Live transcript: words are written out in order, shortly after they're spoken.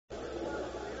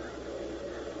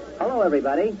Hello,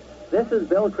 everybody. This is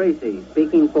Bill Creasy,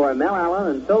 speaking for Mel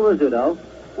Allen and Phil Rizzuto,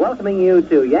 welcoming you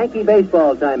to Yankee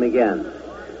baseball time again.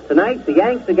 Tonight, the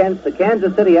Yanks against the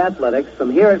Kansas City Athletics from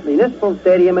here at Municipal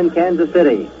Stadium in Kansas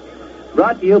City.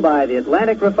 Brought to you by the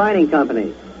Atlantic Refining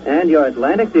Company and your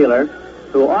Atlantic dealer,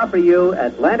 who offer you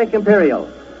Atlantic Imperial,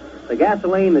 the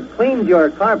gasoline that cleans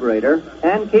your carburetor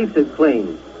and keeps it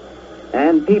clean.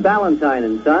 And P. Ballantine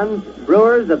and Sons,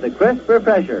 brewers of the crisp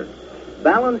refresher,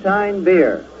 Ballantine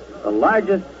Beer, the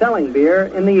largest selling beer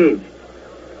in the East.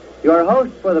 Your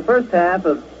host for the first half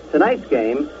of tonight's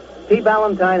game, P.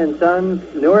 Ballantine and Sons,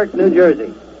 Newark, New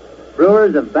Jersey,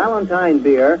 brewers of Ballantine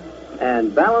Beer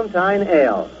and Ballantine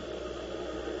Ale.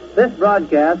 This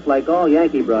broadcast, like all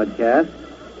Yankee broadcasts,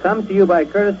 comes to you by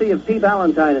courtesy of P.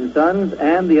 Ballantine and Sons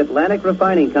and the Atlantic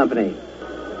Refining Company.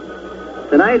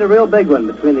 Tonight, a real big one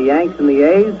between the Yanks and the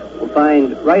A's. We'll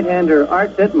find right-hander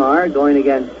Art Ditmar going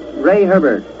against Ray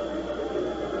Herbert.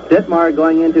 Ditmar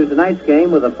going into tonight's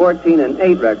game with a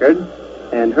 14-8 record,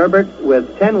 and Herbert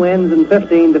with 10 wins and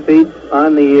 15 defeats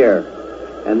on the year.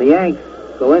 And the Yanks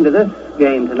go into this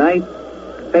game tonight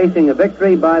facing a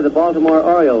victory by the Baltimore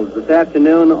Orioles this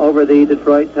afternoon over the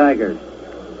Detroit Tigers.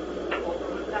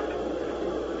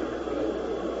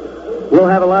 We'll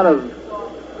have a lot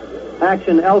of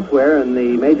action elsewhere in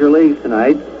the major leagues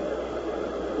tonight.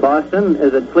 Boston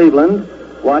is at Cleveland.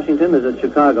 Washington is at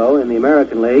Chicago in the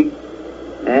American League.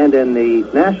 And in the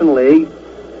National League,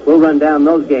 we'll run down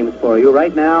those games for you.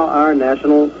 Right now, our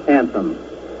national anthem.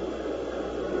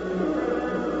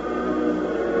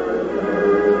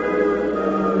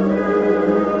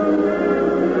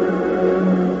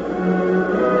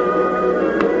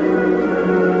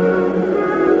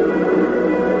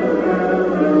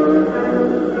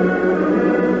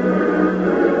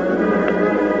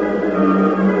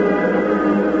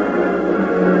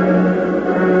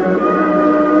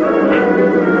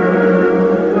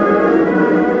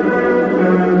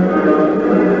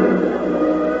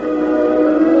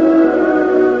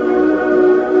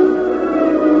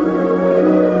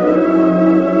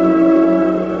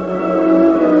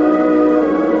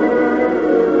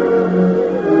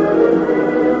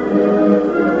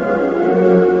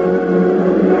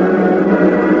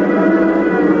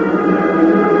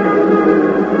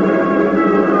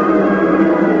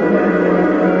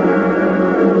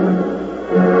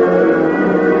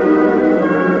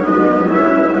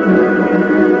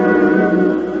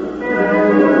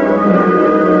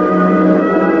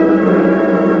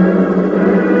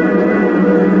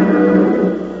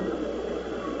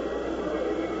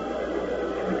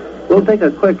 We'll take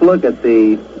a quick look at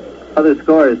the other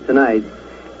scores tonight.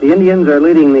 The Indians are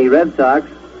leading the Red Sox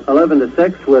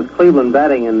 11-6 with Cleveland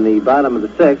batting in the bottom of the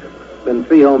sixth. Been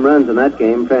 3 home runs in that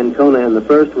game. Francona in the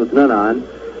first with none on.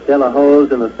 De La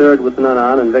Hoz in the third with none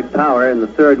on, and Vic Power in the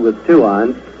third with 2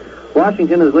 on.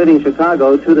 Washington is leading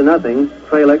Chicago 2-0.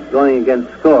 Frelick going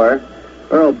against score.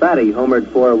 Earl Batty homered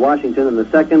for Washington in the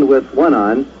second with 1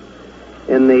 on.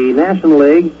 In the National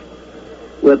League,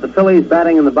 with the Phillies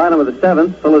batting in the bottom of the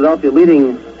seventh, Philadelphia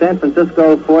leading San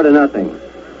Francisco 4-0.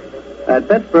 At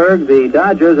Pittsburgh, the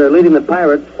Dodgers are leading the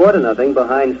Pirates 4-0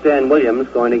 behind Stan Williams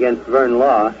going against Vern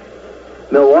Law.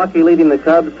 Milwaukee leading the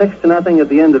Cubs 6-0 at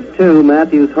the end of 2.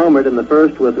 Matthews homered in the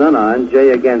first with none on. Jay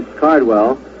against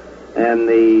Cardwell. And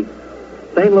the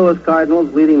St. Louis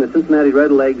Cardinals leading the Cincinnati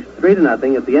Redlegs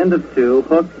 3-0 at the end of 2.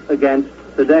 Hook against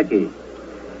Sadecki.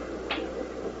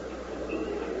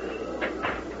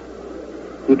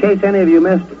 In case any of you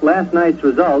missed last night's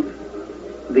results,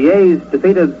 the A's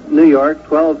defeated New York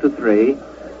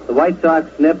 12-3. The White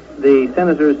Sox nipped the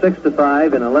Senators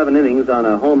 6-5 in 11 innings on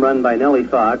a home run by Nellie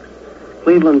Fox.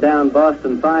 Cleveland down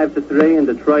Boston 5-3, and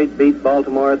Detroit beat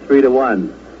Baltimore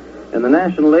 3-1. In the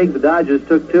National League, the Dodgers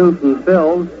took 2 from the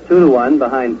Phils, 2-1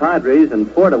 behind Padres and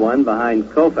 4-1 behind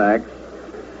Koufax.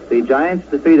 The Giants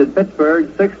defeated Pittsburgh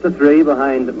 6-3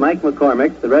 behind Mike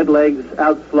McCormick. The Redlegs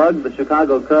outslugged the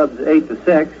Chicago Cubs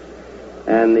 8-6.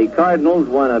 And the Cardinals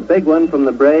won a big one from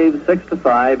the Braves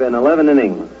 6-5 in 11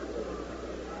 innings.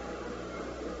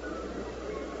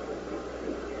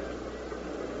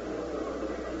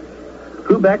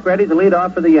 Kubek ready to lead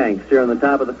off for the Yanks here on the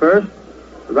top of the first.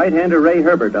 The right-hander Ray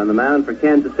Herbert on the mound for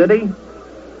Kansas City.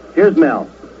 Here's Mel.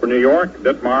 For New York,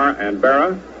 Ditmar and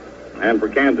Berra. And for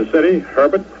Kansas City,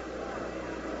 Herbert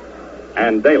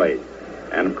and Daly.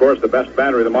 And, of course, the best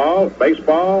batter of them all,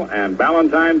 baseball and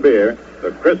Ballantine Beer,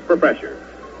 the crisp refresher.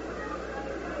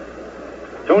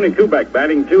 Tony Kubek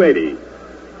batting .280.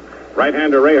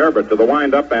 Right-hander Ray Herbert to the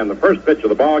windup, and the first pitch of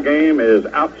the ball game is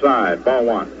outside, ball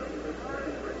 1.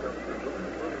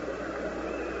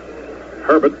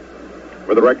 Herbert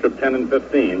with a record of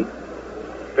 10-15.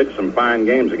 pitched some fine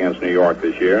games against New York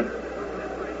this year.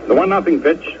 The 1-0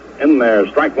 pitch in there,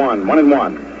 strike one,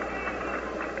 1-1.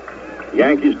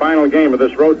 Yankees' final game of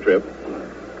this road trip.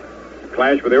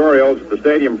 Clash with the Orioles at the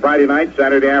stadium Friday night,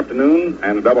 Saturday afternoon,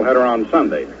 and a doubleheader on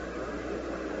Sunday.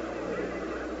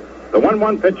 The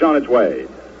 1-1 pitch on its way.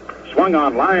 Swung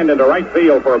on, lined into right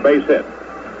field for a base hit.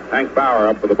 Hank Bauer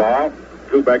up for the ball.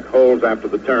 Kubek holds after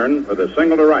the turn with a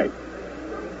single to right.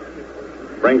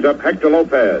 Brings up Hector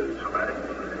Lopez.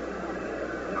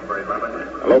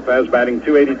 Lopez batting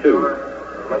 .282.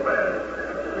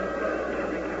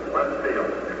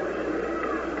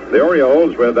 The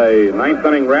Orioles, with a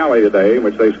ninth-inning rally today, in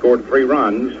which they scored 3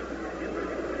 runs,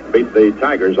 beat the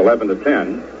Tigers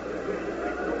 11-10.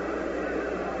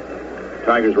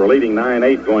 Tigers were leading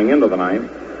 9-8 going into the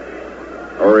ninth.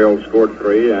 Orioles scored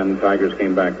 3, and Tigers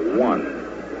came back with 1.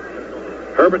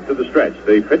 Herbert to the stretch.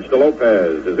 The pitch to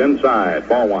Lopez is inside,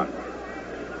 ball 1.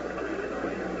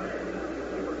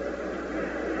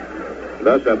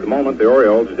 Thus, at the moment, the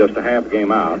Orioles are just a half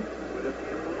game out.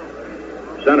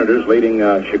 Senators leading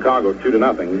Chicago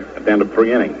 2-0 at the end of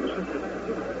 3 innings.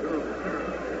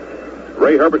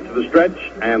 Ray Herbert to the stretch,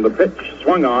 and the pitch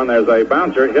swung on. There's a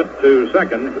bouncer hit to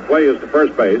second. The play is to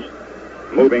first base,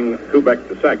 moving Kubek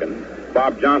to second.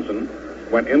 Bob Johnson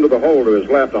went into the hole to his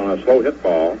left on a slow hit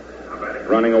ball,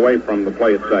 running away from the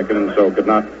play at second, and so could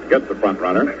not get the front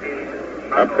runner.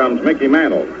 Up comes Mickey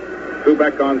Mantle.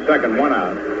 Kubek on second, 1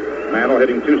 out. Mantle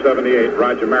hitting .278.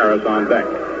 Roger Maris on deck.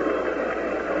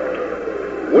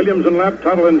 Williams in left,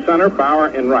 Tuttle in center, Bauer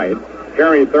in right.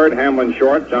 Carey third, Hamlin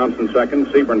short, Johnson second,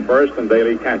 Sebring first, and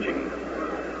Daly catching.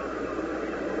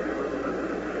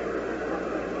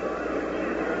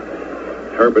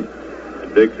 Herbert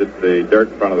digs at the dirt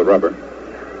in front of the rubber.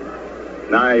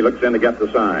 Now he looks in to get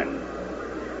the sign.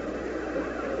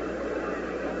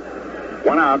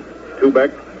 1 out.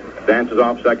 Kubek dances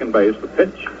off second base. The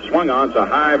pitch swung on. It's a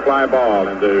high fly ball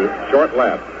into short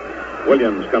left.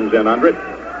 Williams comes in under it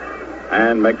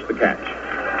and makes the catch.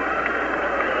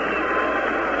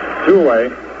 2 away.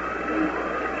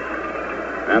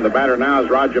 And the batter now is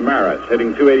Roger Maris,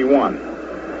 hitting .281.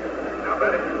 Now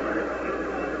batting,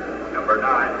 number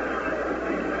 9,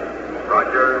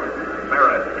 Roger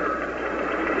Maris,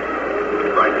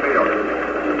 right field.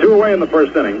 2 away in the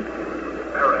first inning.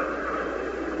 Maris.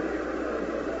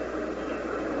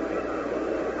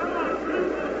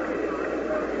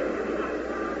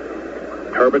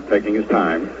 Herbert taking his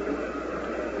time.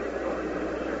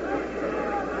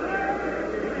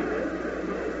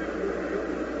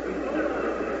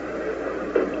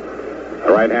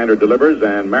 The right-hander delivers,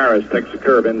 and Maris takes a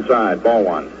curve inside, ball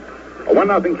 1. A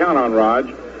 1-0 count on Raj.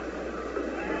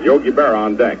 Yogi Berra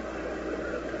on deck.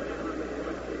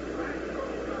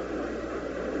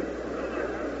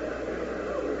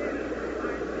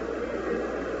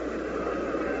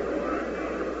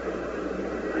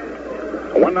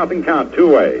 A 1-0 count, 2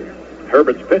 away.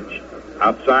 Herbert's pitch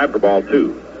outside for ball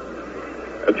 2.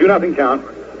 A 2-0 count.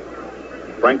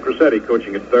 Frank Cressetti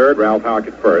coaching at third, Ralph Houck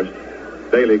at first.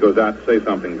 Daly goes out to say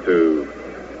something to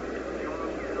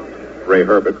Ray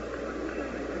Herbert.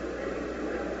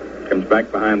 Comes back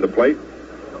behind the plate,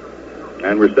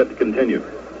 and we're set to continue.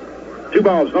 2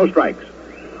 balls, no strikes.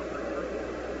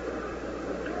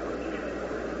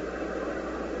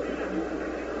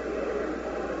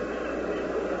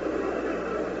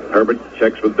 Herbert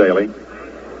checks with Daly.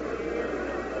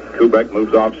 Kubek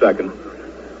moves off second.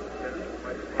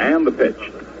 And the pitch.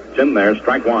 It's in there,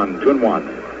 strike 1,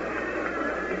 2-1.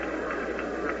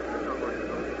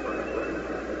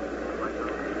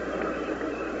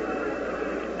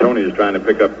 Tony is trying to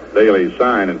pick up Daly's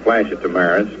sign and flash it to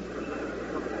Maris.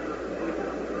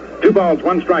 2 balls,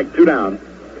 1 strike, 2 down.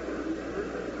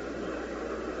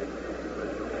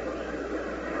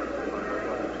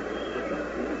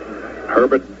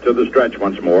 Herbert to the stretch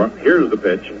once more. Here's the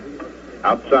pitch.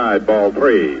 Outside, ball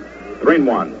 3.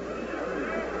 3-1.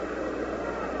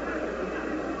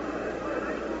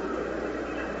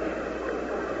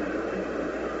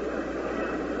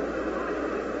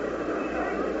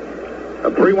 A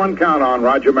 3-1 count on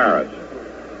Roger Maris.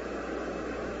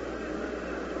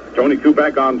 Tony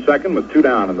Kubek on second with 2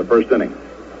 down in the first inning.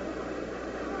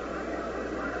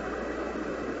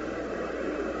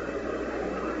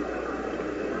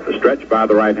 The stretch by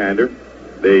the right-hander.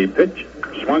 The pitch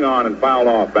swung on and fouled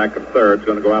off back of third. It's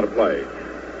going to go out of play.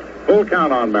 Full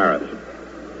count on Maris.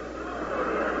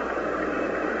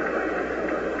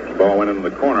 The ball went into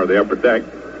the corner of the upper deck.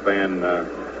 Fan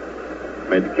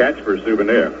made the catch for a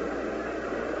souvenir.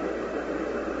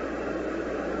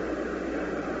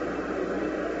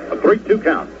 A 3-2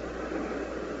 count.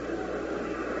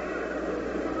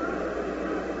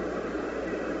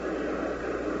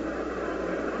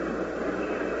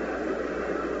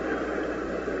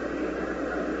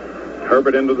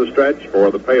 Herbert into the stretch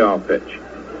for the payoff pitch.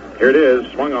 Here it is,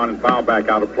 swung on and fouled back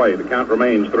out of play. The count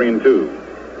remains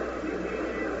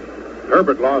 3-2.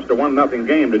 Herbert lost a 1-0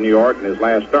 game to New York in his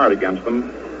last start against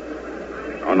them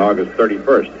on August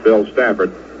 31st. Bill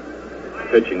Stafford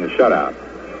pitching the shutout.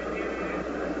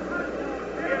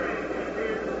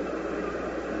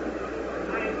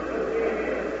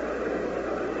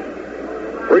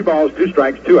 Three balls, 2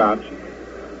 strikes, 2 outs.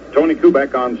 Tony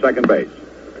Kubek on second base.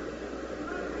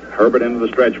 Herbert into the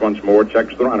stretch once more,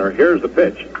 checks the runner. Here's the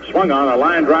pitch. Swung on, a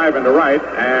line drive into right,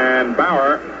 and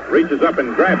Bauer reaches up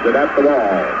and grabs it at the wall.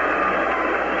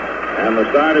 And the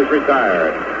side is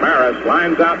retired. Maris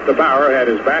lines out to Bauer, had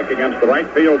his back against the right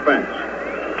field fence.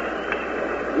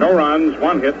 No runs,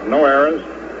 1 hit, no errors,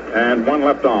 and 1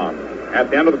 left on.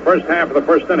 At the end of the first half of the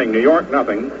first inning, New York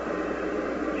nothing.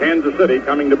 Kansas City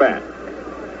coming to bat.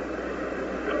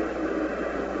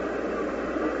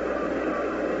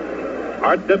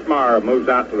 Art Ditmar moves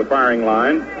out to the firing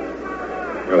line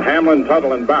with Hamlin,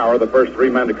 Tuttle, and Bauer, the first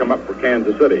 3 men to come up for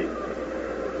Kansas City.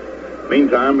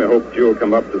 Meantime, we hope you'll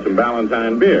come up to some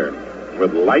Ballantine beer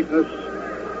with lightness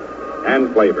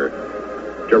and flavor.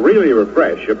 To really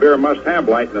refresh, a beer must have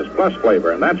lightness plus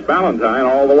flavor, and that's Ballantine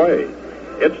all the way.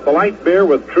 It's the light beer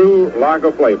with true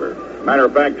lager flavor. Matter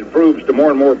of fact, it proves to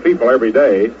more and more people every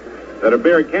day that a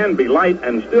beer can be light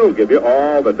and still give you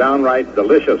all the downright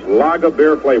delicious lager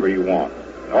beer flavor you want.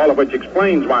 All of which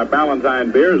explains why Ballantine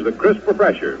beer is the crisp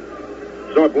refresher.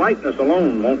 So if lightness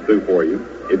alone won't do for you,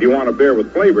 if you want a beer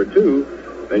with flavor too,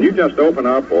 then you just open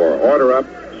up or order up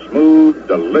smooth,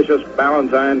 delicious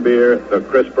Ballantine beer, the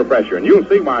crisp refresher. And you'll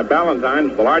see why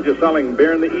Ballantine's the largest selling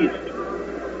beer in the East.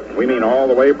 We mean all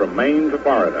the way from Maine to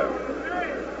Florida.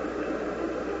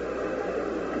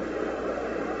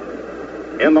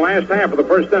 In the last half of the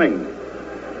first inning,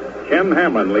 Ken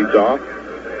Hamlin leads off.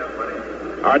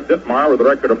 Art Ditmar with a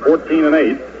record of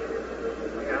 14-8.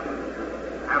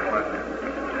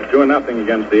 2-0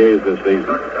 against the A's this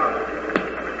season.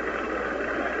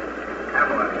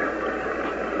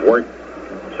 Worked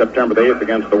September the 8th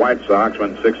against the White Sox,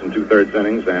 went 6 2/3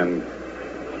 innings, and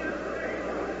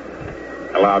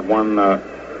allowed 1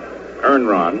 earned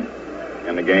run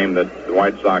in a game that the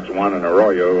White Sox won and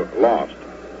Arroyo lost.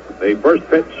 The first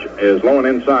pitch is low and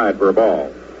inside for a ball.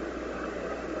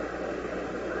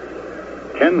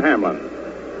 Ken Hamlin,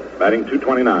 batting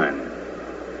 .229.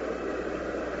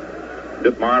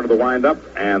 Ditmar to the windup,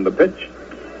 and the pitch.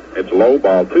 It's low,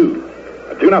 ball 2.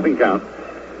 A 2-0 count.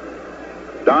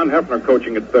 Don Hefner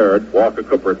coaching at third, Walker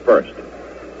Cooper at first.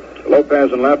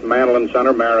 Lopez in left, Mantle in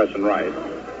center, Maris in right.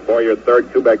 Boyer at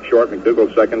third, Kubek short, McDougall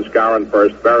second, Skowron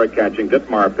first, Barrett catching,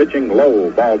 Ditmar pitching,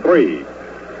 low, ball 3.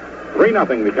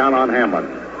 3-0 the count on Hamlin.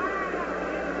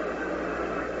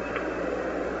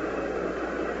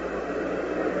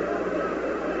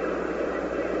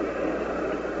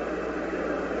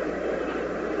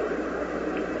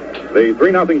 The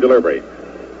 3-0 delivery.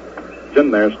 It's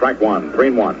in there, strike 1,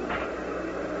 3-1.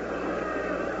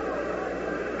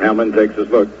 Hamlin takes his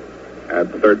look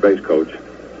at the third base coach.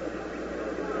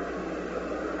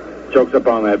 Chokes up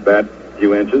on that bat a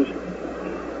few inches.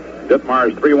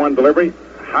 Ditmar's 3-1 delivery.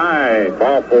 High,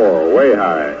 ball 4, way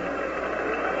high.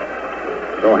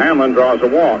 So Hamlin draws a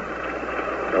walk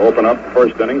to open up the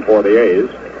first inning for the A's.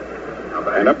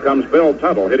 And up comes Bill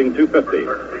Tuttle, hitting .250.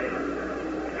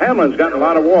 Hamlin's gotten a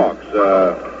lot of walks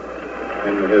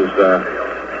in his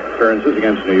appearances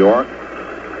against New York.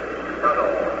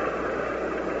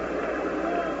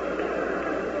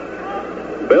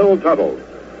 Bill Tuttle,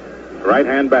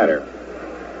 right-hand batter.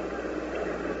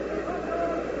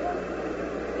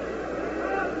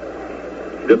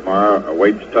 Ditmar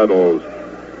awaits Tuttle's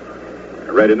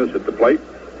readiness at the plate.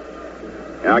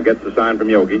 Now gets the sign from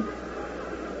Yogi.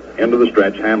 Into the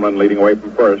stretch, Hamlin leading away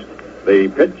from first. The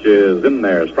pitch is in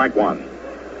there, strike 1.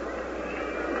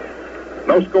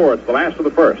 No score, it's the last of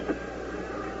the first.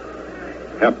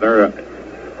 Hefner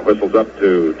whistles up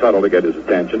to Tuttle to get his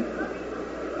attention.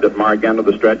 Ditmar again to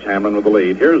the stretch, Hamlin with the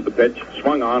lead. Here's the pitch,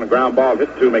 swung on, a ground ball hit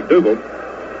to McDougall.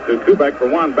 To Kubek for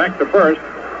 1, back to first.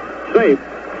 Safe.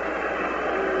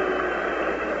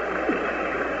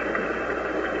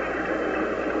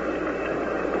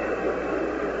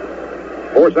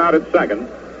 Force out at second.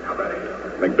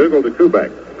 McDougall to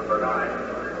Kubek.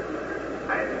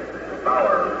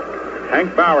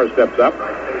 Hank Bauer steps up,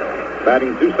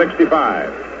 batting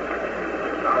 .265.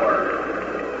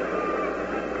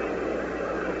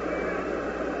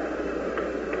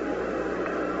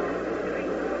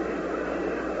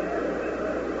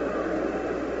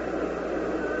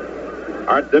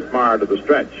 Art Ditmar to the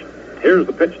stretch. Here's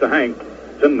the pitch to Hank.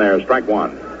 It's in there, strike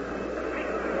 1.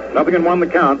 0-1 the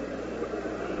count.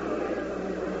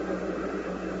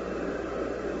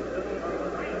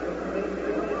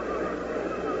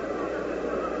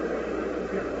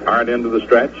 Hard into the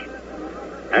stretch.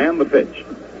 And the pitch.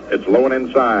 It's low and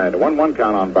inside. A 1-1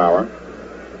 count on Bauer.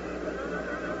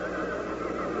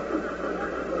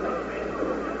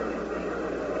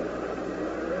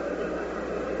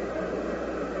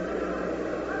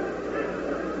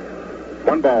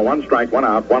 One ball, one strike, one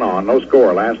out, one on. No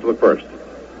score. Last of the first.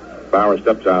 Bauer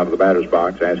steps out of the batter's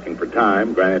box asking for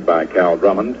time, granted by Cal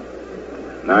Drummond.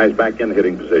 Now he's back in the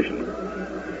hitting position.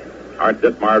 Art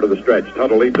Ditmar to the stretch.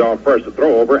 Tuttle leads off first. A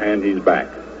throw over, and he's back.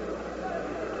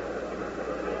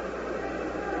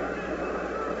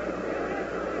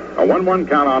 A 1-1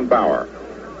 count on Bauer.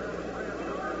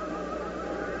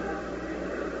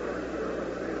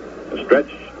 A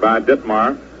stretch by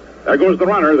Ditmar. There goes the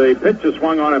runner. The pitch is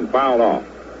swung on and fouled off.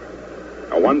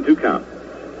 A 1-2 count.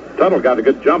 Tuttle got a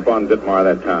good jump on Ditmar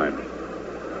that time.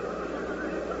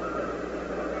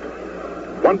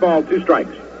 1 ball, 2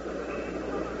 strikes.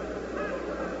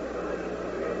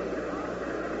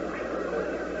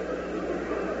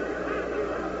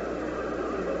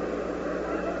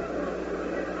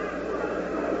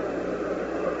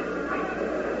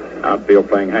 Outfield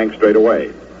playing Hank straight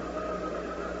away.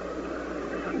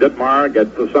 Ditmar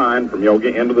gets the sign from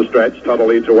Yogi into the stretch. Tuttle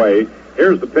leads away.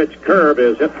 Here's the pitch. Curve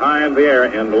is hit high in the air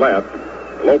in the left.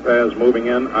 Lopez moving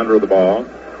in under the ball.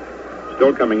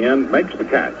 Still coming in, makes the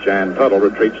catch, and Tuttle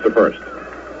retreats to first.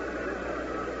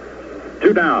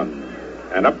 2 down,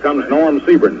 and up comes Norm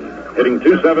Seaburn, hitting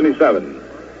 .277.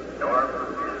 Norm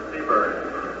Seaburn.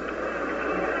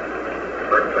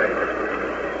 First base.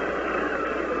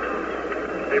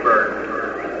 Seaburn.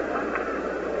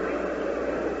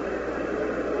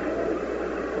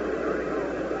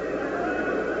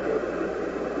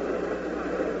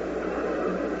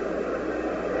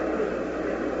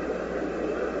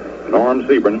 Norm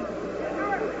Seaburn.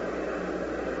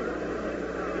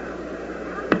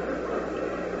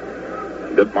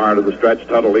 Ditmar to the stretch.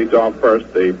 Tuttle leads off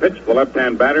first. The pitch to the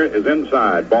left-hand batter is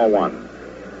inside. Ball 1.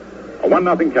 A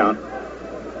 1-0 count.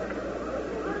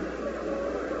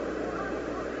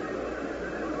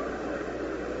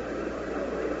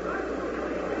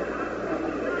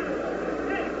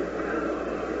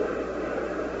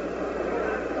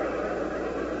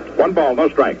 One ball, no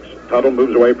strikes. Tuttle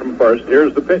moves away from first.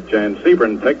 Here's the pitch, and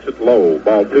Seaburn takes it low.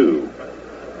 Ball 2.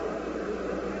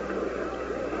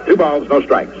 2 balls, no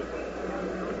strikes.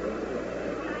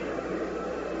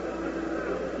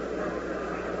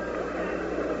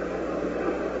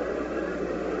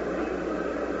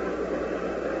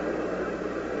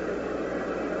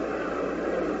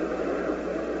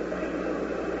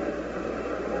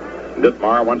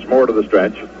 Ditmar once more to the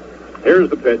stretch. Here's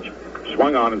the pitch.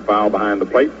 Swung on and fouled behind the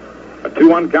plate. A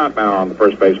 2-1 count now on the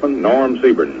first baseman, Norm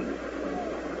Seaburn.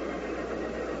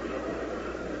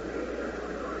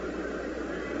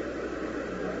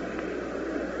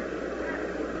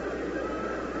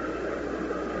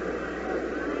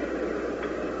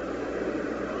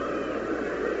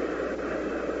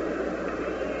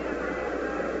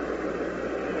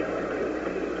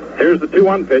 Here's the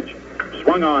 2-1 pitch.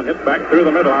 Swung on, hit back through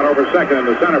the middle, out over second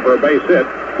into center for a base hit.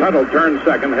 Tuttle turns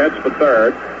second, heads for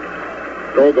third.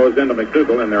 Throw goes into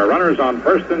McDougal, and there are runners on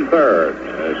first and third.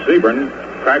 Seaburn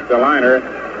cracked the liner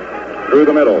through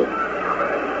the middle.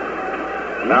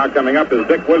 Now coming up is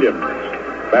Dick Williams,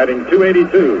 batting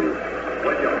 .282.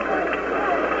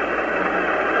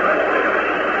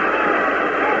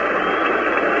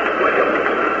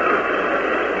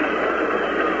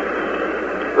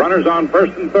 Runners on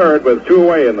first and third with 2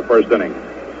 away in the first inning.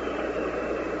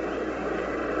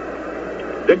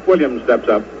 Dick Williams steps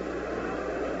up.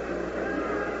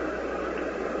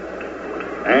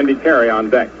 Andy Carey on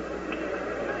deck.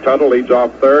 Tuttle leads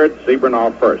off third, Seaburn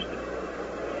off first.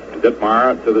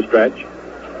 Ditmar to the stretch.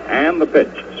 And the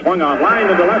pitch. Swung on line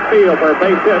into left field for a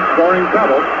base hit, scoring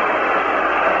Tuttle.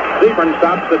 Seaburn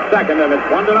stops at second, and it's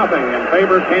 1-0 in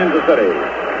favor of Kansas City.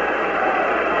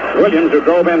 Williams, who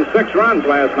drove in 6 runs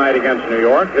last night against New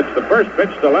York, hits the first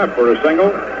pitch to left for a single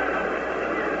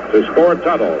to score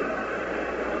Tuttle.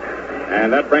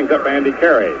 And that brings up Andy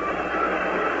Carey.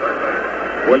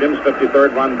 Williams'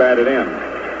 53rd run batted in.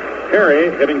 Carey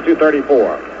hitting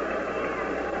 .234.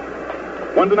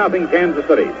 1-0 Kansas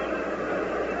City.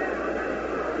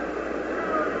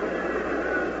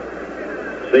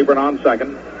 Seaburn on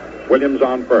second. Williams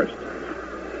on first.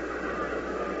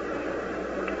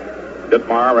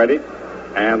 Ditmar ready.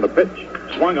 And the pitch.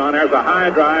 Swung on. There's a high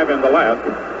drive in the left.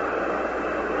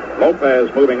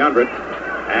 Lopez moving under it.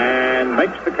 And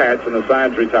makes the catch, and the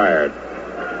side's retired.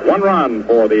 1 run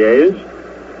for the A's.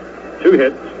 2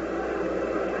 hits.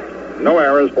 No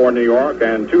errors for New York,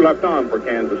 and 2 left on for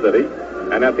Kansas City.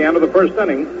 And at the end of the first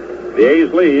inning, the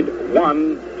A's lead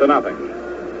 1-0.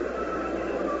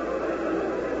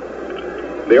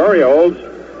 The Orioles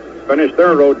finished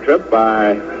their road trip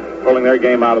by pulling their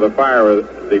game out of the fire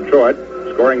with Detroit,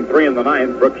 scoring 3 in the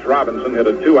ninth. Brooks Robinson hit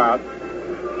a 2-out,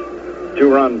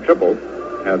 2-run triple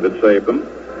that saved them.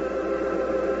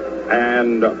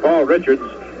 And Paul Richards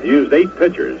used 8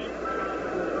 pitchers.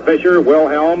 Fisher,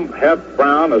 Wilhelm, Heff,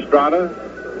 Brown,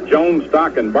 Estrada, Jones,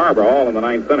 Stock, and Barber all in the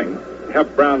ninth inning.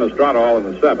 Heff, Brown, Estrada all in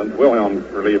the seventh. Wilhelm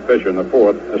relieved Fisher in the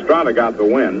fourth. Estrada got the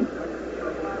win.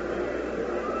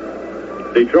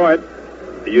 Detroit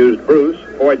used Bruce,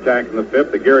 Wojtak in the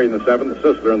fifth, Aguirre in the seventh,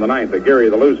 Sisler in the ninth. Aguirre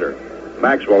the loser.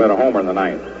 Maxwell hit a homer in the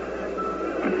ninth.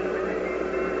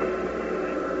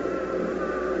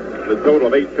 The total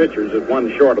of 8 pitchers is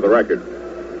 1 short of the record.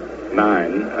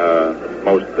 9,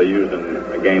 most they used in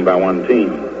a game by one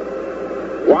team.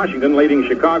 Washington leading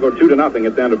Chicago 2-0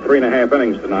 at the end of 3.5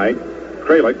 innings tonight.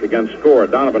 Kralik against Score.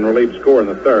 Donovan relieved Score in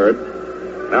the third.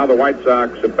 Now the White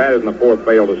Sox have batted in the fourth,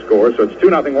 failed to score, so it's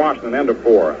 2-0 Washington, end of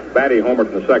 4. Batty homered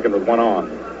in the second with 1 on.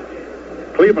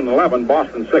 Cleveland 11,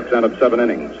 Boston 6, end of 7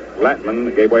 innings.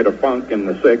 Latman gave way to Funk in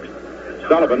the 6th.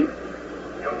 Sullivan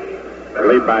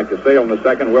relieved back to Sale in the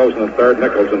second, Wills in the third,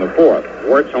 Nichols in the fourth.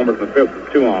 Wirtz homered in the fifth with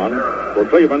 2 on. For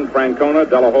Cleveland, Francona,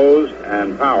 Delahose,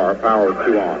 and Power. Power with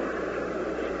 2 on.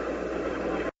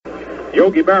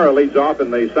 Yogi Berra leads off in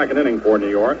the second inning for New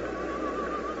York.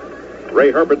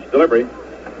 Ray Herbert's delivery.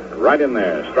 Right in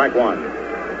there. Strike 1.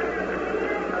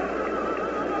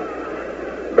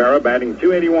 Berra batting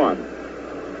 .281.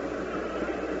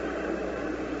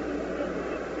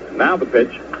 Now the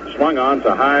pitch. Swung on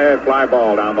to high fly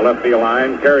ball down the left field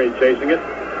line. Carey chasing it.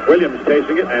 Williams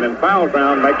chasing it. And in foul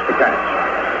ground makes the catch.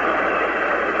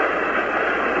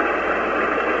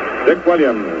 Dick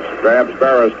Williams grabs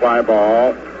Berra's fly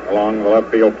ball along the left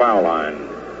field foul line.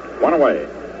 1 away.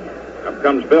 Up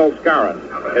comes Bill Skowron,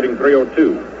 hitting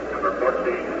 .302.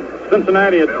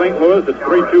 Cincinnati at St. Louis. It's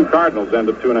 3-2 Cardinals, end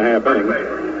of 2.5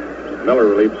 innings. Miller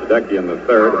relieved Sadecki in the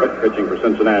third. Pitching for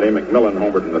Cincinnati, McMillan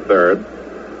homered in the third.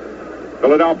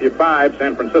 Philadelphia 5,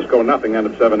 San Francisco 0, end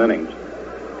of 7 innings.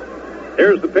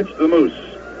 Here's the pitch to the Moose.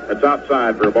 It's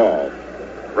outside for a ball.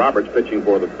 Roberts pitching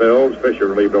for the Phils. Fisher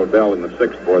relieved Odell in the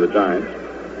 6th for the Giants.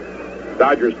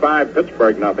 Dodgers 5,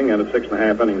 Pittsburgh 0, end of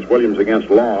 6.5 innings. Williams against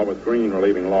Law, with Green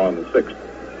relieving Law in the 6th.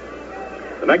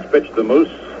 The next pitch to the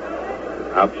Moose,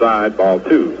 outside, ball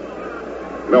 2.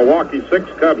 Milwaukee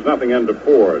 6, Cubs 0, end of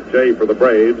 4. Jay for the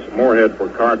Braves. Moorhead for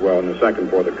Cardwell in the second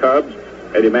for the Cubs.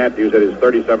 Eddie Matthews hit his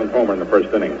 37th homer in the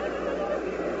first inning.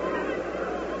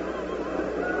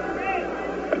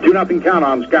 A 2-0 count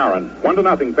on Skowron.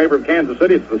 1-0 favor of Kansas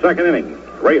City. It's the second inning.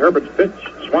 Ray Herbert's pitch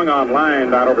swung on line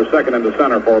down over second into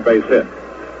center for a base hit.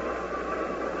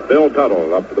 Bill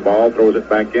Tuttle up to the ball, throws it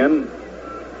back in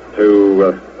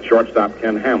to shortstop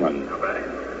Ken Hamlin.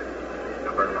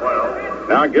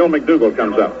 Now Gil McDougall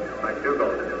comes up,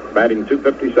 batting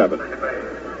 .257.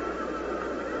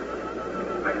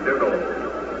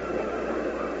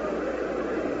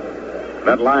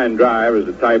 That line drive is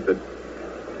the type that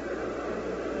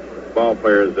ball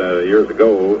players years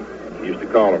ago used to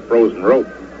call a frozen rope.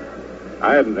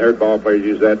 I hadn't heard ball players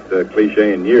use that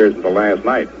cliche in years until last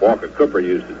night. Walker Cooper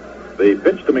used it. The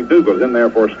pitch to McDougall is in there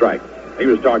for a strike. He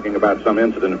was talking about some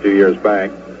incident a few years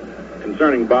back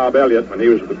concerning Bob Elliott when he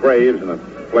was with the Braves and a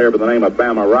player by the name of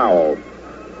Bama Rowell.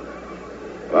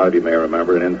 A lot of you may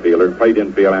remember, an infielder, played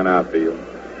infield and outfield.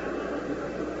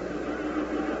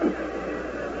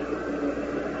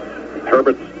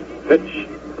 Herbert's pitch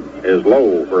is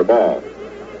low for a ball.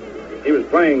 He was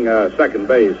playing second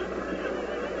base.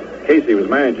 Casey was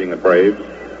managing the Braves.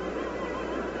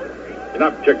 It's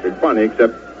not particularly funny,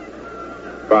 except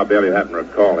Bob Elliott happened to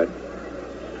recall it.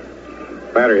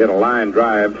 Batter hit a line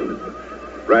drive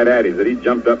right at him that he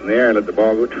jumped up in the air and let the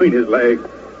ball go between his legs.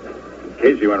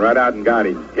 Casey went right out and got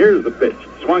him. Here's the pitch.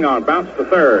 Swung on, bounced to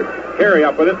third. Carey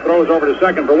up with it, throws over to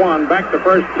second for 1. Back to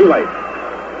first, too late.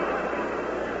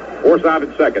 Force out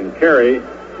at second. Carey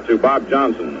to Bob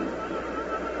Johnson.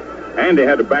 Andy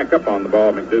had to back up on the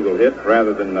ball McDougall hit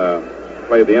rather than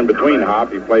play the in-between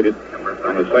hop. He played it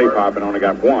on the safe hop and only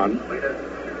got 1.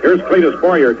 Here's Cletus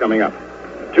Boyer coming up.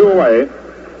 2 away.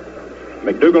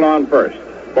 McDougall on first.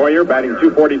 Boyer batting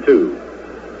 .242.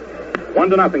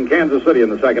 1-0 Kansas City in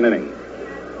the second inning.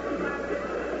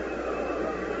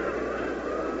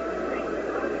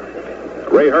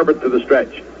 Ray Herbert to the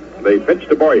stretch. They pitch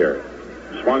to Boyer.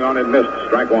 Swung on and missed.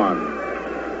 Strike 1.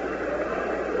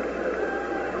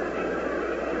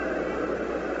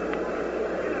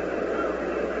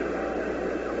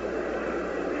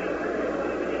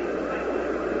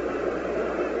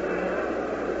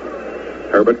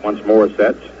 Herbert once more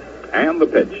sets. And the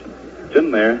pitch. It's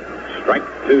in there. Strike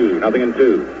 2.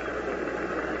 0-2.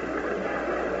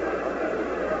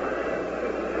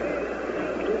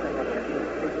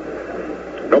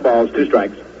 No balls, 2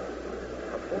 strikes.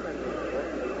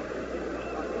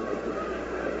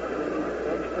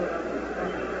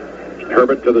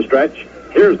 Herbert to the stretch.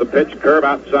 Here's the pitch, curve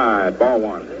outside, ball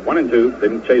 1. 1-2,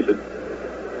 didn't chase it.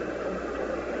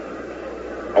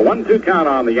 A 1-2 count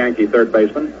on the Yankee third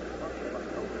baseman.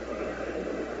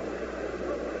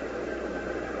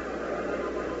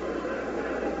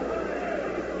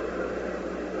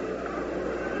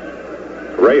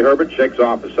 Ray Herbert shakes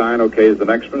off the sign, okays the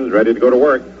next one, is ready to go to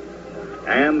work.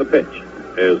 And the pitch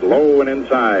is low and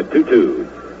inside,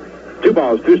 2-2. 2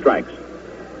 balls, 2 strikes.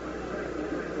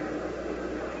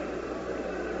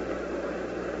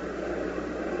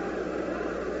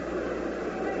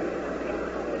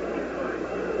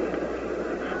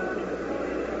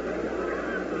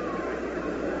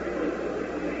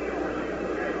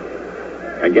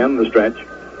 Again, the stretch.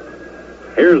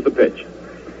 Here's the pitch.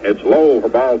 It's low for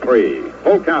ball 3.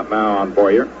 Full count now on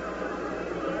Boyer.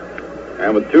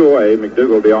 And with 2 away, McDougal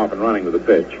will be off and running with the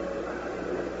pitch.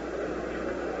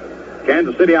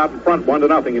 Kansas City out in front,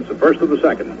 1-0. It's the first of the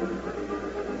second.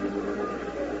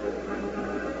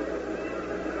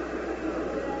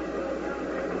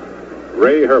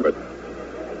 Ray Herbert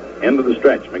into the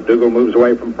stretch. McDougal moves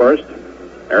away from first.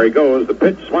 There he goes. The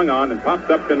pitch swung on and popped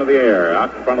up into the air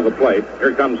out in front of the plate.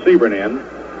 Here comes Sebring in.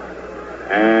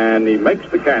 And he makes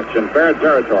the catch in fair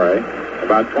territory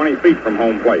about 20 feet from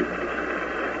home plate.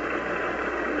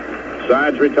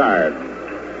 Sides retired.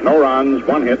 No runs,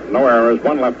 1 hit, no errors,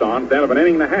 1 left on. At the end of an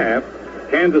inning and a half,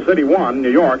 Kansas City 1, New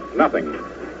York 0.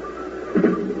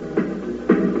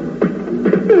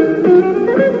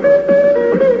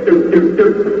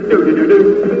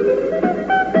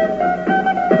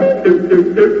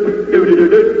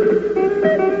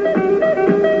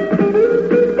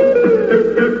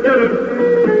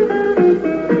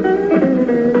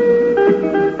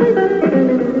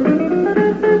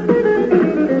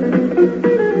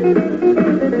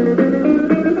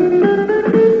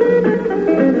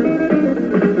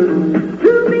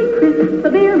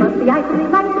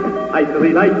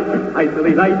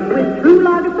 Precisely right. With true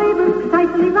lager flavor,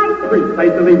 precisely right.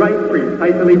 Precisely right,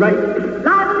 precisely right.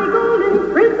 Lively golden,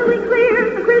 crystally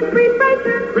clear, a crisp-free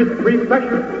fresher. Crisp-free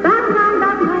fresher.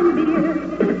 Valentine beer.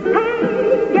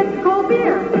 Hey, get your cold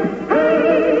beer.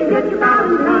 Hey, get your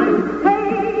Valentine.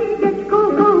 Hey, get your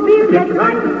cold beer. Get your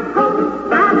ice cold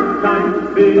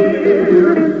Valentine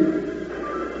beer.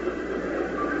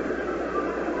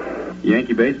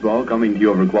 Yankee baseball coming to you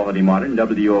over Quality Modern,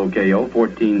 WOKO,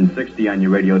 1460 on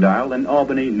your radio dial in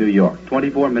Albany, New York,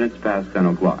 24 minutes past 10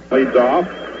 o'clock. Leads off,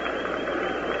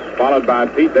 followed by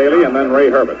Pete Daly and then Ray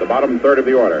Herbert, the bottom third of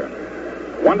the order.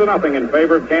 1-0 in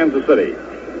favor of Kansas City.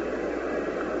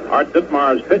 Art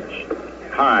Ditmar's pitch,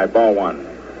 high, ball 1.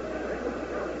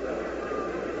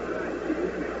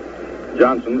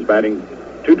 Johnson's batting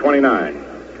 .229.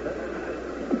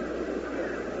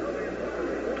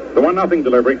 The 1-0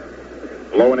 delivery.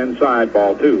 Low and inside,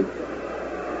 ball 2.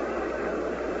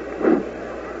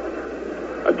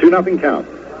 A 2-0 count.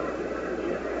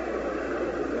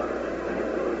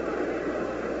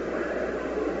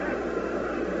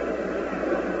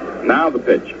 Now the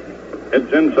pitch.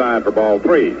 It's inside for ball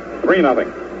 3. 3-0.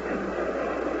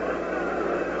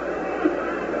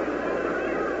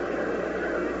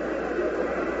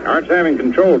 Art's having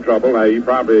control trouble. Now, you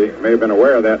probably may have been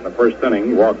aware of that in the first inning.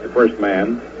 He walked the first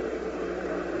man.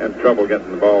 Had trouble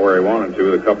getting the ball where he wanted to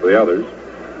with a couple of the others.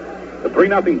 The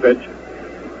 3-0 pitch.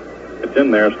 It's in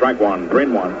there, strike 1,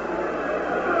 3-1.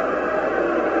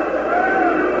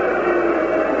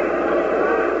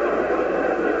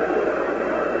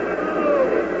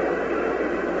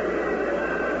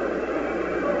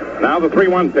 Now the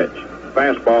 3-1 pitch.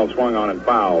 Fastball swung on and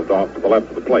fouled off to the left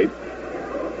of the plate.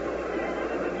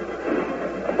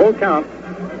 A full count.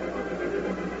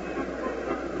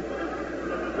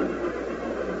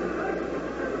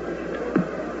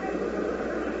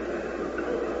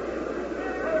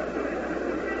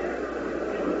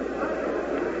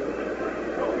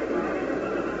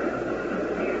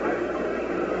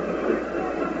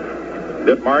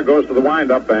 Ditmar goes to the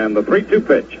windup, and the 3-2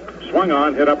 pitch. Swung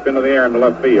on, hit up into the air in the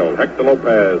left field. Hector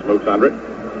Lopez moves under it.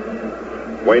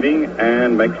 Waiting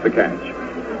and makes the catch.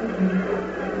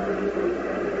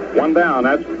 1 down.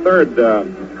 That's the third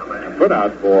put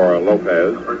out for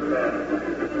Lopez.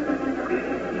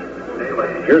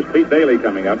 Here's Pete Daly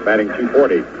coming up, batting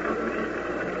 .240.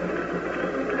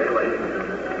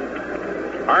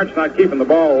 Art's not keeping the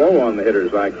ball low on the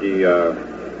hitters like he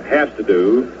has to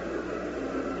do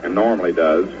and normally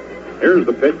does. Here's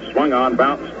the pitch, swung on,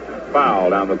 bounced, foul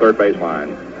down the third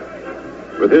baseline.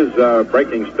 With his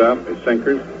breaking stuff, his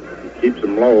sinkers, he keeps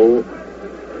them low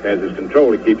has his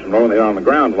control. He keeps them low, and they're on the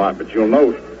ground a lot. But you'll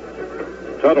note,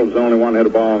 Tuttle's the only one that hit a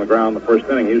ball on the ground in the first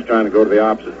inning. He was trying to go to the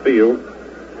opposite field,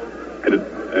 hit it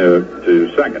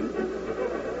to second.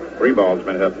 3 balls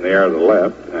been hit up in the air to the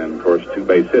left, and, of course, 2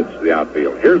 base hits to the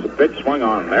outfield. Here's a pitch swung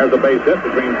on. There's a base hit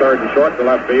between third and short to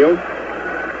left field.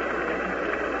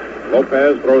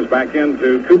 Lopez throws back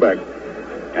into Kubek,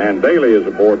 and Daly is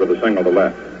aboard with a single to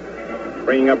left,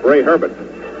 bringing up Ray Herbert.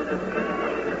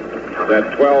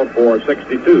 At 12 for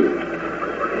 62.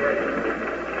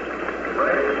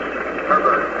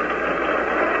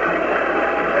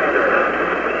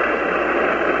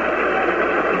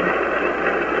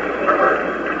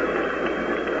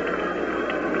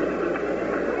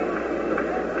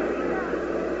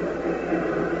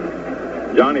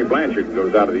 Johnny Blanchard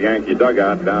goes out of the Yankee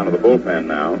dugout down to the bullpen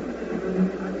now.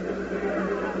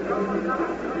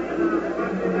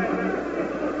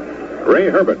 Ray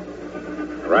Herbert,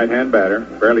 right-hand batter,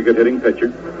 fairly good hitting pitcher.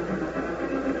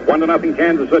 1-0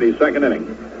 Kansas City, second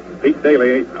inning. Pete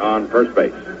Daly on first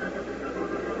base.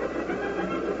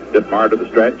 Ditmar to the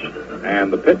stretch,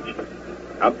 and the pitch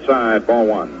outside, ball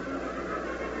 1.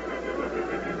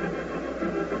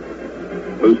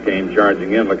 Moose came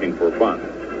charging in looking for a bunt.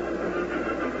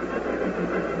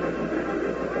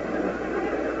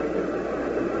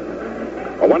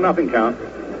 A 1-0 count.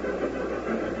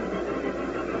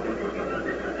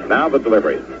 Now the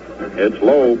delivery. It's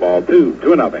low, ball 2,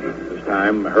 2-0. This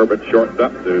time Herbert shortened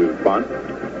up to bunt,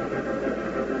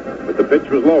 but the pitch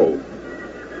was low.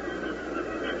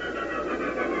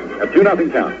 A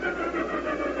 2-0 count.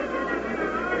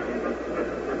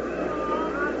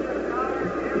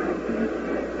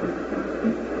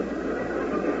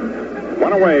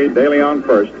 One away, Daly on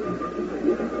first.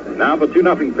 Now the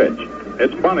 2-0 pitch.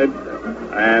 It's bunted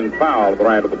and fouled to the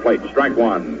right of the plate. Strike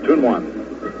 1, 2-1.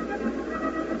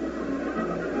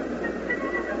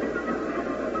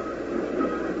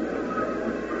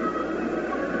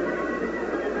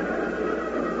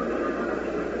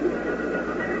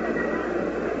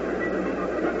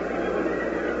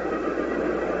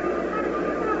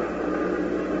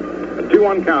 A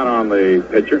 2-1 count on the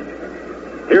pitcher.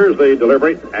 Here's the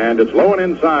delivery, and it's low and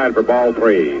inside for ball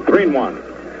 3. 3-1.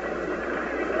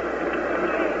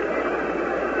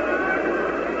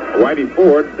 Whitey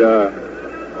Ford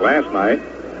last night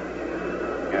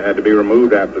had to be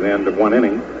removed after the end of 1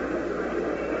 inning.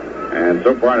 And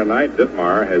so far tonight,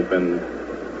 Ditmar has been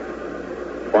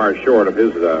far short of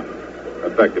his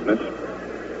effectiveness.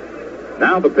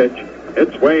 Now the pitch.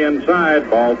 It's way inside,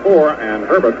 ball 4, and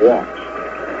Herbert walks.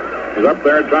 He's up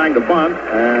there trying to bunt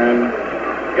and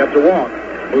gets a walk,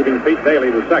 moving Pete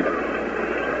Daly to second.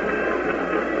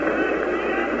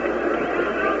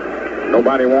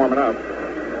 Nobody warming up.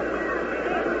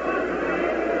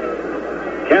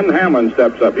 Ken Hamlin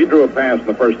steps up. He drew a pass in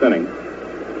the first inning.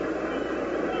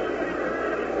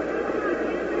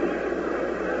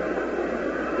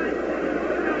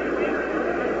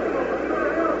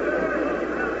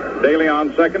 Daly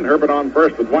on second, Herbert on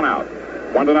first with 1 out.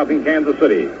 1-0 Kansas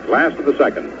City. Last of the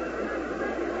second.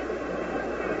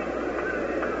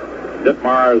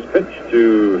 Ditmar's pitch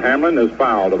to Hamlin is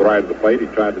fouled to the right of the plate. He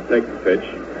tried to take the pitch.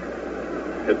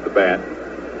 Hit the bat.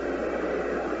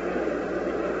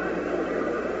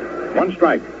 1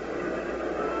 strike.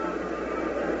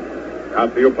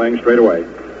 Outfield playing straight away.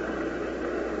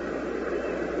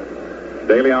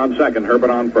 Daly on second, Herbert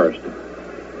on first.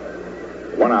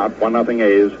 1 out, 1-0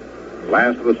 A's.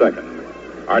 Last of the second.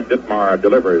 Art Ditmar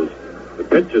delivers. The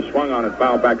pitch is swung on and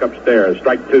fouled back upstairs.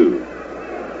 Strike 2.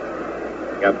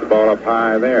 Got the ball up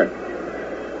high there.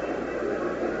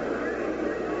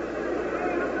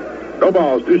 No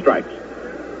balls, 2 strikes.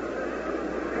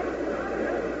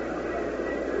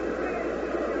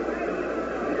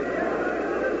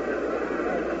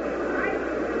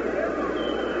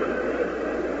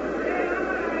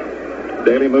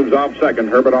 Daly moves off second,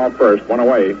 Herbert off first, 1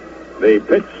 away. The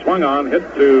pitch swung on, hit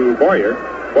to Boyer.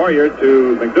 Boyer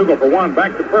to McDougal for 1,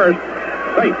 back to first.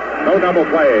 Safe, no double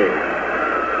play.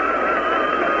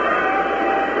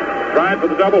 Tried for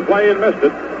the double play and missed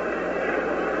it.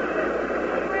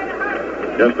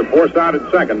 Just a force-out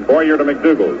at second, Boyer to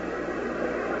McDougal.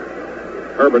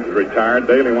 Herbert is retired,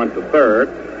 Daly went to third.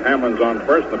 Hamlin's on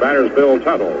first, and the batter's Bill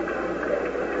Tuttle.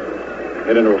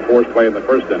 Hit into a force play in the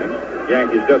first inning.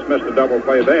 Yankees just missed a double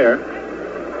play there.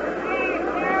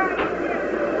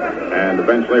 And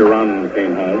eventually a run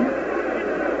came home.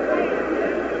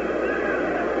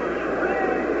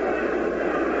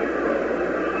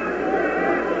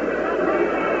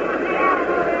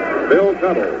 Bill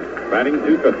Tuttle, batting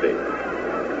 .250.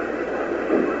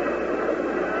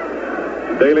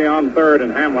 Daly on third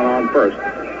and Hamlin on first.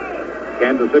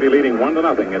 Kansas City leading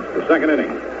 1-0. It's the second inning.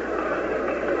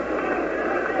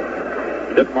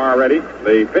 Ditmar ready.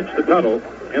 The pitch to Tuttle.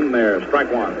 In there,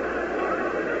 strike one.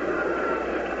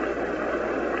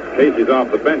 Casey's off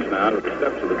the bench now to the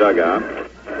steps of the dugout.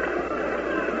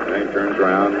 And he turns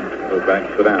around, goes back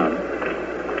to sit down.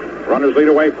 Runners lead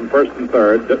away from first and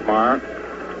third. Ditmar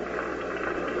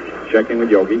checking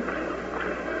with Yogi.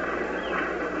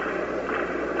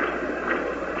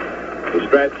 The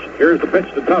stretch. Here's the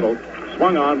pitch to Tuttle.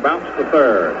 Swung on, bounced to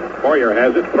third. Boyer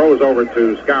has it, throws over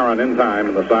to Skowron in time,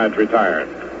 and the side's retired.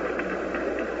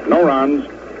 No runs,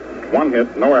 1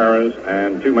 hit, no errors,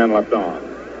 and 2 men left on.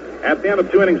 At the end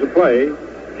of 2 innings of play,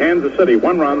 Kansas City,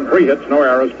 1 run, 3 hits, no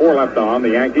errors, 4 left on. The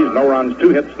Yankees, no runs, 2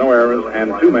 hits, no errors,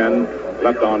 and 2 men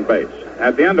left on base.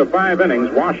 At the end of 5 innings,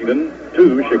 Washington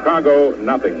 2, Chicago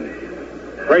 0.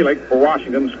 Fralick for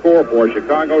Washington, score for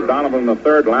Chicago. Donovan in the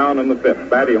third, Lown in the fifth.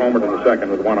 Batty homered in the second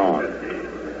with 1 on.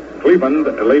 Cleveland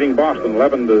leading Boston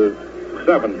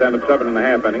 11-7, 10 of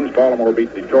 7.5 innings. Baltimore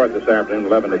beat Detroit this afternoon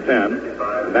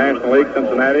 11-10. National League,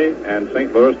 Cincinnati and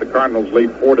St. Louis, the Cardinals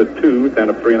lead 4-2, 10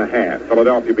 of 3.5.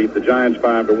 Philadelphia beat the Giants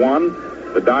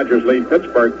 5-1. The Dodgers lead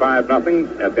Pittsburgh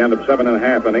 5-0 at the end of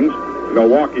 7.5 innings.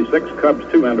 Milwaukee 6, Cubs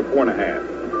 2, end of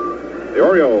 4.5. The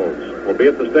Orioles will be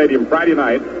at the stadium Friday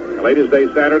night. Ladies' Day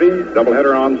Saturday,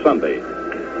 doubleheader on Sunday.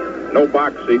 No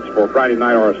box seats for Friday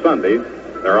night or Sunday.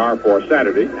 There are for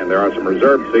Saturday, and there are some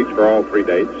reserved seats for all 3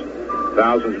 dates.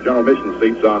 Thousands of general admission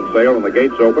seats on sale when the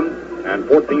gates open, and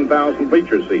 14,000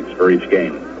 bleacher seats for each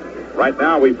game. Right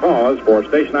now, we pause for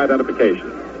station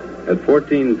identification. At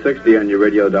 1460 on your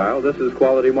radio dial, this is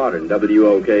Quality Modern,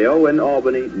 WOKO in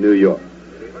Albany, New York.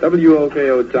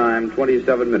 WOKO time,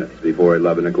 27 minutes before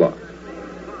 11 o'clock.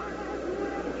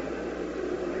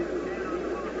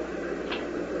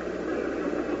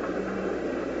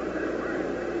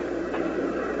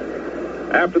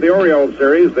 After the Orioles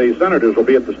series, the Senators will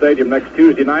be at the stadium next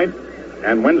Tuesday night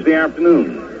and Wednesday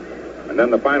afternoon. And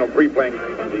then the final 3 playing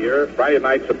games of the year, Friday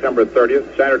night, September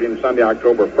 30th, Saturday and Sunday,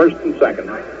 October 1st and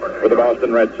 2nd, for the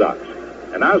Boston Red Sox.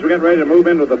 And now as we get ready to move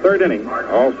into the third inning,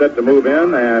 all set to move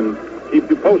in and keep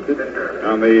you posted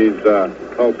on these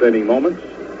pulsating moments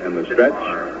in the stretch.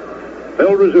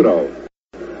 Phil Rizzuto.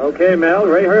 Okay, Mel.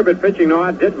 Ray Herbert pitching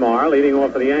Noah Ditmar, leading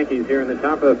off for the Yankees here in the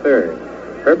top of the third.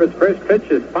 Herbert's first pitch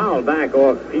is fouled back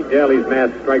off Pete Daly's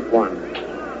mask, strike one.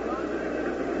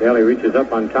 Daly reaches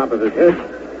up on top of his head.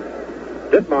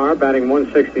 Ditmar batting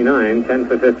 169, 10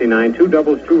 for 59, 2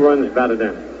 doubles, 2 runs batted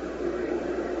in.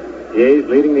 The A's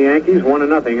leading the Yankees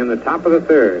 1-0 in the top of the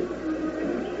third.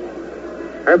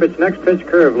 Herbert's next pitch,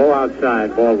 curve, low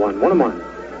outside, ball 1, 1-1.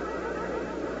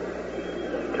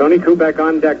 Tony Kubek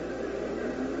on deck.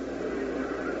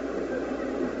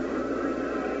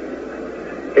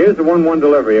 Here's the 1-1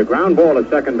 delivery. A ground ball at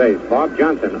second base. Bob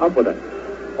Johnson up with it.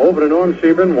 Over to Norm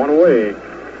Sebring, 1 away.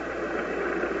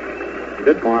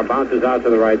 Ditmar bounces out to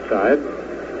the right side.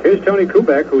 Here's Tony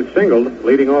Kubek, who singled,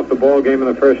 leading off the ball game in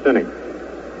the first inning.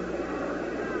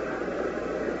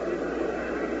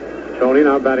 Tony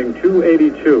now batting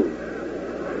 .282.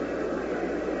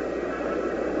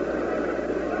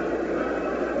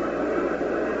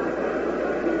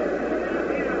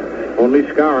 Only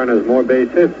Skowron has more base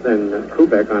hits than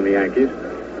Kubek on the Yankees.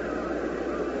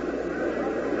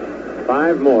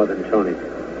 5 more than Tony.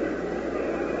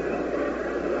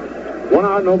 1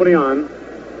 out, nobody on.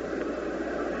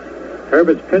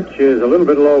 Herbert's pitch is a little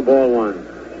bit low, ball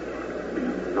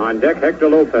 1. On deck, Hector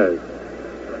Lopez.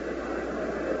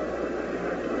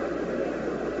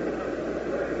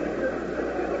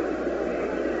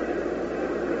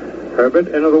 Herbert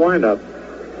into the windup.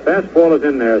 Fastball is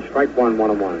in there, strike 1,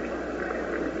 1-1.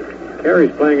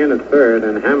 Carey's playing in at third,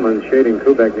 and Hamlin shading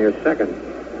Kubek near second.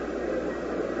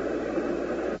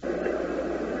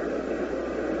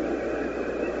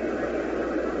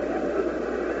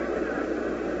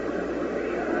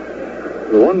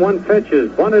 The 1-1 pitch is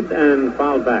bunted and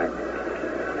fouled back.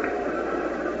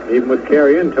 Even with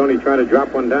Carey in, Tony tried to drop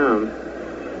one down.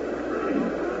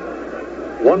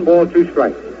 1 ball, 2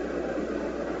 strikes.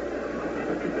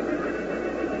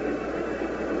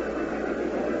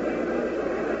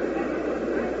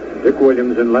 Dick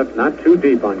Williams in left, not too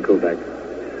deep on Kubek.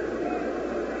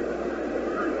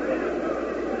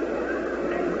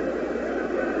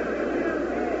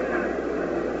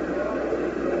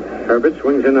 Herbert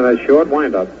swings into that short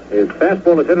windup. His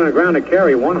fastball is hit on the ground to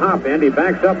Carey. 1 hop, and he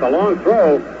backs up. A long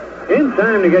throw in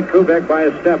time to get Kubek by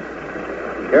a step.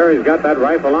 Carey's got that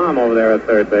rifle arm over there at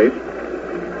third base.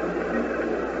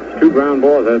 It's 2 ground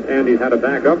balls that Andy's had to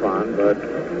back up on, but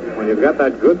when you've got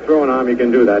that good throwing arm, you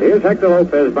can do that. Here's Hector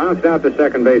Lopez, bounced out to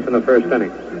second base in the first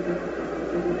inning.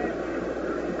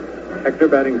 Hector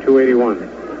batting .281.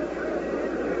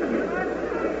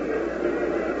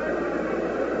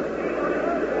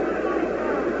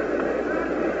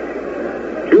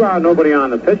 Two out, nobody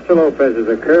on. The pitch to Lopez is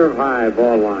a curve high,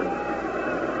 ball one.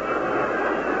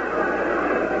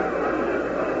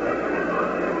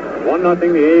 One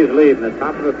nothing. The A's lead in the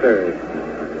top of the third.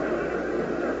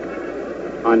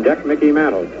 On deck, Mickey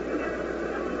Mantle.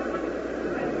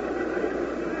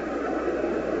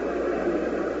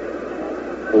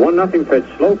 The 1-0 pitch,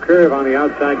 slow curve on the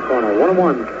outside corner.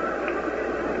 1-1.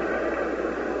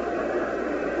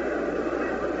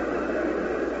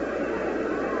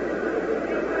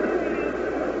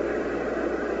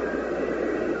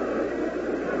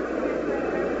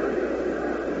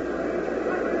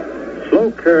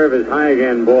 Slow curve is high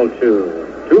again, ball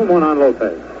 2. 2-1 on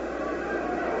Lopez.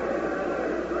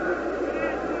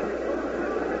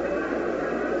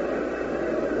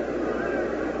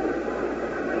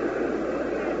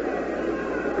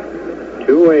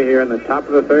 Two-away here in the top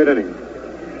of the third inning.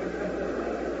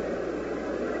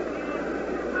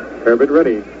 Herbert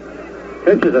ready.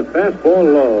 Pitches a fastball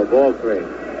low, ball 3.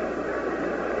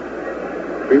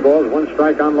 3 balls, 1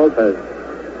 strike on Lopez.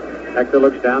 Hector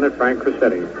looks down at Frank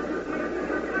Crissetti.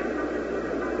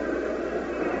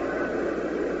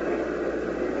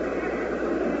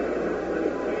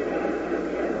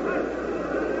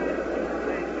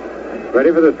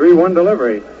 Ready for the 3-1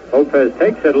 delivery. Lopez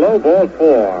takes it low, ball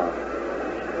 4.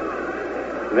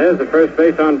 And there's the first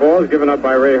base on balls given up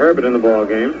by Ray Herbert in the ball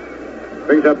game.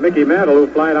 Brings up Mickey Mantle, who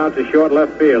flied out to short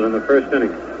left field in the first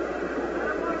inning.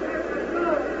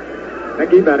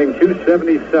 Mickey batting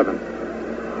 .277.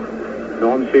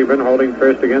 Norm Seaburn holding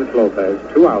first against Lopez.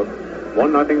 2 out.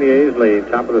 1-0 the A's lead,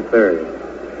 top of the third.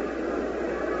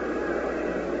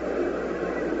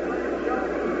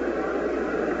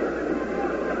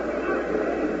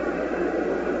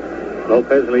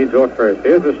 Lopez leads off first.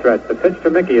 Here's the stretch. The pitch to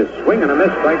Mickey is swing and a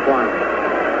miss, strike 1.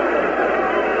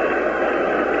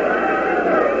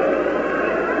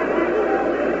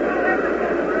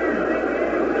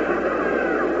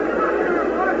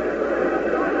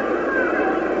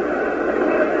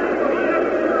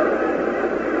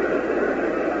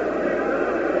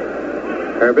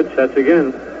 Herbert sets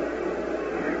again.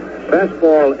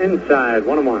 Fastball inside,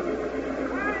 1-1.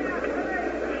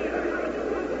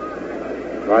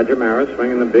 Roger Maris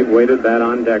swinging the big weighted bat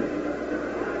on deck.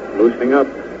 Loosening up.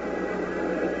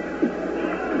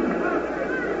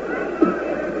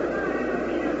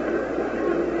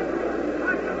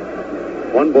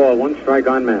 One ball, 1 strike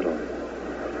on Mantle.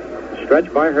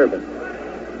 Stretch by Herbert.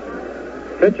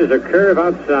 Pitch is a curve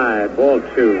outside, ball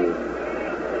 2.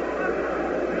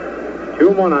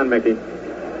 2-1 on Mickey.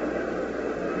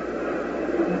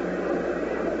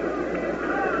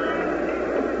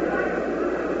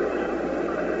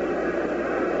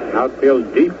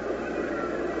 Outfield deep.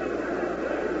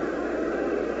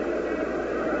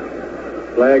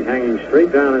 Flag hanging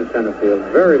straight down in center field.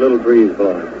 Very little breeze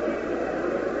blowing.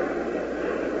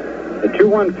 The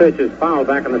 2-1 pitch is fouled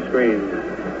back on the screen.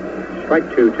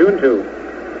 Strike 2, 2-2.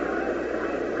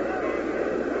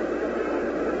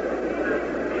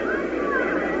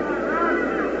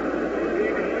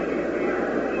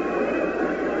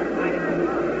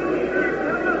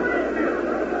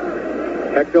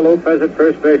 Hector Lopez at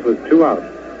first base with 2 out.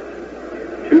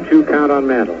 2-2 count on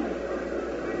Mantle.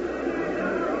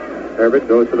 Herbert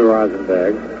goes to the rosin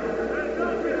bag.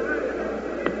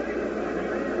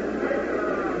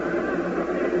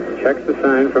 Checks the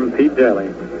sign from Pete Daly.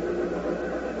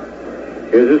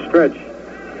 Here's a stretch.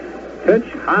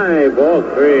 Pitch high, ball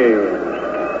 3.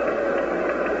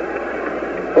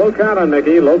 Full count on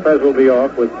Mickey. Lopez will be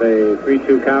off with a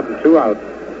 3-2 count and 2 out.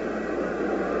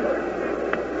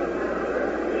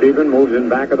 Seaburn moves in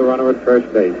back of the runner at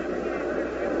first base.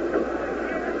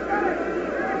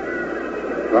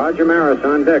 Roger Maris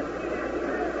on deck.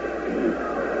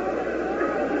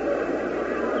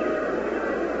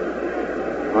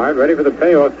 All right, ready for the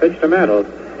payoff. Pitch to Mantle.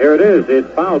 Here it is.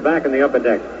 It's fouled back in the upper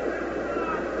deck.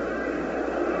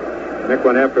 Mick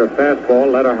went after a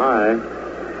fastball, let her high.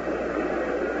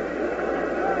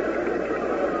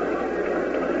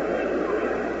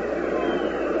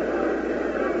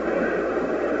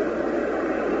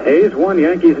 A's 1,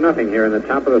 Yankees nothing here in the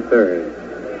top of the third.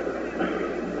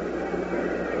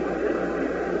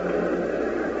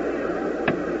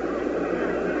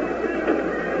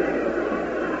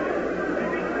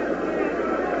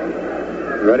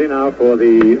 Ready now for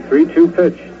the 3-2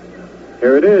 pitch.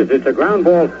 Here it is. It's a ground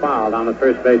ball foul down the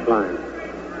first base line.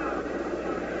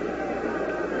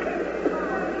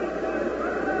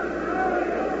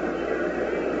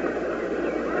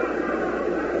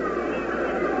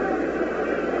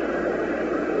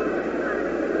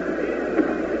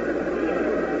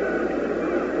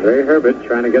 Ray Herbert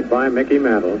trying to get by Mickey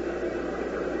Mantle.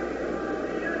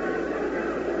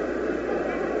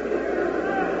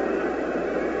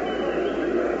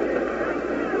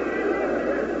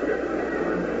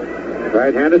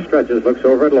 Right-hander stretches, looks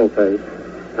over at Lopez.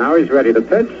 Now he's ready. The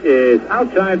pitch is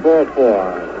outside, ball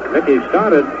 4. Mickey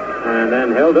started and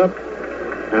then held up,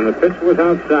 and the pitch was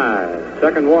outside.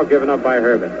 Second walk given up by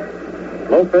Herbert.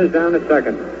 Lopez down to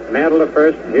second. Mantle to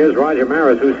first. Here's Roger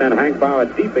Maris, who sent Hank Bauer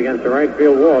deep against the right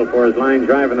field wall for his line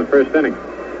drive in the first inning.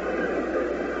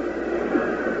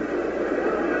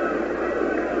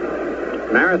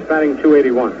 Maris batting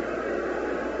 .281.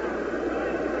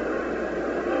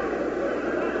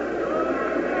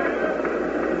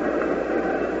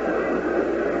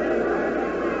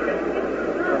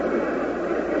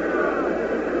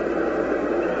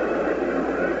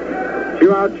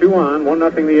 Two out, two on,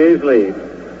 1-0 the A's lead.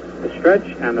 The stretch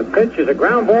and the pitch is a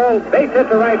ground ball. Base hit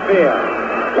to right field.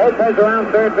 Lopez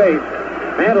around third base.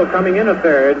 Mantle coming in a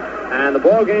third, and the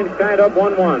ball game's tied up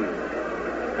 1-1.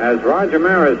 As Roger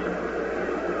Maris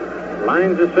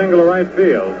lines a single to right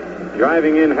field,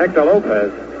 driving in Hector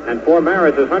Lopez, and for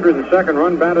Maris, his 102nd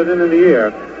run batted in the year.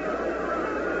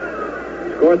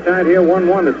 Score tied here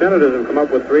 1-1. The Senators have come up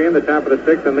with 3 in the top of the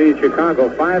 6th and lead Chicago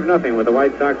 5-0 with the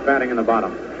White Sox batting in the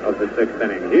bottom of the 6th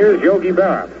inning. Here's Yogi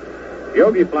Berra.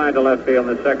 Yogi flied to left field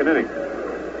in the second inning.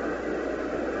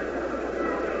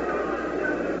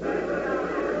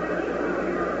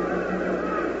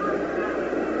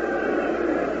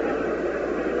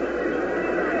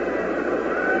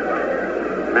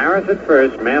 Maris at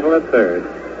first, Mantle at third.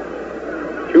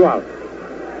 2 out.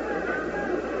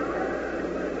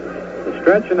 The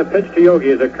stretch and the pitch to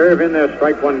Yogi is a curve in there,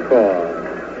 strike 1 call.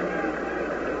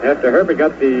 After Herbert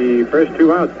got the first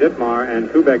 2 outs, Ditmar and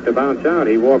Kubek to bounce out,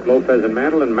 he walked Lopez and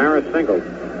Mantle, and Maris singled.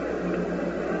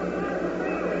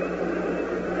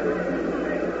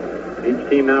 Each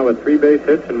team now with 3 base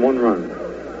hits and 1 run.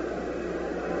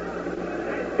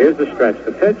 Here's the stretch.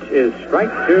 The pitch is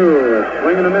strike 2, a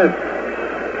swing and a miss.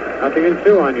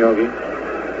 0-2 on Yogi.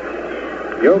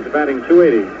 Yogi's batting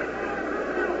 .280.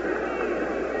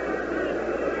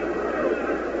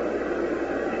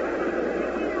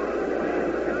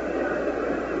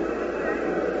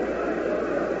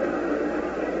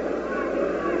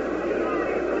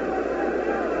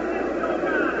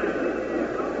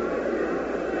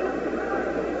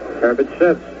 Herbert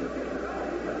sets.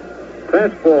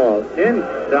 Fastball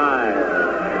inside.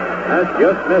 That's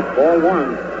just missed. Ball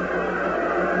 1.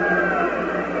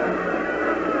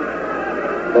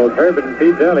 Both Herbert and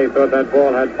Pete Daly thought that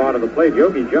ball had part of the plate.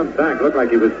 Yogi jumped back. Looked like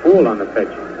he was fooled on the pitch.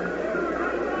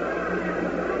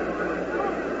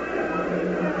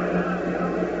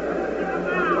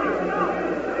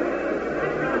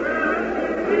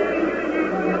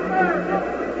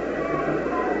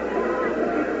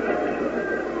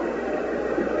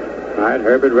 All right,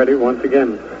 Herbert ready once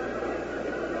again.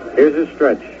 Here's his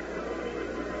stretch.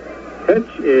 Pitch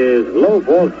is low,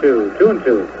 ball 2.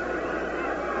 2-2.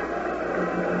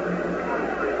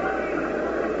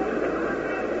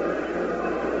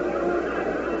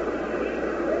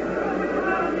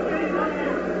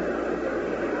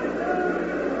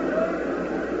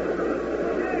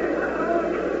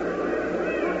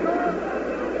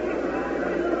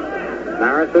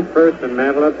 Maris at first and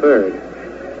Mantle at third.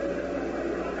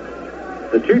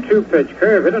 The 2-2 pitch,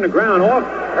 curve hit on the ground off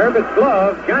Herbert's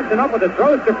glove. Johnson up with the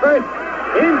throws to first.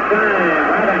 In time.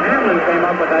 Ryder Hamlin came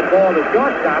up with that ball to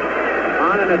shortstop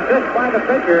on an assist by the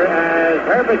pitcher as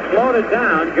Herbert slowed it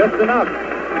down just enough,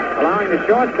 allowing the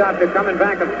shortstop to come in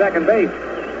back of second base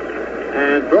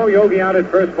and throw Yogi out at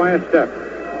first by a step.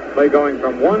 Play going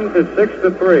from 1 to 6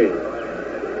 to 3.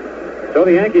 So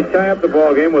the Yankees tie up the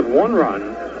ball game with 1 run,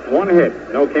 1 hit,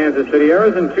 no Kansas City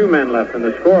errors, and 2 men left. And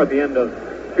the score at the end of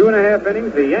 2.5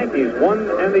 innings, the Yankees won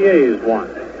and the A's won.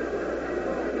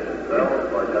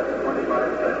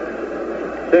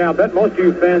 Say, I'll bet most of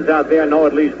you fans out there know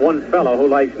at least one fellow who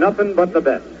likes nothing but the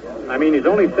best. I mean, he's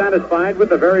only satisfied with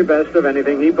the very best of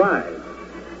anything he buys.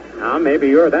 Now, maybe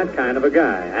you're that kind of a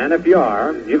guy. And if you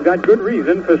are, you've got good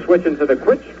reason for switching to the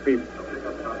Crisp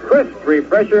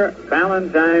Refresher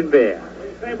Valentine Beer.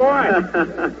 Hey, boy.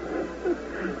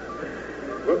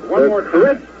 One more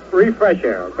Crisp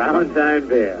Refresher Valentine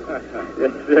Beer.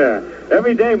 Yes, sir.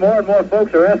 Every day more and more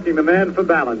folks are asking the man for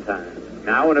Valentine.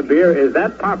 Now, when a beer is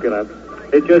that popular,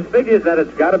 it just figures that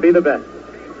it's got to be the best.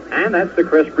 And that's the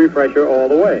Crisp Refresher all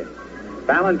the way.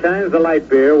 Valentine's the light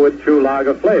beer with true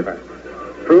lager flavor.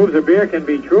 Proves a beer can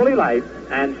be truly light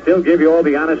and still give you all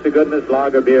the honest-to-goodness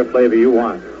lager beer flavor you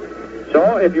want.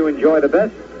 So, if you enjoy the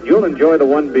best, you'll enjoy the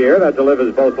one beer that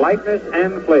delivers both lightness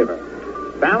and flavor.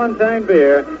 Valentine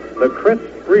Beer the crisp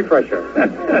refresher.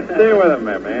 Stay with him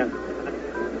there, man.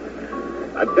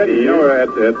 I tell you,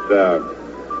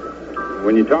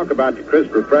 when you talk about the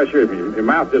crisp refresher, your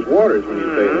mouth just waters when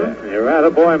you say that. You're right,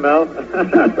 a boy, Mel.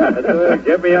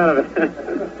 Get me out of it.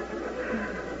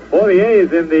 For the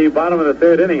A's in the bottom of the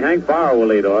third inning, Hank Bauer will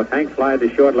lead off. Hank flied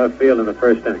to short left field in the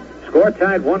first inning. Score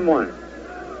tied 1-1.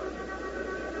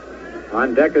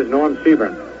 On deck is Norm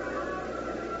Sebring.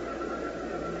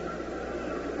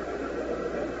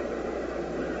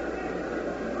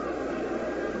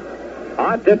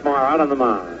 Art Ditmar out on the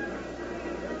mound.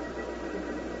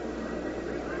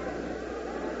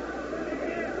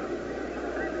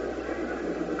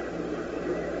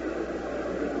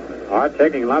 Art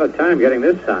taking a lot of time getting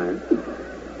this sign.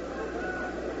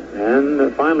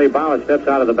 And finally Bauer steps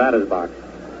out of the batter's box.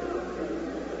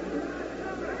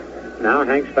 Now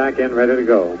Hank's back in, ready to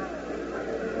go.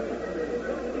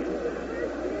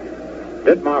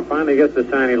 Ditmar finally gets the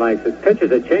sign he likes. It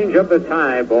pitches a change up the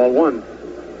tie, ball one.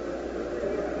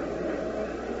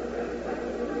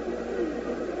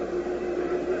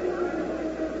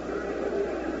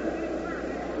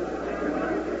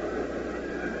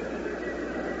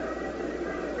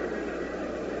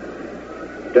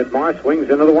 Ditmar swings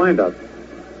into the windup.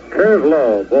 Curve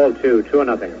low, ball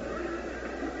 2-0.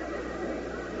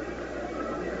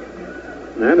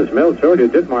 And as Mel told you,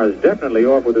 Ditmar is definitely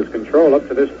off with his control up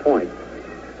to this point.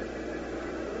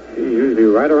 He's usually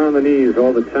right around the knees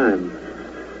all the time.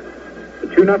 The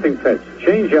 2-0 pitch.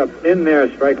 Change up in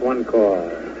there, strike one call.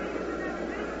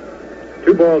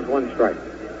 2 balls, 1 strike.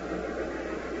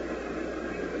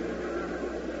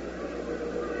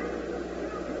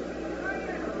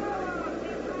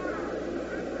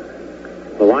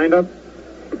 The windup,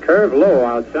 curve low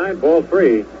outside, ball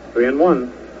 3,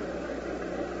 3-1.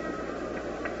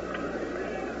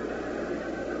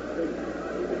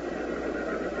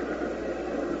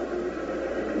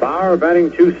 Bauer batting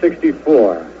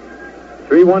 .264.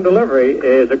 3-1 delivery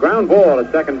is a ground ball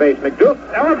at second base.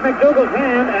 McDougal's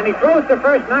hand, and he throws to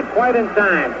first, not quite in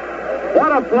time.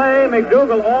 What a play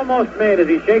McDougal almost made as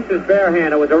he shakes his bare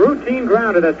hand. It was a routine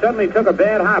grounder that suddenly took a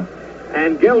bad hop,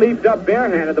 and Gill leaped up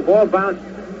barehanded. The ball bounced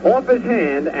off his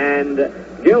hand, and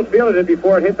Gill fielded it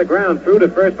before it hit the ground, threw to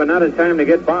first, but not in time to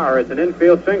get Bauer. It's an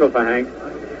infield single for Hank.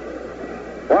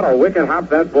 What a wicked hop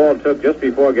that ball took just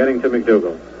before getting to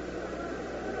McDougal.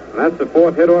 And that's the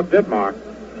 4th hit off Ditmar.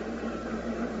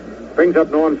 Brings up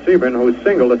Norm Sebring, who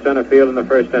singled to center field in the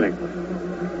first inning.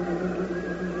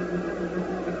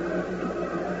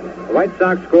 The White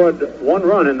Sox scored 1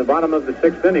 run in the bottom of the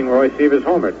 6th inning. Roy Sievers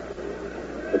homered.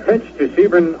 The pitch to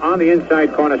Sebring on the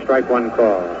inside corner, strike one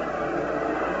call.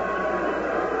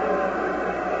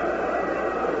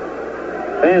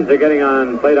 Fans are getting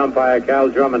on plate umpire Cal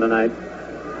Drummond tonight.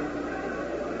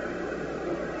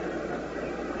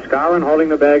 Skowron holding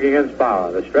the bag against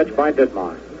Bauer. The stretch by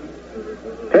Ditmar.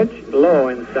 Pitch low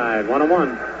inside,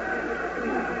 1-1.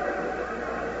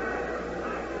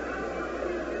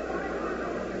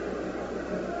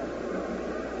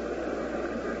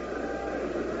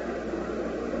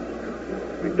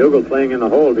 McDougal playing in the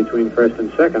hole between first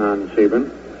and second on Sebring.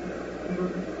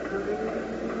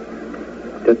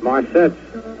 Ditmar sets.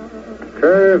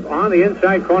 Curve on the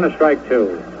inside corner, strike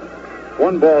 2.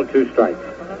 1 ball, 2 strikes.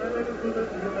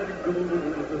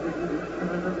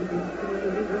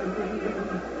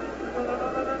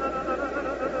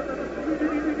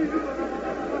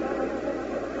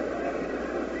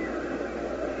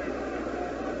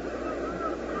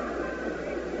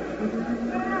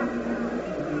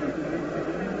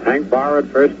 Hank Bauer at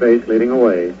first base, leading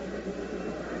away.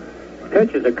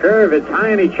 Pitch is a curve. It's high,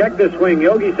 and he checked the swing.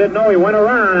 Yogi said no. He went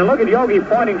around, and look at Yogi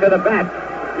pointing to the bat.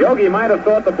 Yogi might have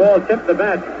thought the ball tipped the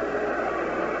bat.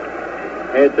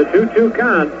 It's a 2-2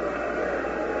 count.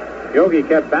 Yogi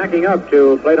kept backing up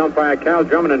to plate umpire Cal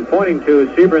Drummond and pointing to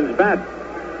Sebring's bat.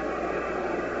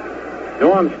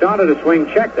 Norm started a swing,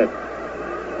 checked it.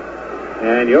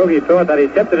 And Yogi thought that he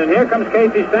tipped it, and here comes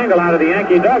Casey Stengel out of the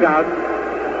Yankee dugout.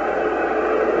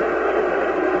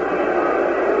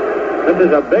 This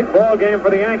is a big ball game for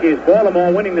the Yankees.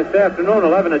 Baltimore winning this afternoon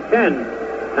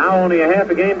 11-10. Now only a half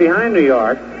a game behind New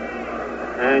York.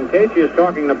 And Casey is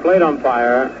talking to plate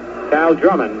umpire Cal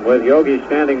Drummond with Yogi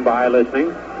standing by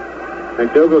listening.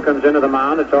 McDougal comes into the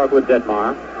mound to talk with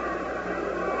Ditmar.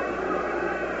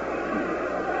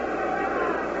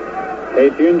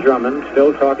 Casey and Drummond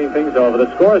still talking things over.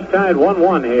 The score is tied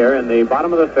 1-1 here in the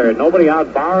bottom of the third. Nobody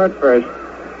out. Bauer at first.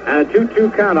 And a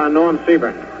 2-2 count on Norm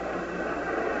Sebring.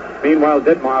 Meanwhile,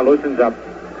 Ditmar loosens up,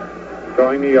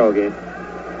 throwing to Yogi.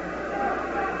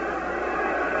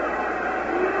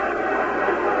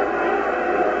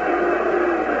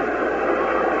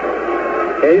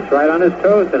 Case right on his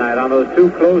toes tonight on those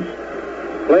two close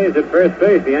plays at first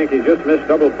base. The Yankees just missed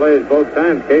double plays both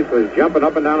times. Case was jumping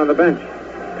up and down on the bench.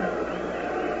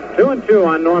 2-2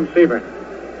 on Norm Seaborn.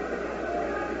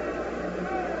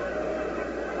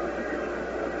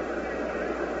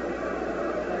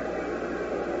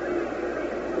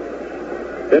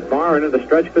 Ditmar into the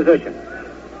stretch position.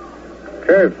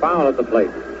 Curve foul at the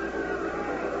plate.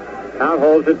 Count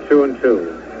holds it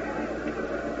 2-2.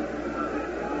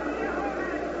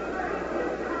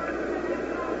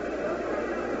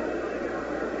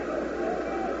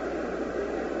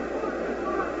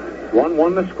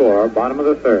 One the score, bottom of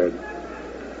the third.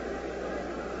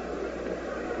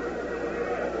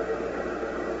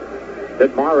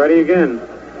 Ditmar ready again.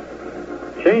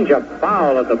 Change-up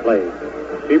foul at the plate.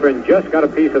 Seaborn just got a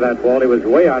piece of that ball. He was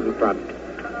way out in front.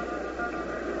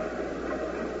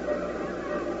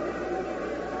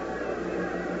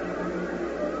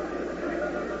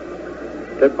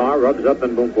 Ditmar rubs up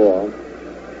and boom ball.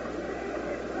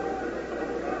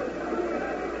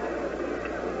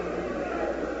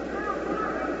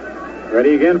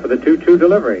 Ready again for the 2-2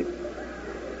 delivery.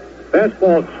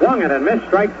 Fastball swung at and missed,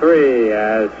 strike three,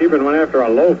 as Seaborn went after a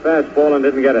low fastball and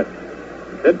didn't get it.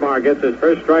 Ditmar gets his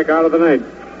first strikeout of the night.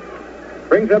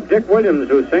 Brings up Dick Williams,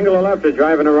 who singled a left to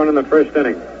drive in a run in the first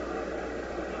inning.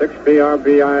 6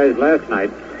 RBIs last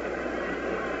night.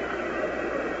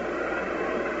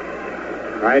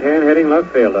 Right-hand hitting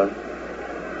left fielder.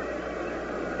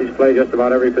 He's played just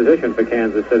about every position for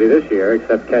Kansas City this year,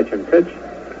 except catch and pitch.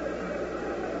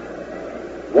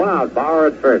 One out, Bauer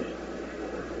at first.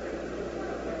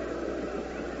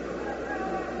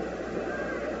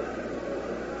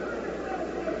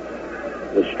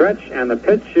 The stretch and the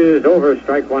pitch is over.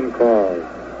 Strike one called.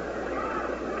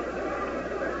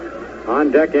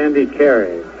 On deck, Andy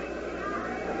Carey.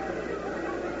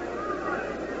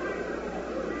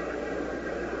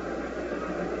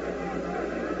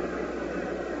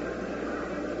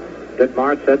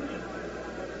 Ditmar sets.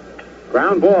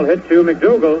 Ground ball hit to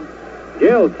McDougal.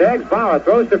 Gill tags Bauer,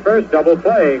 throws to first, double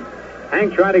play.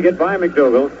 Hank tried to get by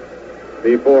McDougal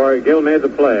before Gill made the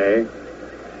play.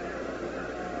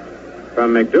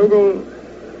 From McDougal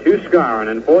to Scarron,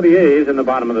 and for the A's in the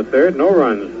bottom of the third, no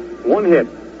runs, one hit,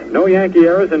 no Yankee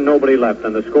errors, and nobody left.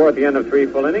 And the score at the end of 3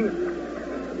 full innings,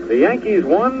 the Yankees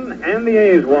won and the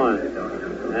A's won.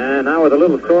 And now with a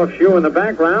little soft shoe in the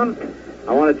background,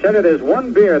 I want to tell you there's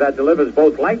one beer that delivers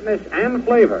both lightness and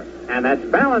flavor, and that's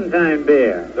Ballantine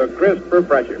beer. The crisp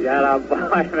refresher. Yeah, now,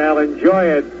 boy, Mel, enjoy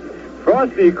it.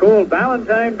 Frosty, cool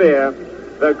Ballantine beer,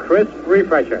 the crisp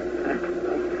refresher.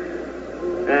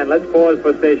 And let's pause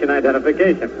for station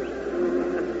identification.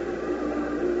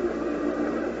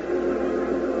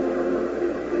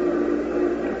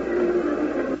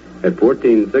 At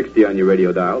 1460 on your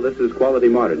radio dial, this is Quality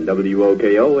Martin,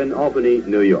 WOKO in Albany,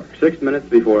 New York. 6 minutes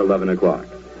before 11 o'clock.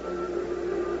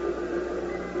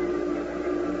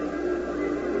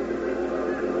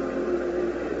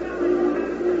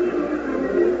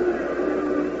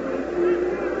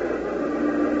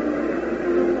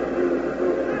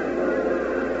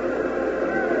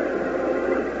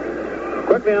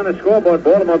 Quickly on the scoreboard,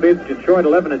 Baltimore beat Detroit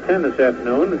 11-10 this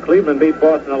afternoon. Cleveland beat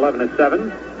Boston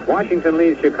 11-7. Washington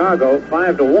leads Chicago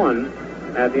 5-1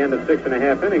 at the end of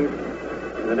 6.5 innings.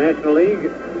 In the National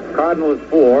League, Cardinals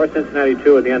 4, Cincinnati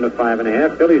 2 at the end of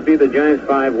 5.5. Phillies beat the Giants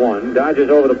 5-1. Dodgers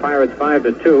over the Pirates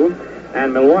 5-2.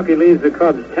 And Milwaukee leads the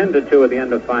Cubs 10-2 at the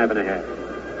end of 5.5.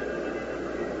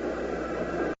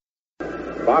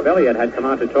 Bob Elliott had come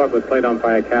out to talk with plate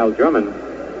umpire Cal Drummond,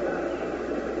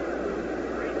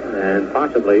 and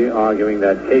possibly arguing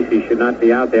that Casey should not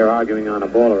be out there arguing on a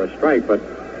ball or a strike, but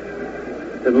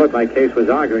it didn't look like Case was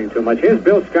arguing too much. Here's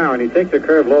Bill Scarron. He takes a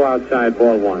curve low outside,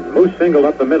 ball one. Moose singled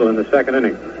up the middle in the second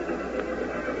inning.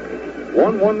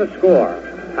 1-1 the score,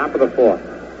 top of the fourth.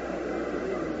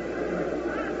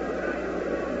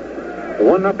 The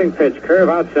 1-0 pitch, curve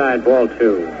outside, ball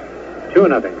two.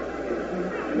 2-0.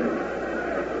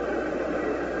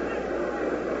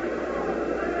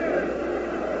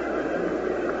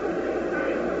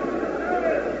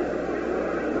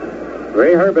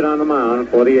 Ray Herbert on the mound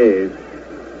for the A's.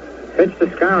 Pitch to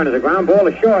Scarron is a ground ball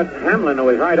to short. Hamlin, who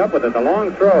is right up with it, the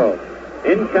long throw.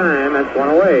 In time, that's one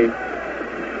away.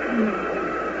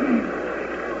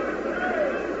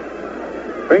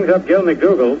 Brings up Gil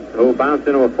McDougal, who bounced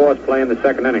into a forced play in the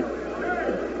second inning.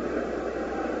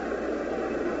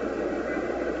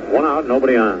 1 out,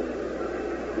 nobody on.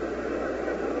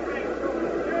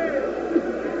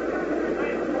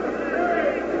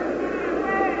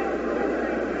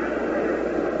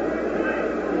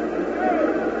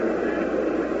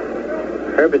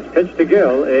 Herbert's pitch to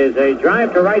Gill is a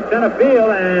drive to right center field,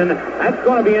 and that's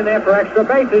going to be in there for extra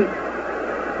bases.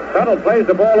 Tuttle plays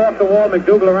the ball off the wall.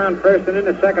 McDougal around first and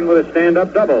into second with a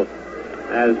stand-up double,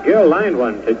 as Gill lined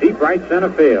one to deep right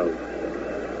center field.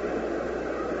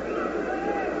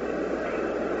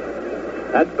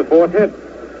 That's the fourth hit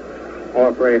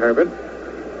off Ray Herbert.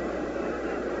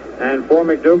 And for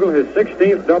McDougal, his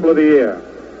 16th double of the year.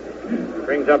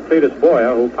 Brings up Cletus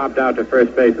Boyer, who popped out to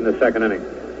first base in the second inning.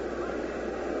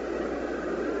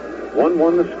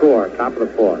 1-1 the score, top of the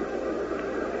fourth.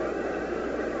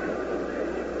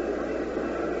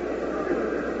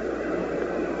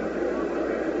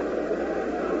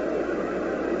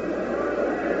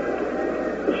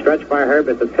 The stretch by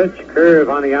Herbert, the pitch, curve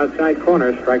on the outside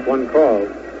corner, strike one called.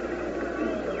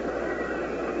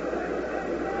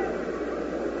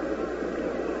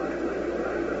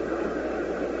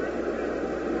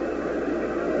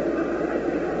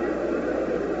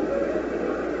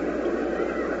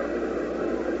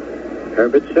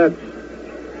 Herbert sets.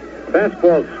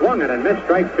 Fastball swung at and missed,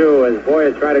 strike two, as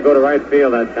Boyer tried to go to right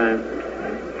field that time.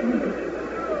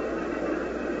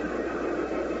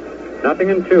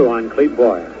 0-2 on Clete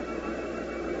Boyer.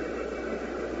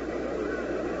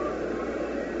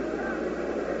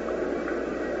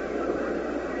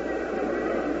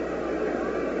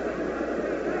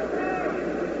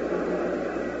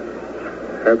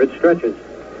 Herbert stretches.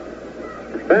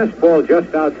 Fastball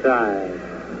just outside.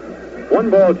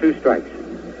 1-2 strikes.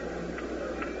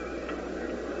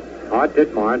 Art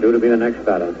Ditmar due to be the next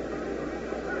batter.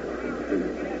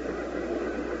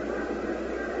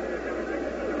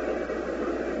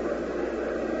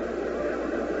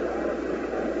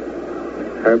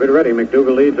 Herbert ready.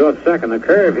 McDougal leads off second. The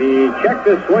curve. He checked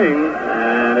his swing,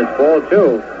 and it's ball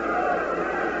two.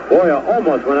 Boyer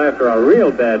almost went after a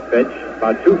real bad pitch,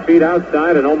 about 2 feet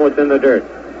outside and almost in the dirt.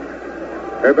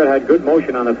 Herbert had good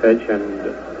motion on the pitch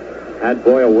and had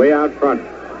Boyer way out front.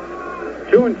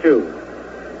 2-2.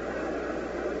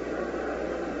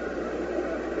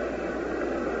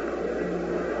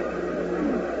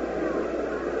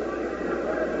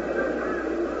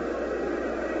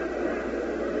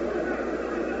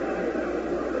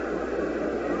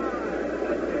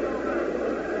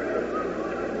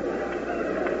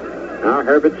 Now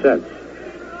Herbert sets.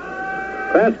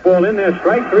 Fastball in there,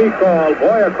 strike three call.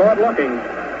 Boyer caught looking.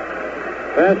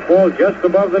 Fastball just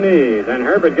above the knees, and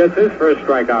Herbert gets his first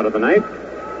strikeout of the night.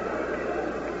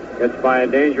 Gets by a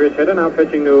dangerous hitter, now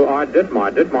pitching to Art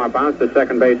Ditmar. Ditmar bounced to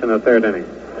second base in the third inning.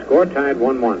 Score tied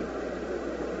 1-1.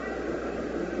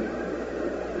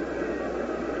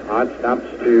 Art stops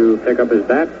to pick up his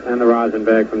bat and the rosin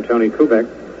bag from Tony Kubek.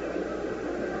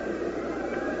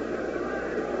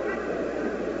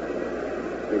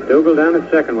 McDougal down at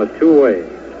second with 2 away.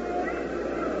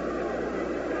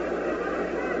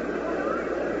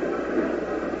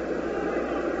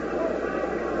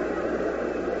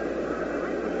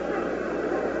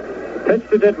 Pitch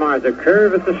to Ditmar is a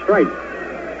curve at the strike.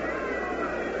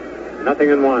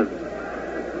 0-1.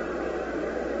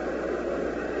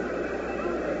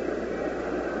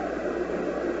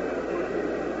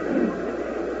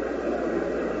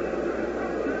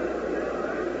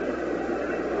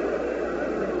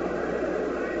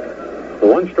 The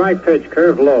one-strike pitch,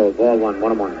 curve low, ball one,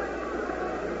 1-1.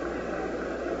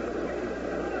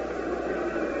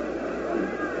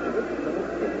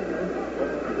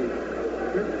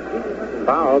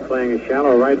 Powell playing a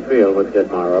shallow right field with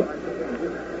Ditmar up.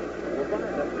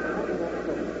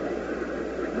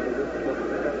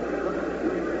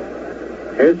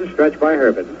 Here's the stretch by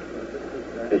Herbert.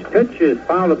 His pitch is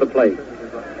fouled at the plate.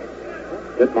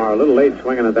 Ditmar a little late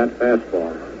swinging at that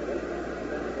fastball.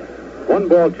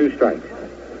 1-2 strikes.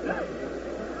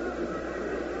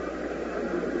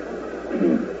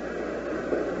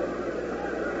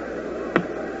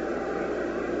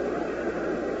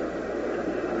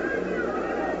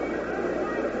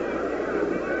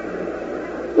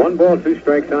 One ball, 2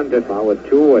 strikes on Ditmar with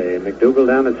 2 away. McDougal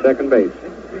down at second base.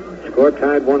 Score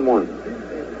tied 1-1.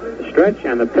 The stretch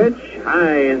and the pitch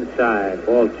high inside.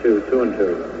 Ball 2,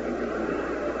 2-2.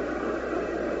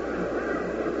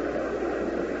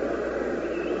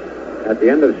 At the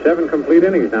end of 7 complete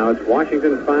innings now, it's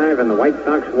Washington 5 and the White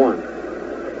Sox 1.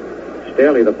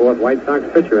 Staley, the 4th White Sox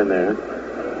pitcher in there.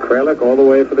 Kralik all the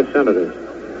way for the Senators.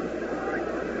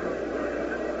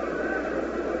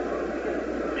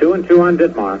 2-2 on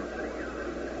Ditmar.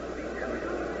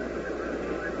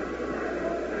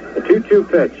 The 2-2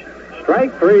 pitch.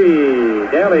 Strike 3.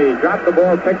 Daly dropped the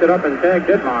ball, picked it up, and tagged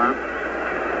Ditmar.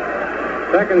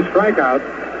 Second strikeout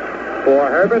for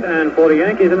Herbert and for the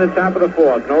Yankees in the top of the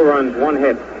 4th. No runs, 1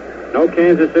 hit. No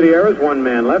Kansas City errors, one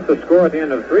man left. The score at the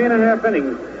end of 3.5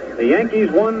 innings. The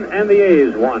Yankees won and the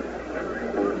A's won.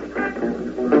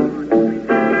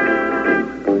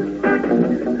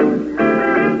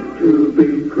 To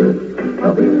be crisp,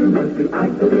 a beer must be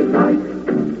icily light.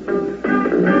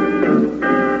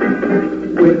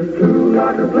 With 2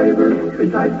 lager flavors,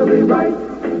 precisely right.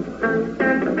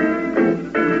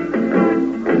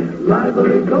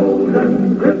 Lively,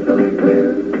 golden, crystally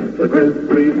clear, the crisp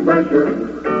refresher.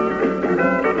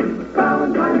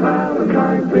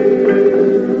 Valentine beer.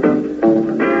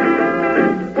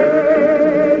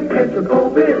 Hey, get your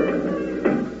cold beer.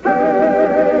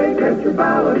 Hey, get your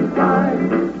Valentine.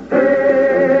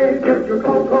 Hey, get your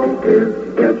cold beer.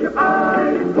 Get your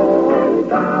ice cold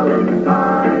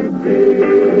Valentine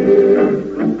beer.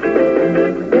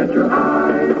 Get your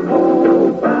ice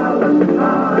cold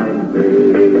Valentine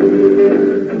beer.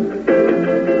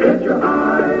 Get your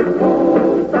ice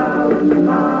cold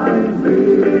Valentine beer.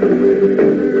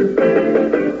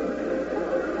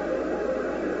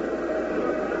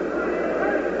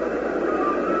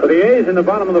 For the A's in the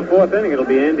bottom of the 4th inning, it'll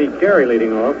be Andy Carey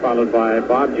leading off, followed by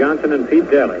Bob Johnson and Pete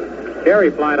Daly. Carey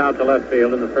flied out to left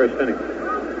field in the 1st inning.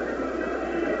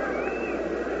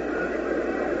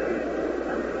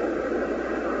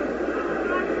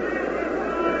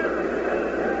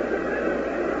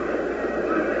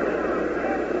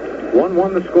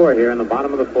 Won the score here in the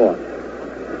bottom of the 4th.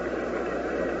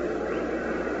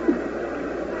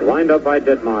 Wind up by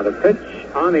Ditmar. The pitch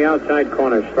on the outside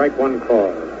corner. Strike 1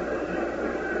 call.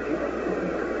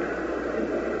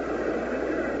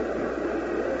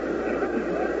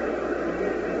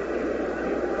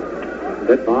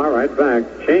 Ditmar right back.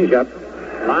 Change up.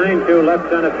 Line to left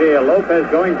center field. Lopez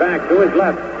going back to his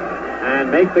left and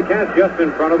makes the catch just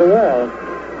in front of the wall.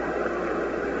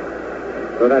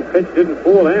 So that pitch didn't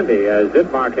fool Andy as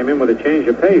Ditmar came in with a change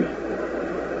of pace.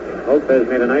 Lopez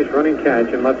made a nice running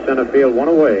catch in left center field, 1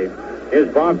 away.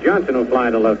 Here's Bob Johnson who fly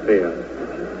to left field.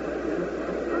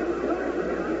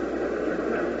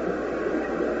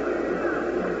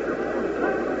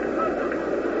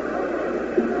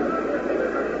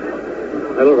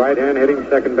 Little right hand hitting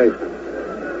second baseman.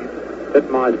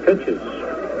 Ditmar's pitches.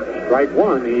 Strike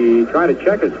 1. He tried to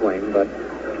check his swing, but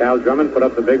Cal Drummond put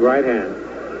up the big right hand.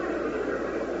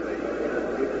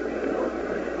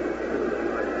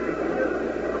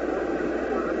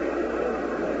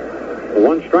 The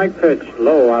 1-strike pitch,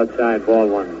 low outside, ball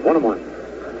 1. 1-1.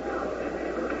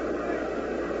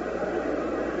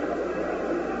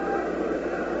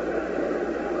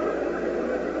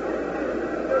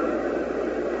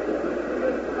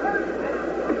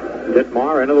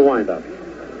 Ditmar into the windup.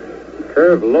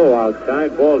 Curve low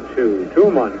outside, ball 2.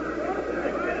 2-1.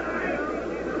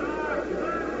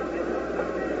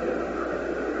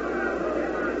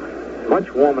 Much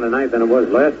warmer tonight than it was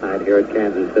last night here at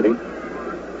Kansas City.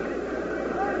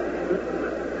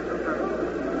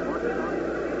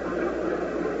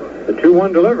 The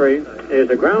 2-1 delivery is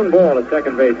a ground ball at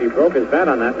second base. He broke his bat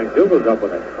on that. McDougal's up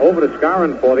with it. Over to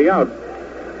Skowron for the out.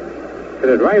 Hit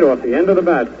it right off the end of the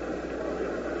bat.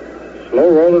 Slow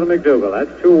roll to McDougal.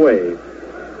 That's 2 away.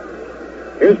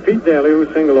 Here's Pete Daly, who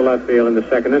singled to left field in the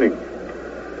 2nd inning.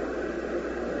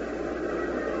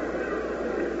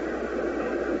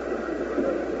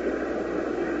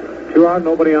 Two out,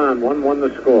 nobody on. 1-1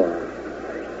 the score.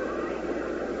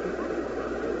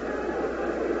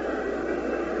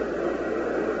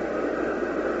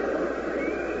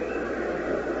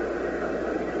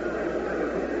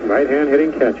 Right-hand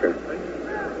hitting catcher.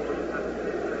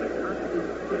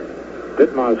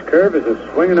 Ditmar's curve is a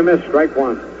swing and a miss, strike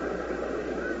 1.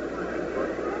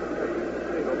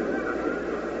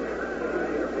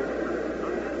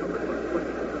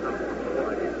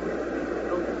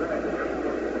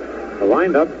 The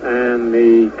windup and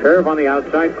the curve on the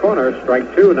outside corner,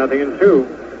 strike 2, 0-2.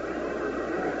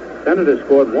 Senators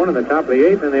scored 1 in the top of the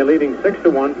 8th, and they're leading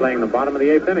 6-1, playing the bottom of the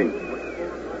 8th inning.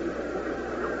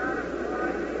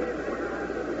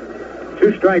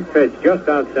 2-strike pitch just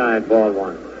outside, ball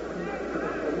 1.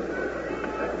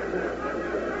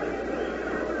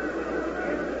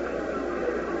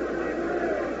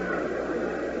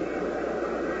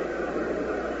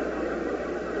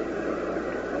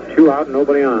 Two out,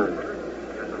 nobody on.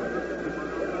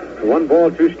 1 ball,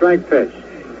 2-strike pitch.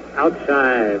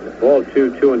 Outside, ball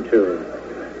 2, 2-2.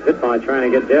 Ditmar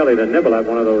trying to get Daly to nibble at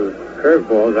one of those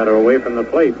curveballs that are away from the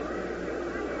plate.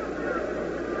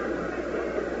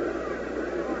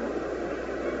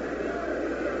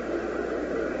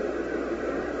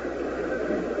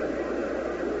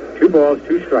 Balls,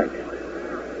 2 strikes.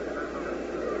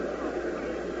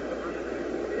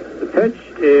 The pitch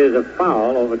is a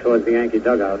foul over towards the Yankee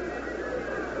dugout.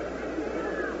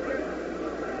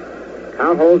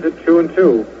 Count holds it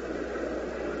 2-2.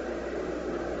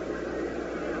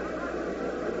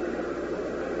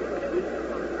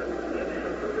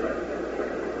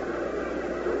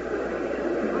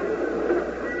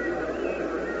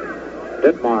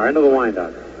 Ditmar into the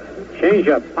windup.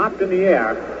 Changeup popped in the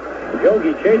air.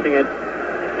 Yogi chasing it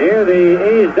near the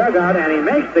A's dugout, and he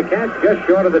makes the catch just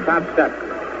short of the top step.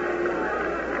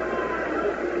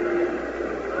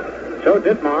 So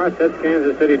Ditmar sets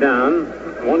Kansas City down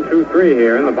 1-2-3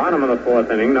 here in the bottom of the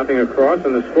fourth inning. Nothing across,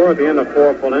 and the score at the end of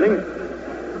 4 full innings.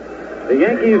 The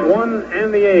Yankees won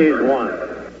and the A's won.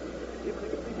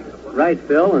 Right,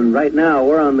 Phil, and right now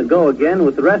we're on the go again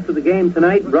with the rest of the game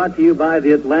tonight, brought to you by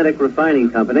the Atlantic Refining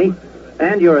Company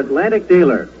and your Atlantic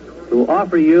dealer, who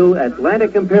offer you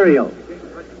Atlantic Imperial,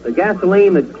 the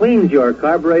gasoline that cleans your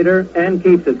carburetor and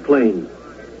keeps it clean.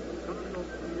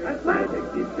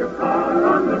 Atlantic keeps your car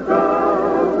on the go.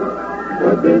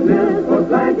 For business or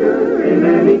pleasure in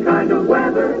any kind of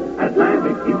weather,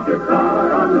 Atlantic keeps your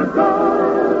car on the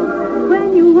go.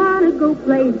 When you want to go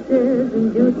places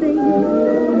and do things,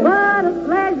 what a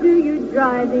pleasure your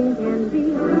driving can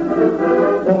be.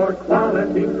 For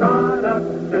quality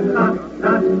products and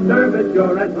top-notch service,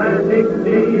 your Atlantic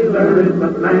dealer is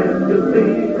the man to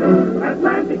see.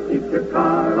 Atlantic keeps your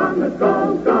car on the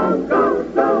go, go, go,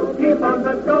 go. Keep on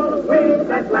the go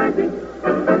with Atlantic.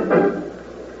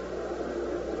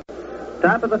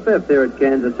 Top of the fifth here at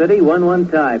Kansas City, 1-1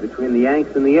 tie between the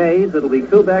Yanks and the A's. It'll be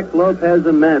Kubek, Lopez,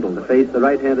 and Mantle to face the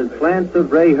right-handed slants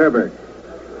of Ray Herbert.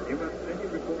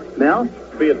 Mel?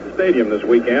 Be at the stadium this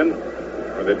weekend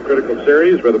for this critical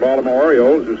series with the Baltimore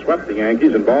Orioles, who swept the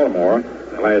Yankees in Baltimore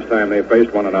the last time they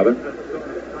faced one another.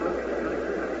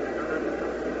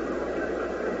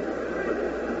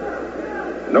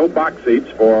 No box seats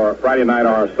for Friday night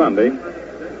or Sunday,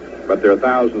 but there are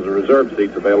thousands of reserve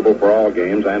seats available for all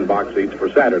games and box seats for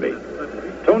Saturday.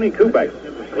 Tony Kubek,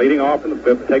 leading off in the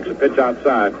fifth, takes a pitch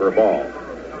outside for a ball.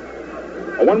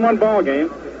 A 1-1 ball game.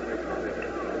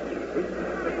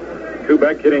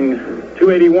 Kubek hitting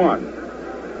 .281.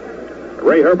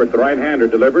 Ray Herbert, the right-hander,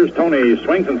 delivers. Tony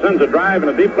swings and sends a drive in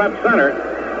a deep left center,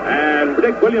 and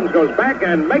Dick Williams goes back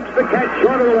and makes the catch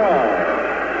short of the wall.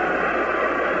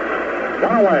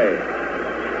 One away.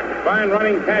 Fine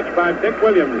running catch by Dick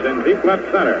Williams in deep left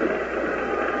center,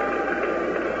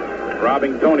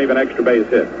 robbing Tony of an extra base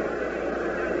hit.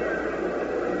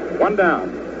 One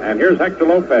down, and here's Hector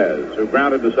Lopez, who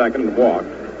grounded to second and walked.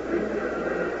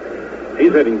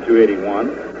 He's hitting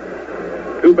 .281.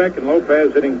 Kubek and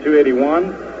Lopez hitting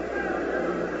 .281.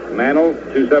 Mantle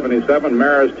 .277,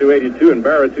 Maris .282, and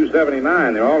Berra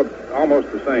 .279. They're all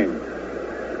almost the same.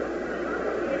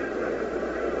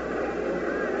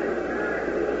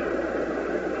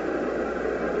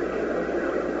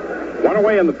 One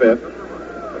away in the fifth.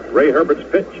 Ray Herbert's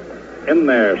pitch in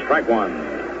there. Strike one.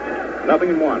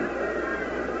 0-1.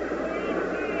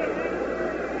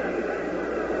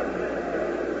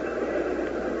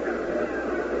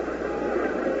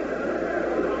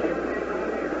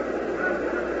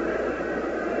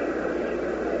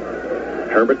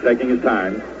 Herbert taking his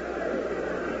time.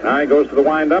 Now he goes to the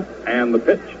windup, and the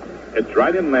pitch. It's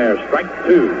right in there. Strike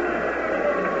two.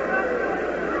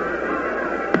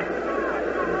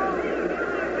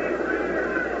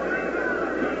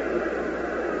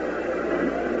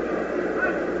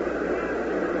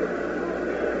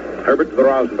 Herbert to the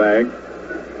rosin bag.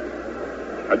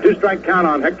 A 2-strike count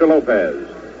on Hector Lopez.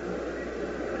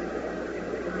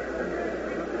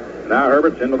 Now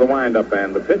Herbert's into the windup,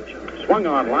 and the pitch swung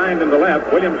on, lined into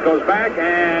left. Williams goes back,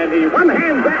 and he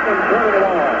one-hand back in front of the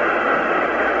wall.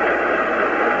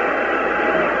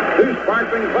 Two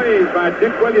sparkling plays by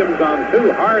Dick Williams on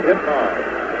two hard-hit balls,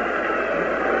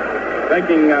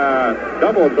 taking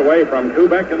doubles away from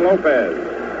Kubek and Lopez.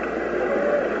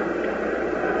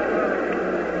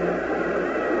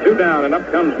 Two down, and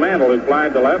up comes Mantle, who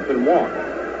flied to left and walked.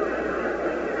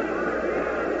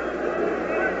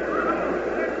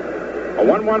 A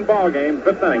 1-1 ball game,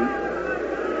 fifth inning.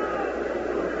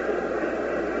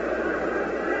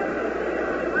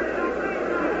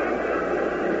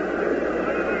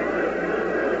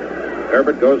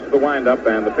 Herbert goes to the windup,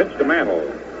 and the pitch to Mantle.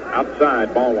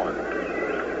 Outside, ball one.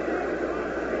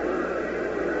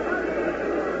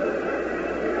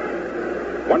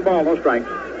 One ball, no strikes.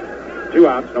 Two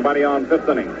outs, nobody on, fifth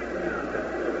inning.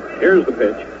 Here's the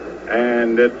pitch,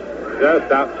 and it's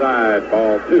just outside,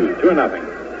 ball two. 2-0.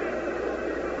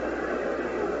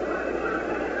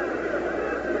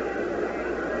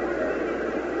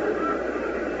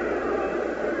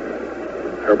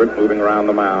 Herbert moving around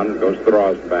the mound, goes to the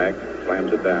rosin bag,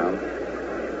 slams it down.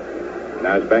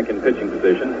 Now he's back in pitching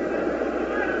position.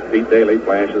 Pete Daly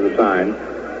flashes a sign.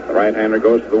 The right-hander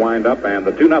goes to the windup, and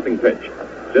the 2-0 pitch.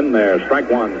 It's in there. Strike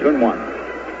one, 2-1.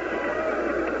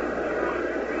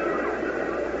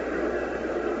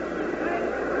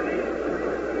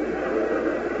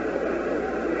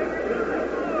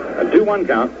 A 2-1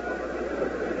 count.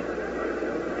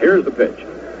 Here's the pitch.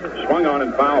 Swung on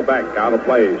and fouled back. Out of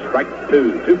play. Strike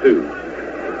two, 2-2.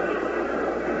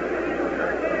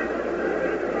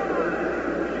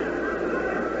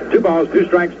 Two balls, 2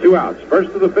 strikes, 2 outs.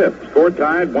 First to the fifth. Score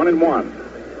tied, 1-1.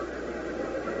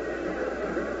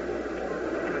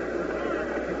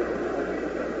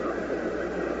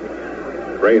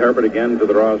 Ray Herbert again to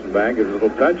the rosin bag. Gives a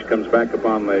little touch. Comes back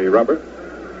upon the rubber.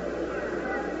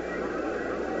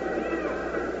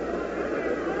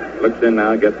 Looks in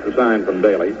now, gets the sign from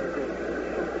Daly.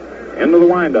 Into the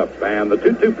windup, and the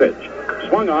 2-2 pitch.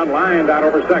 Swung on, lined out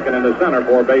over second into center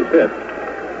for a base hit.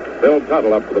 Bill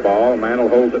Tuttle up for the ball. Mantle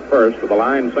holds it first with a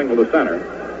line single to center.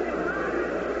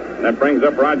 And that brings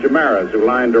up Roger Maris, who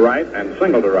lined to right and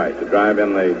singled to right to drive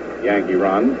in the Yankee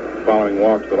run, following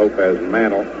walks to Lopez and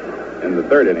Mantle in the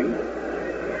third inning.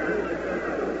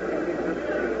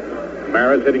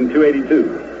 Maris hitting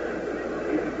 .282.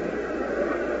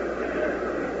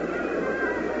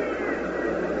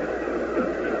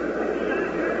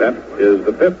 That is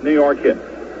the 5th New York hit.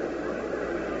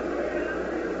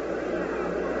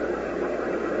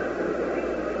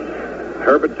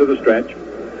 Herbert to the stretch,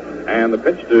 and the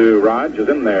pitch to Raj is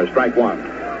in there. Strike one.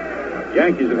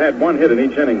 Yankees have had 1 hit in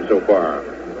each inning so far.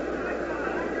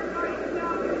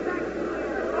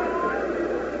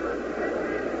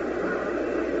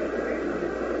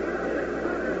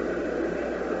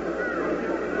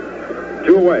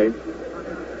 Two away.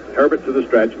 Herbert to the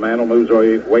stretch. Mantle moves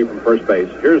away from first base.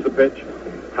 Here's the pitch.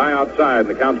 High outside, and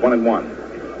the count's 1-1.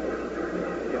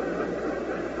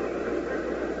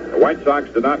 The White Sox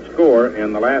did not score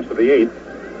in the last of the 8th,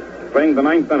 playing the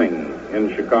 9th inning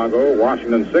in Chicago.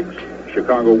 Washington 6,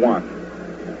 Chicago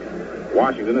 1.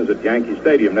 Washington is at Yankee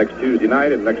Stadium next Tuesday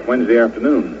night and next Wednesday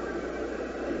afternoon.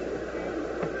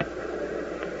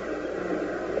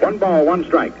 1 ball, 1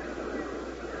 strike.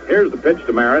 Here's the pitch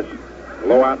to Maris.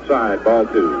 Low outside, ball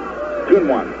 2.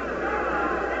 2-1.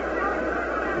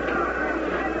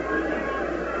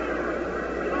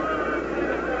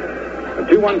 A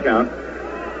 2-1 count.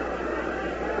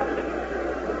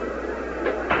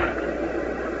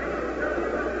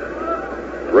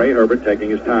 Ray Herbert taking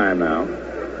his time now.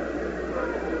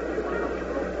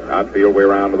 Outfield way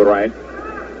around to the right.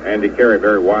 Andy Carey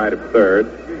very wide at third.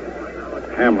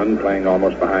 Hamlin playing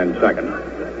almost behind second.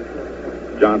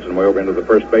 Johnson way over into the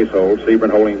first base hole. Sebring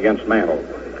holding against Mantle.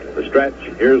 The stretch.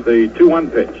 Here's the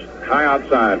 2-1 pitch. High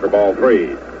outside for ball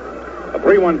 3. A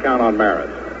 3-1 count on Maris.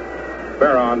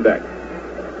 Berra on deck.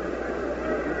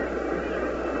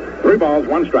 3 balls,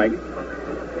 1 strike.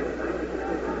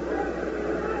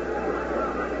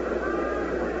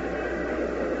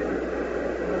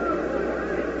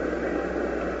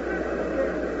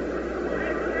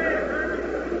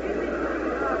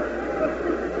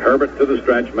 Herbert to the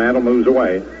stretch. Mantle moves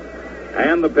away.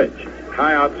 And the pitch.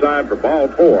 High outside for ball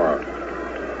 4.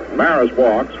 Maris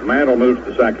walks. Mantle moves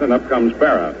to second, and up comes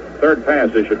Berra. Third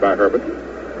pass issued by Herbert.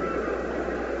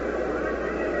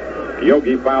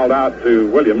 Yogi fouled out to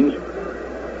Williams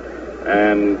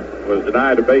and was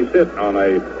denied a base hit on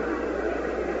a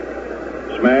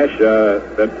smash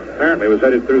that apparently was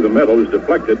headed through the middle. It was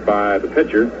deflected by the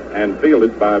pitcher and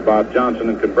fielded by Bob Johnson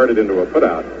and converted into a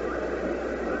putout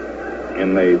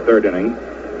in the third inning.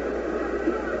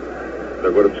 They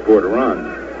would have scored a run.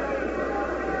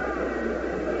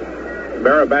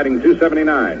 Berra batting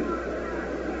 .279.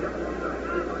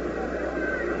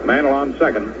 Mantle on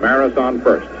second. Maris on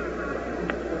first.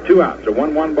 2 outs. A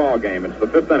 1-1 ball game. It's the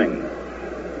 5th inning.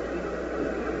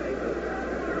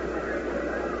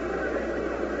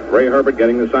 Ray Herbert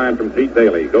getting the sign from Pete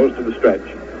Daly. Goes to the stretch.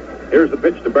 Here's the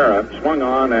pitch to Berra. Swung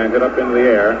on and hit up into the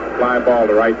air. Fly ball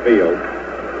to right field.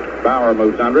 Bauer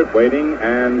moves under it, waiting,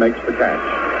 and makes the catch.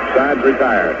 Sides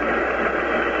retired.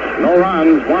 No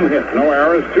runs, 1 hit, no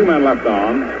errors, 2 men left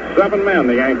on. 7 men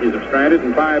the Yankees have stranded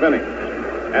in 5 innings.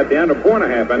 At the end of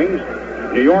 4.5 innings,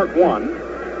 New York won.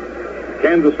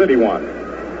 Kansas City won.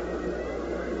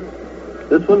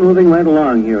 This one moving right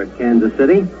along here at Kansas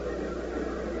City.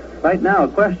 Right now, a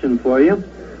question for you.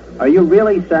 Are you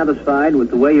really satisfied with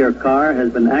the way your car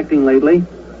has been acting lately?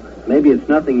 Maybe it's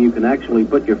nothing you can actually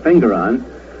put your finger on.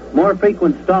 More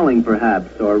frequent stalling,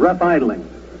 perhaps, or rough idling.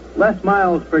 Less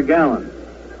miles per gallon.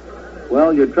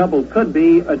 Well, your trouble could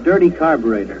be a dirty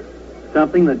carburetor.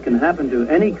 Something that can happen to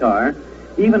any car,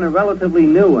 even a relatively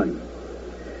new one.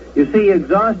 You see,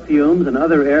 exhaust fumes and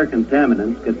other air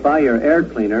contaminants get by your air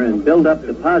cleaner and build up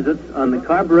deposits on the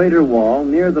carburetor wall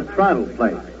near the throttle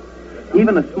plate.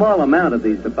 Even a small amount of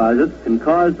these deposits can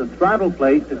cause the throttle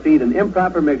plate to feed an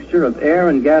improper mixture of air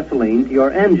and gasoline to your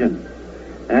engine.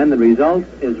 And the result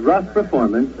is rough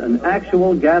performance and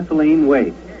actual gasoline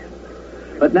waste.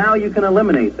 But now you can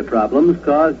eliminate the problems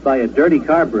caused by a dirty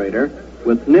carburetor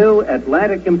with new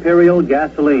Atlantic Imperial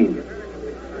gasoline.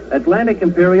 Atlantic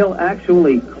Imperial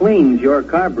actually cleans your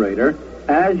carburetor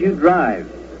as you drive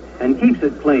and keeps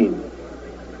it clean.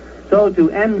 So to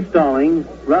end stalling,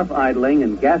 rough idling,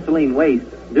 and gasoline waste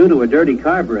due to a dirty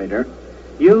carburetor,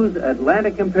 use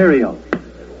Atlantic Imperial,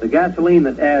 the gasoline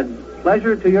that adds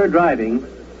pleasure to your driving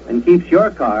and keeps your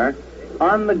car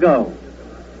on the go.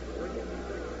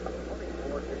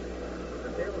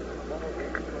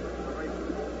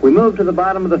 We move to the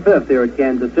bottom of the fifth here at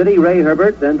Kansas City. Ray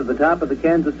Herbert, then to the top of the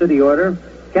Kansas City order,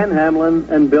 Ken Hamlin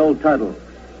and Bill Tuttle.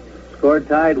 Score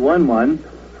tied 1-1.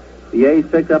 The A's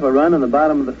picked up a run in the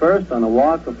bottom of the first on a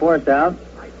walk, a force out,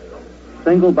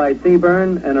 single by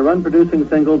Seaburn, and a run-producing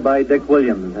single by Dick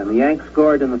Williams. And the Yanks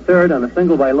scored in the third on a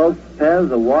single by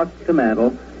Lopez, a walk to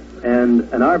Mantle, and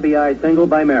an RBI single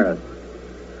by Maris.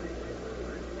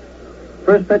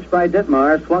 First pitch by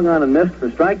Ditmar, swung on and missed for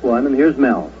strike one, and here's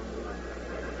Mel.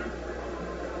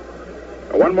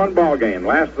 A 1-1 ball game,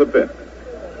 last of the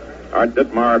fifth. Art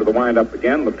Ditmar to the windup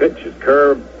again. The pitch is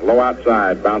curved, low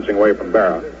outside, bouncing away from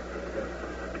Berra.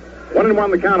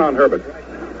 1-1 the count on Herbert.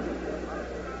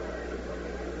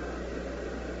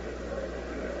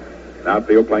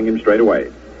 Outfield playing him straight away.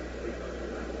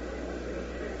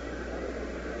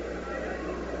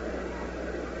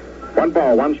 One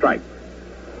ball, one strike.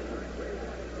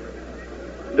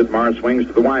 Ditmar swings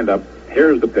to the windup.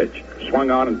 Here's the pitch.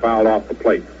 Swung on and fouled off the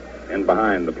plate. And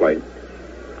behind the plate.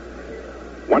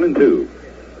 1-2.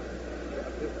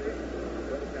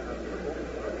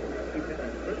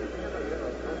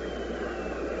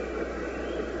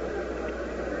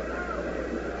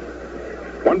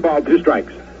 One ball, two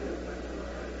strikes.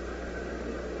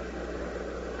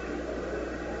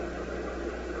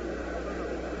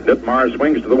 Ditmar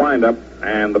swings to the windup,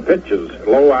 and the pitch is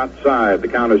low outside. The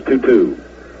count is 2-2.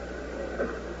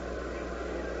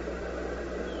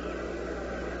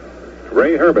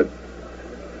 Ray Herbert,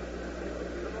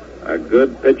 a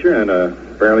good pitcher and a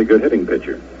fairly good hitting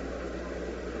pitcher.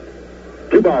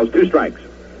 2 balls, 2 strikes.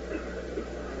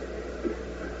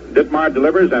 Ditmar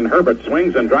delivers, and Herbert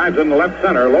swings and drives in the left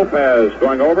center. Lopez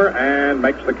going over and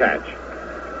makes the catch.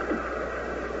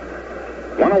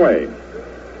 1 away.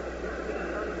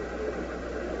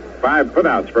 5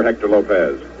 putouts for Hector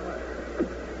Lopez.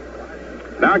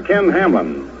 Now Ken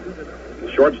Hamlin.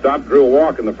 The shortstop drew a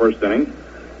walk in the first inning.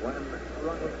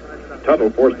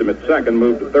 Tuttle forced him at second,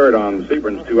 moved to third on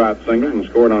Seaburn's 2-out single, and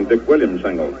scored on Dick Williams'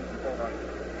 single.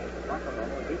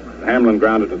 Hamlin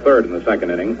grounded to third in the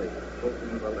second inning.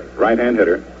 Right-hand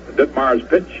hitter. Ditmar's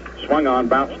pitch, swung on,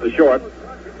 bounced to short.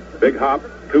 Big hop.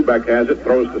 Kubek has it,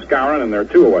 throws to Skowron, and they're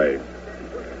 2 away.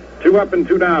 2 up and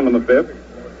 2 down in the fifth.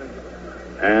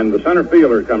 And the center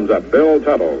fielder comes up, Bill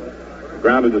Tuttle.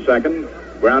 Grounded to second,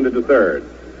 grounded to third.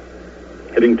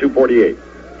 Hitting .248.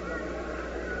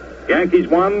 Yankees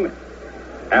won,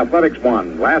 Athletics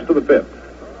won. Last of the fifth.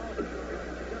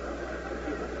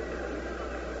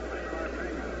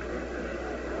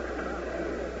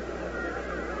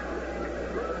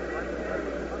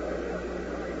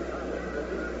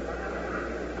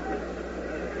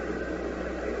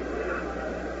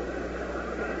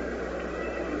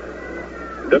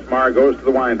 Ditmar goes to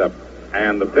the windup,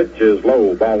 and the pitch is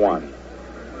low, ball 1.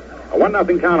 A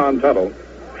 1-0 count on Tuttle.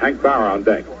 Hank Bauer on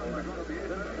deck.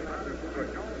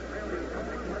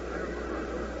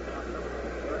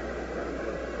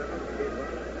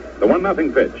 The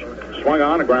 1-0 pitch. Swung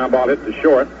on, a ground ball hit to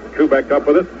short. Kubek up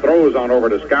with it, throws on over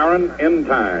to Skowron in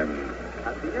time.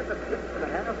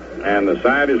 And the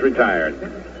side is retired.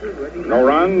 No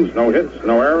runs, no hits,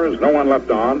 no errors, no one left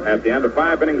on at the end of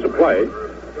 5 innings of play.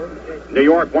 New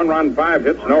York, 1 run, 5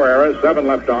 hits, no errors, 7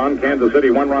 left on. Kansas City,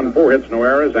 1 run, 4 hits, no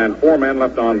errors, and 4 men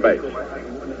left on base.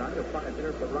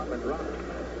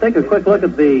 Take a quick look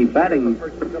at the batting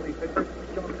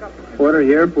order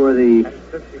here for the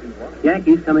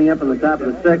Yankees. Coming up in the top of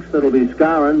the 6th, it'll be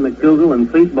Skowron, McDougal, and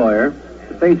Fleetboyer.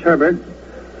 To face Herbert,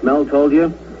 Mel told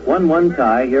you, 1-1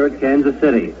 tie here at Kansas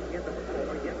City.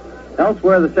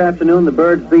 Elsewhere this afternoon, the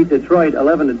Birds beat Detroit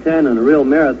 11-10 in a real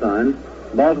marathon.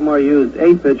 Baltimore used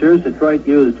 8 pitchers. Detroit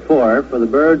used 4. For the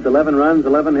Birds, 11 runs,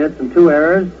 11 hits, and 2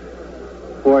 errors.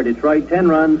 For Detroit, 10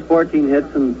 runs, 14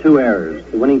 hits, and 2 errors.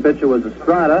 The winning pitcher was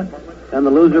Estrada, and the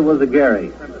loser was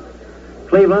Aguirre.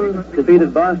 Cleveland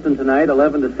defeated Boston tonight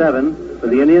 11-7. For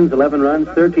the Indians, 11 runs,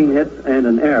 13 hits, and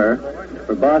an error.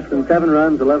 For Boston, 7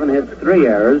 runs, 11 hits, 3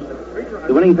 errors.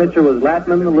 The winning pitcher was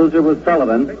Latman. The loser was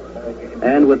Sullivan.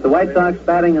 And with the White Sox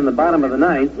batting in the bottom of the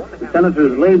ninth, the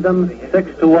Senators lead them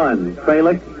 6-1.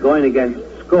 Fralick going against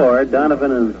Score,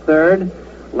 Donovan in the third,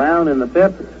 Lown in the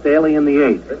fifth, Staley in the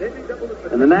eighth.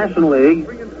 In the National League,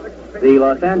 the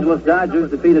Los Angeles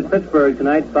Dodgers defeated Pittsburgh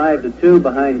tonight 5-2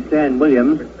 behind Stan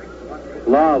Williams.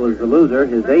 Law was the loser,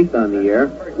 his 8th on the year.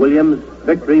 Williams'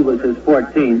 victory was his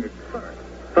 14th.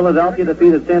 Philadelphia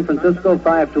defeated San Francisco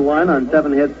 5-1 on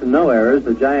 7 hits and no errors.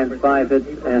 The Giants 5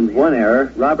 hits and 1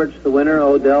 error. Roberts the winner,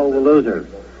 Odell the loser.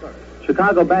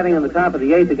 Chicago batting in the top of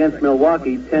the 8th against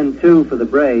Milwaukee, 10-2 for the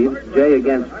Braves. Jay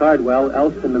against Cardwell,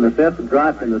 Elston in the 5th,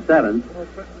 Drott in the 7th.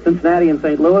 Cincinnati and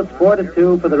St. Louis,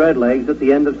 4-2 for the Redlegs at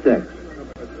the end of 6.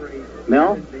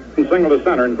 Mel? He singled to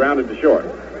center and grounded to short.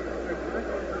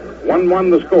 1-1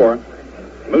 the score.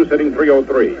 Moose hitting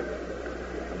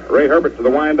 .303. Ray Herbert to the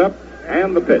windup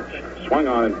and the pitch. Swung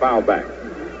on and fouled back.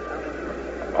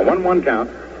 A 1-1 count.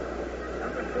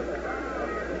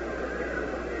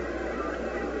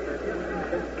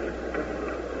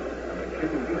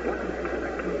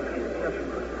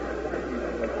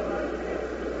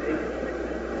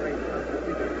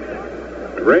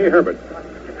 Ray Herbert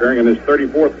appearing in his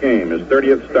 34th game, his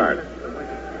 30th start.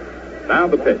 Now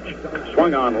the pitch.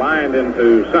 Swung on, lined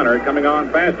into center, coming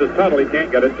on fast as Tuttle. He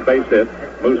can't get it. It's a base hit.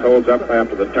 Moose holds up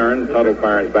after the turn. Tuttle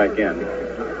fires back in.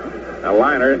 A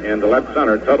liner in the left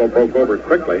center. Tuttle broke over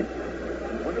quickly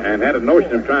and had a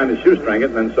notion of trying to shoestring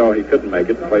it, and then saw he couldn't make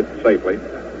it and played it safely.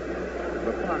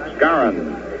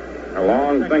 Scarron, a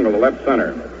long single to left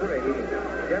center.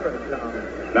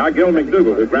 Now Gil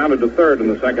McDougall, who grounded to third in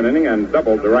the second inning and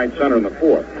doubled to right center in the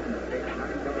fourth.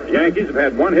 The Yankees have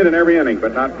had 1 hit in every inning,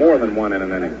 but not more than 1 in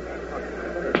an inning.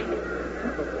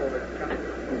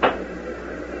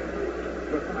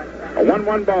 A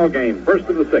 1-1 ball game, first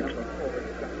of the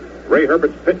 6th. Ray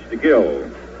Herbert's pitch to Gill.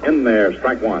 In there,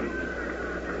 strike 1.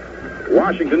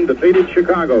 Washington defeated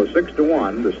Chicago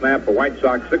 6-1 to snap a White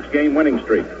Sox 6-game winning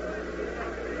streak.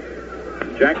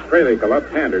 Jack Fralick, a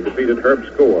left-hander, defeated Herb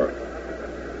Score,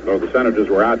 though the Senators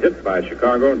were out-hit by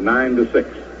Chicago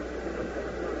 9-6.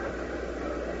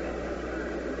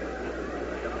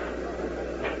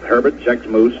 Herbert checks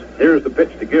Moose. Here's the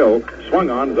pitch to Gill. Swung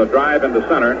on as a drive into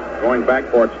center. Going back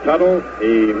for it's Tuttle.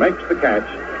 He makes the catch.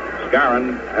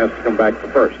 Scarron has to come back to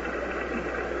first.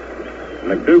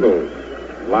 McDougall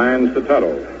lines to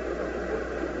Tuttle.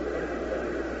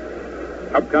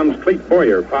 Up comes Clete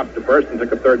Boyer, popped to first and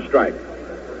took a third strike.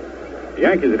 The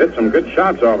Yankees have hit some good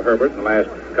shots off Herbert in the last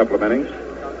couple of innings.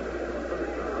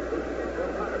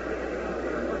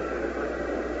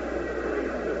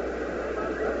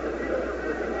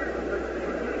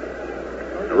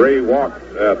 Ray walked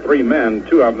 3 men,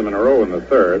 2 of them in a row in the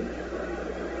third,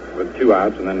 with 2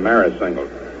 outs, and then Maris singled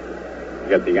to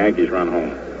get the Yankees run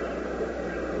home.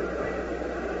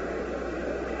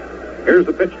 Here's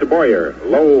the pitch to Boyer.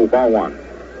 Low, ball 1.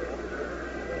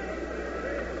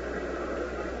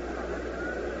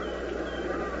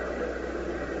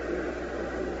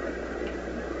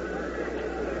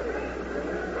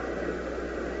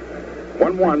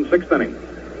 One, 6th inning.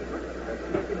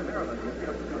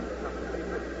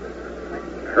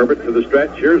 Herbert to the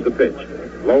stretch. Here's the pitch.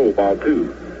 Low, ball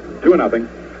 2. 2-0.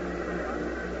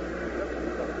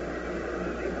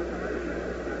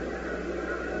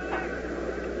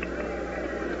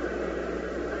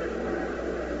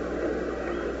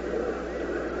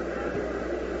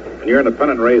 When you're in a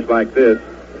pennant race like this,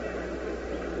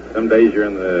 some days you're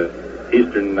in the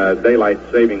Eastern Daylight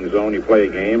Saving Zone. You play a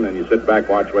game, and you sit back,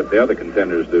 watch what the other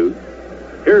contenders do.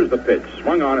 Here's the pitch.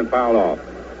 Swung on and fouled off.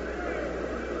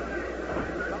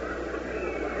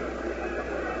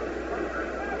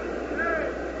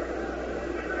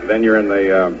 Then you're in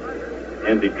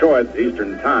Detroit,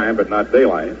 Eastern Time, but not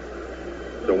daylight.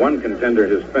 So one contender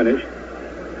has finished.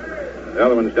 The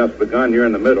other one's just begun. You're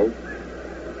in the middle.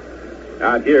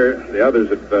 Out here, the others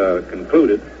have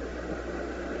concluded.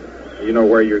 You know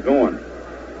where you're going.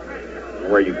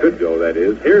 Where you could go, that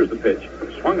is. Here's the pitch.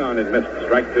 Swung on and missed.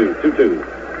 Strike 2. 2-2.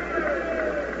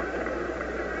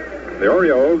 The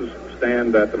Orioles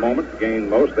stand at the moment to gain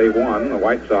most. They won. The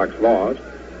White Sox lost.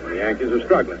 The Yankees are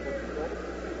struggling.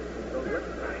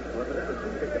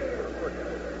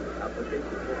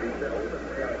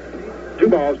 Two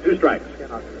balls, 2 strikes.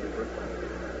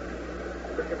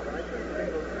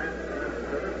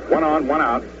 1 on, 1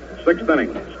 out. 6th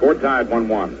inning. Score tied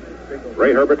 1-1.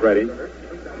 Ray Herbert ready.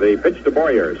 The pitch to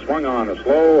Boyer. Swung on. A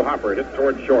slow hopper hit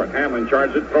towards short. Hamlin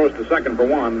charged it. Throws to second for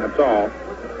 1. That's all.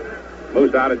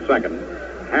 Moose out at second.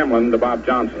 Hamlin to Bob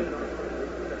Johnson.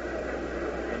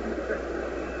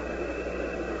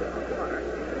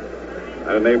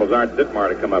 That enables Art Ditmar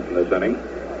to come up in this inning.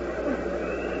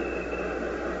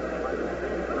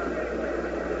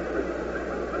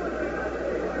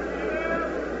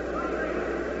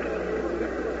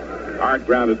 Art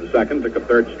grounded to second, took a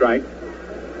third strike.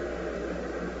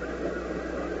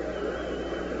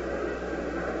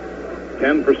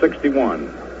 Ten for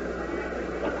 61.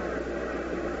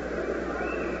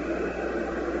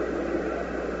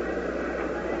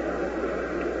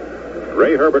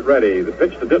 Ray Herbert ready. The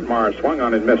pitch to Ditmar swung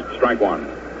on and missed. Strike one.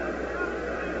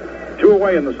 2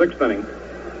 away in the 6th inning.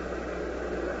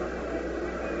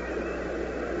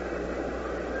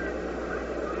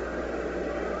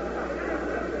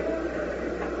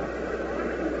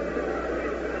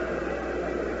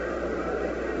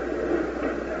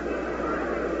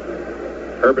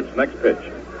 Herbert's next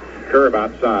pitch. Curve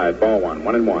outside. Ball one.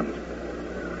 1-1.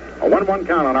 A 1-1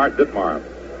 count on Art Ditmar.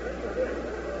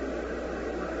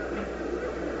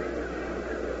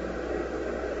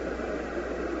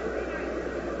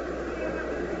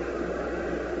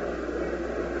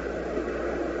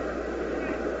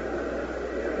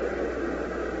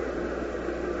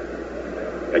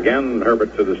 Again,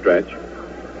 Herbert to the stretch.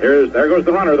 There goes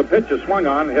the runner. The pitch is swung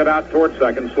on, hit out toward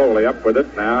second, slowly up with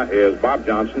it. Now is Bob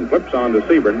Johnson, flips on to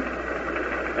Sebring,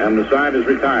 and the side is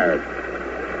retired.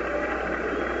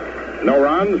 No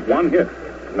runs, 1 hit.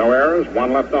 No errors,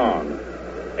 1 left on.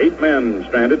 8 men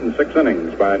stranded in 6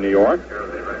 innings by New York.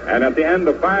 And at the end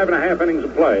of 5.5 innings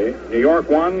of play, New York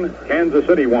won, Kansas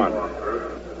City won.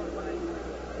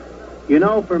 You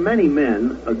know, for many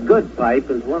men, a good pipe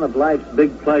is one of life's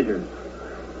big pleasures.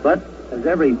 But, as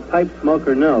every pipe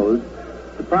smoker knows,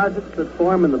 deposits that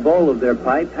form in the bowl of their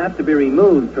pipe have to be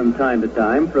removed from time to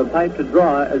time for a pipe to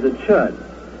draw as it should.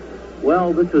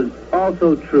 Well, this is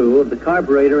also true of the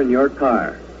carburetor in your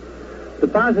car.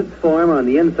 Deposits form on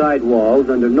the inside walls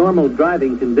under normal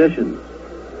driving conditions.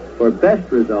 For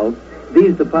best results,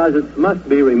 these deposits must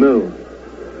be removed.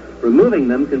 Removing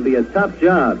them can be a tough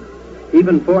job,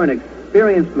 even for an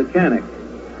experienced mechanic.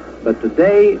 But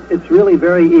today, it's really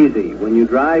very easy when you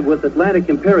drive with Atlantic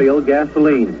Imperial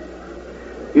gasoline.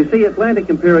 You see, Atlantic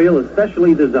Imperial is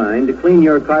specially designed to clean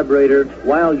your carburetor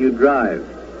while you drive.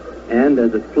 And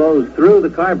as it flows through the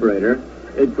carburetor,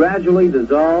 it gradually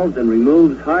dissolves and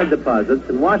removes hard deposits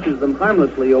and washes them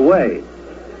harmlessly away.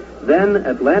 Then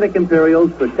Atlantic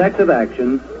Imperial's protective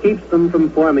action keeps them from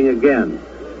forming again.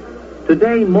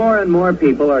 Today, more and more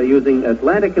people are using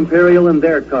Atlantic Imperial in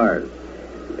their cars.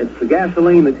 It's the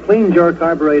gasoline that cleans your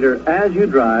carburetor as you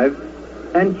drive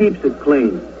and keeps it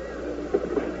clean.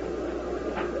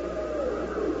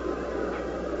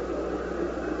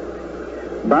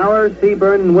 Bauer,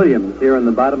 Seaburn, and Williams here in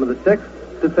the bottom of the 6th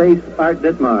to face Art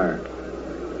Ditmar.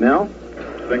 Mel?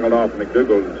 Singled off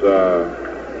McDougal's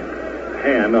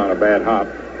hand on a bad hop.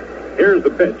 Here's the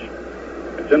pitch.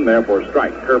 It's in there for a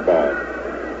strike, curveball.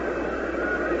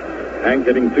 Hank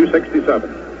hitting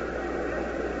 267.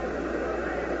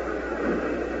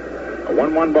 A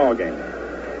 1-1 ball game.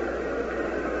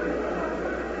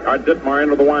 Art Ditmar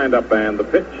into the windup, and the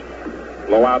pitch.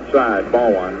 Low outside,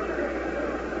 ball 1.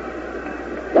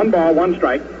 1 ball, 1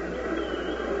 strike.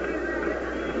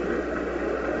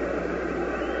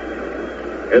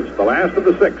 It's the last of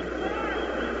the 6th.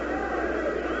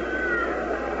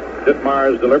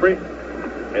 Ditmar's delivery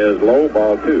is low,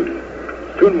 ball 2.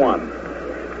 2-1.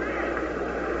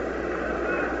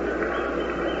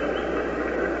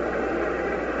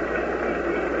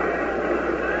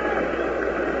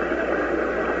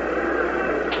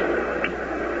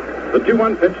 The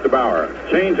 2-1 pitch to Bauer.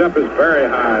 Change up is very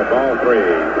high. Ball 3.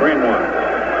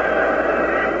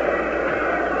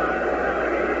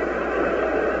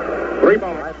 3-1. 3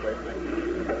 ball.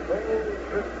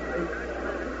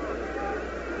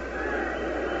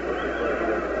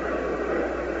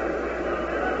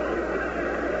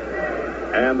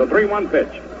 And the 3-1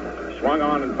 pitch. Swung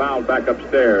on and fouled back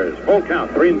upstairs. Full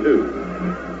count, 3-2.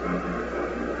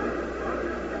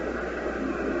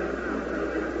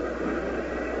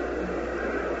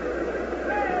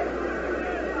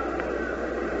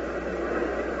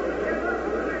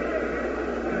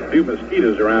 A few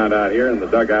mosquitoes around out here in the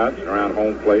dugouts around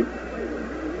home plate.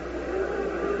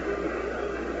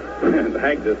 And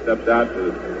Hank just steps out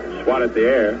to swat at the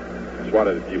air.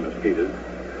 Swatted a few mosquitoes.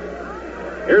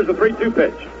 Here's the 3-2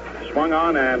 pitch. Swung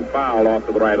on and fouled off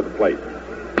to the right of the plate.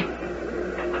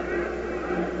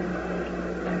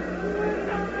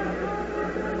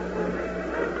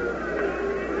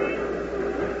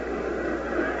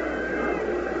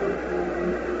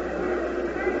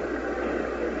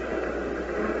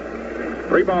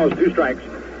 Three balls, 2 strikes.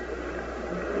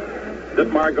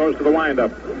 Ditmar goes to the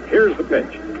windup. Here's the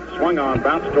pitch. Swung on,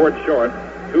 bounced towards short.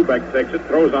 Kubek takes it,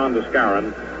 throws on to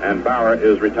Skowron, and Bauer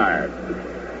is retired.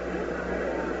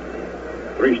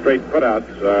 3 straight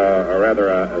putouts, or rather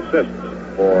assists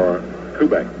for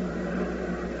Kubek.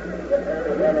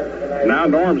 Now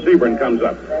Norm Sebring comes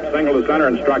up. Single to center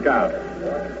and struck out.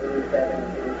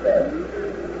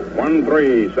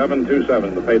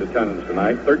 13727, the paid attendance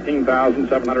tonight.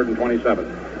 13,727.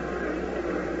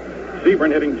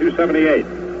 Sebring hitting .278.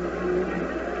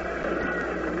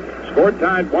 Score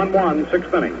tied 1-1,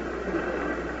 6th inning.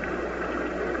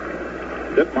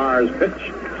 Ditmar's pitch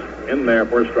in there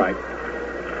for a strike.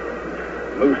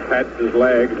 Moose patched his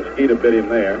leg. Mosquito bit him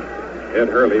there. Ed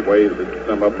Hurley waves at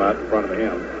some of them out in front of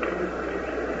him.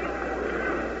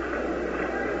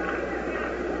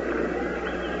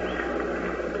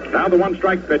 Now the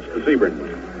 1-strike pitch to Sebring.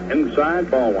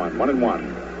 Inside, ball 1,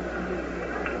 1-1.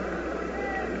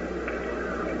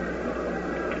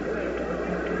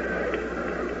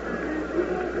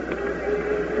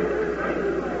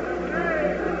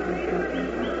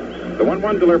 The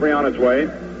 1-1 delivery on its way.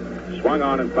 Swung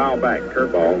on and foul back.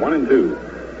 Curveball, 1-2.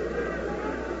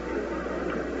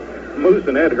 Moose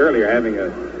and Ed Hurley are having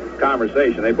a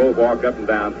conversation. They both walk up and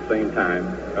down at the same time,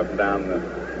 up and down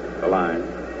the line.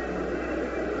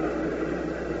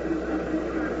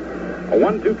 A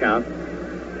 1-2 count.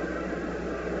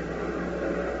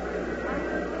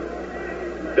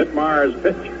 Ditmar's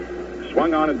pitch.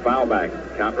 Swung on and foul back.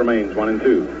 Count remains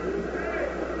 1-2.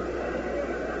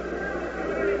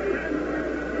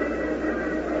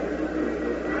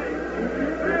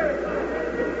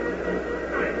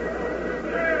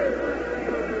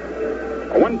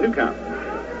 A 1-2 count.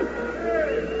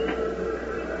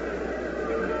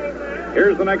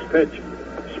 Here's the next pitch.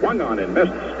 Swung on and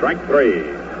missed. Strike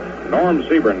 3. Norm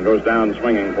Sebring goes down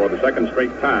swinging for the 2nd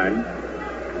straight time.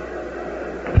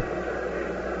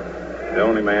 The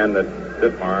only man that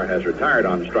Ditmar has retired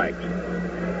on strikes.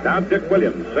 Now Dick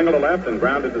Williams, single to left and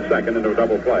grounded to 2nd into a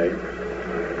double play.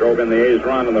 Drove in the A's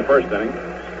run in the 1st inning.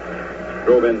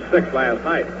 Drove in 6 last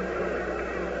night.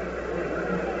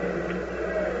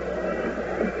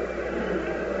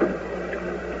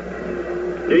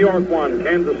 New York 1,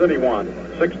 Kansas City 1,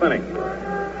 6th inning.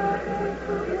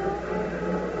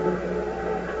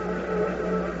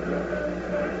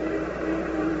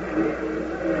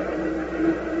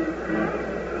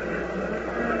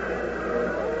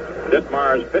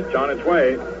 Ditmar's pitch on its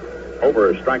way.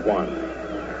 Over, strike 1.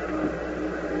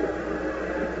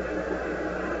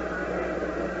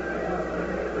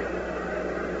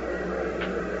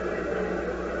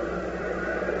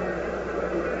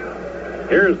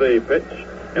 Here's the pitch.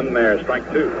 In there, strike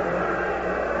 2.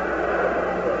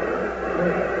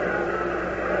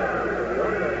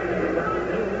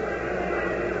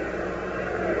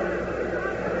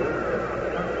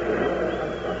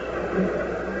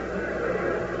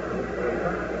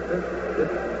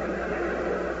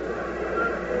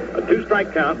 A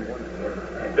 2-strike count.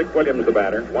 Dick Williams, the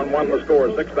batter. 1-1 the score,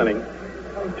 6th inning.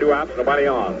 2 outs, nobody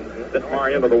on.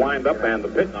 Ditmar into the windup, and the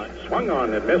pitch swung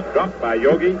on and missed, dropped by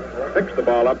Yogi. Picks the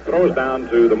ball up, throws down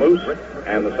to the Moose,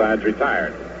 and the side's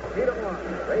retired.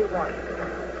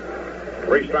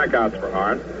 3 strikeouts for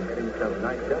Hart.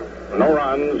 No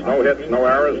runs, no hits, no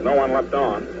errors, no one left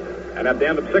on. And at the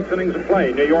end of 6 innings of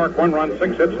play, New York, 1 run,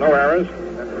 6 hits, no errors.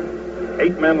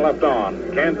 8 men left on.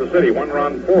 Kansas City, 1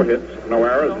 run, 4 hits, no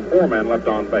errors, and 4 men left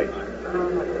on base.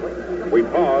 We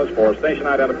pause for station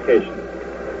identification.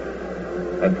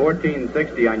 At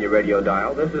 1460 on your radio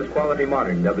dial, this is Quality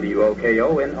Modern,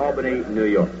 WOKO in Albany, New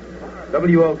York.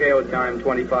 WOKO time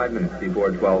 25 minutes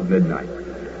before 12 midnight.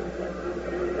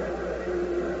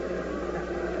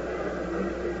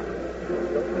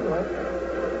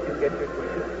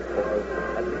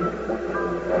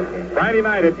 Friday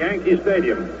night at Yankee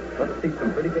Stadium.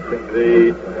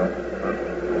 The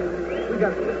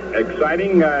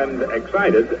exciting and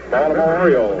excited Baltimore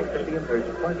Orioles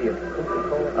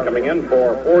coming in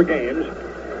for 4 games,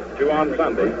 2 on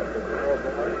Sunday.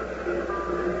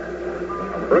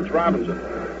 Brooks Robinson,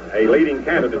 a leading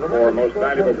candidate for most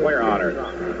valuable player honors.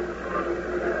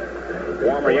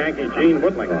 Former Yankee Gene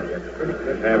Woodling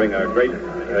is having a great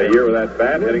year with that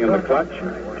bat, hitting in the clutch.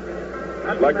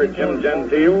 Slugger Jim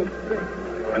Gentile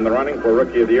in the running for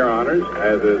Rookie of the Year honors,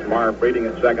 as is Marv Breeding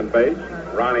at second base.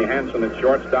 Ronnie Hansen at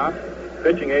shortstop.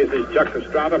 Pitching aces Chuck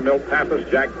Estrada, Milt Pappas,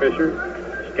 Jack Fisher,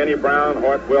 Skinny Brown,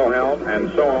 Hort Wilhelm, and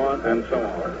so on, and so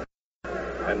on.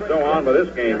 And so on with this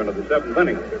game into the 7th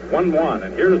inning. 1-1,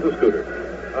 and here's the Scooter.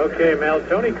 Okay, Mel,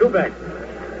 Tony Kubek.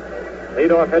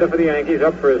 Leadoff hitter for the Yankees,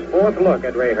 up for his 4th look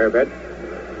at Ray Herbert.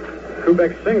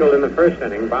 Kubek singled in the 1st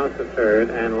inning, bounced to 3rd,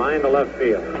 and lined to left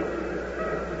field.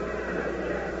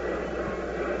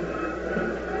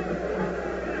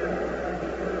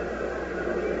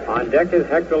 On deck is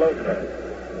Hector Lopez.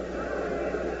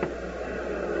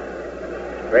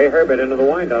 Ray Herbert into the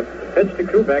windup. The pitch to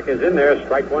Kubek is in there.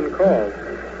 Strike one called.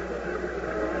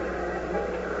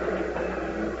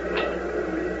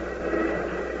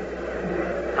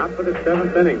 Top of the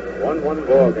seventh inning. 1-1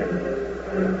 ball game.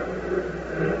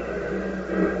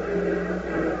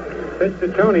 Pitch to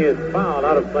Tony is fouled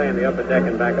out of play in the upper deck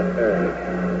and back of third.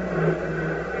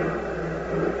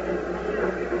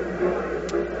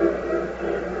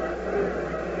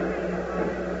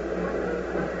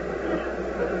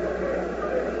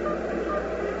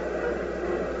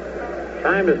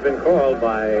 Time has been called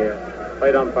by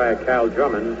plate umpire Cal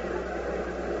Drummond.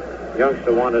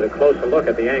 Youngster wanted a closer look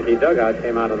at the Yankee dugout,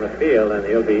 came out on the field, and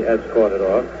he'll be escorted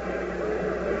off.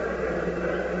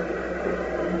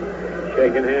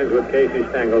 Shaking hands with Casey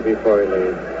Stengel before he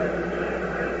leaves.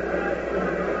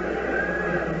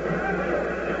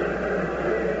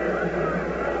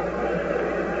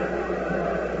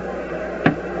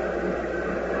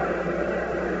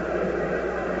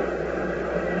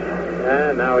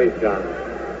 And now he's gone.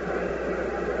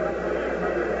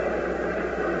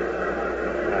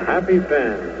 A happy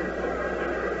fan.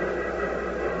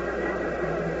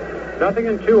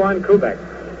 0-2 on Kubek.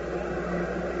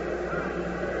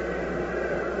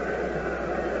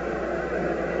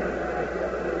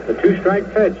 The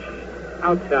two-strike pitch.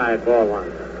 Outside, ball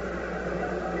one.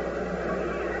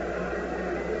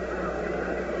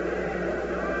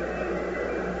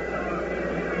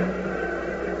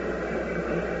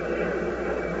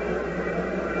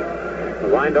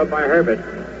 Lined up by Herbert.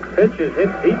 Pitch is hit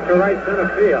deep to right center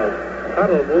field.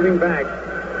 Tuttle moving back.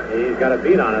 He's got a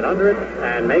beat on it under it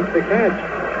and makes the catch.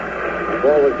 The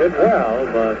ball was hit well,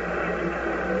 but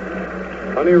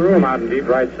plenty of room out in deep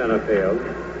right center field.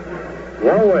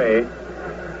 One away.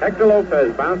 Hector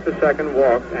Lopez bounced to second,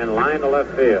 walked, and lined to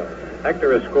left field.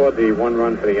 Hector has scored the one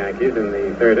run for the Yankees in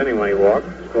the third inning when he walked.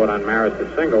 Scored on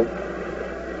Maris' single.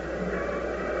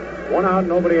 One out,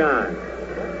 nobody on.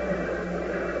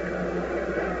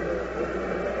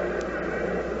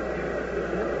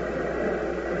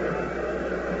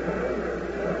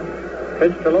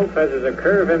 Pitch to Lopez is a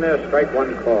curve in there, strike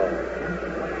one call.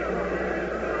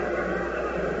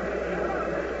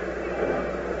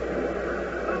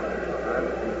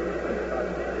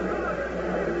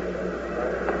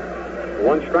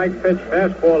 One strike pitch,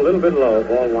 fastball a little bit low,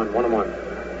 ball one, 1-1.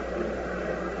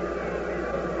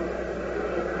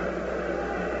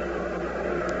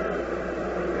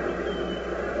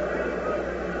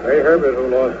 Ray Herbert, who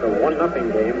lost a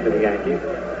 1-0 game to the Yankees,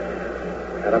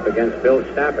 got up against Bill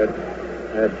Stafford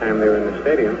last time they were in the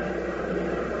stadium.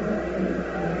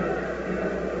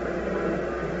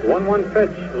 1-1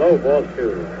 pitch, low, ball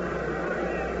two.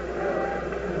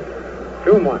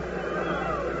 2-1.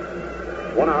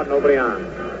 One out, nobody on.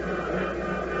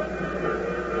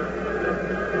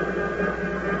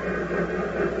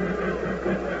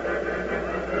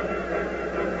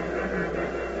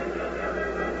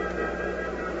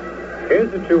 Here's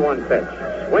the 2-1 pitch.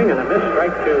 Swing and a miss,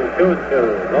 strike two,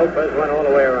 2-2. Lopez went all the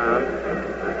way around.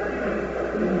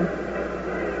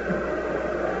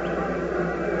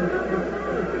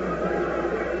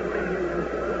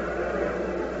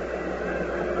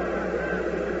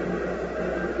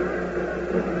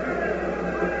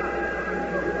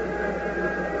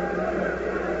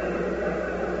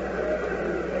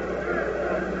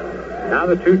 Now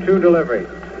the 2-2 delivery.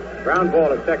 Ground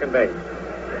ball at second base.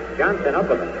 Johnson up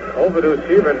with it. Overdue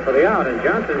Sebring for the out, and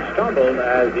Johnson stumbled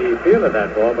as he fielded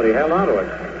that ball, but he held on to it.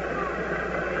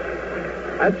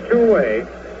 That's two away.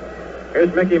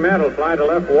 Here's Mickey Mantle, fly to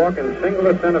left, walk, and single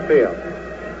to center field.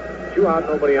 2 out,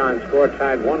 nobody on. Score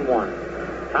tied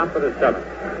 1-1. Top of the seventh.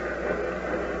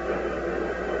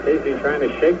 Casey trying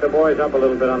to shake the boys up a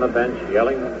little bit on the bench,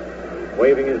 yelling,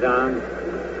 waving his arms.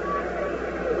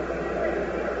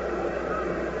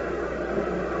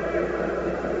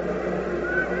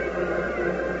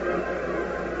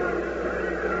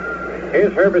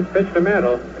 Here's Herbert's pitch to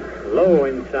Mantle. Low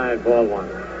inside, ball one.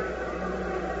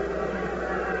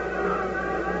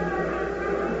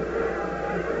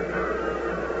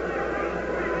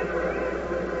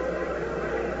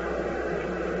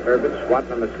 Herbert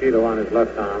swatting a mosquito on his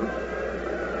left arm.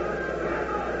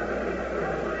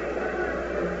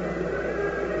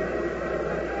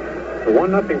 The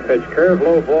 1-0 pitch, curve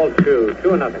low, ball two.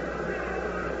 2-0.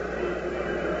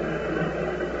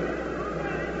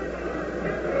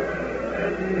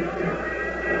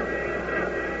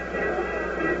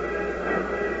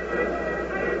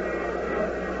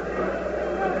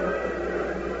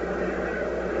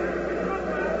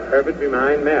 Herbert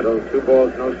behind Mantle, 2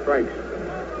 balls, no strikes.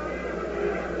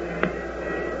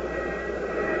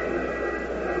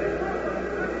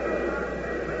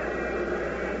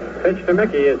 Pitch to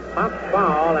Mickey is popped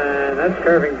foul, and that's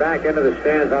curving back into the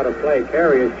stands out of play.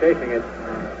 Carey is chasing it,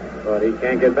 but he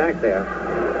can't get back there.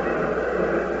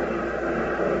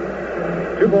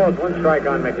 2 balls, 1 strike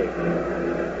on Mickey.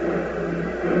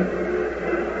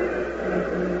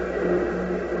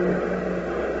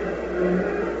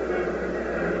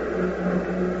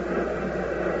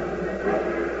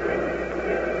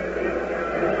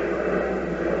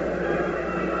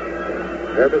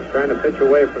 Herbert's trying to pitch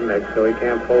away from Nick so he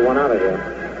can't pull one out of here.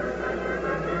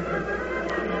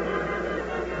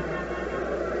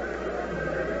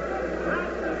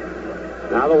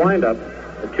 Now the windup.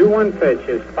 The 2-1 pitch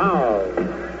is fouled.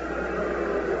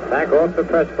 Back off the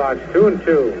press box, 2-2.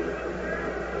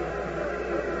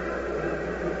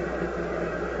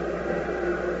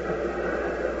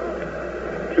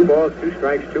 Two balls, 2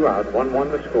 strikes, 2 out.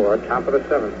 1-1 the score, top of the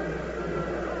 7th.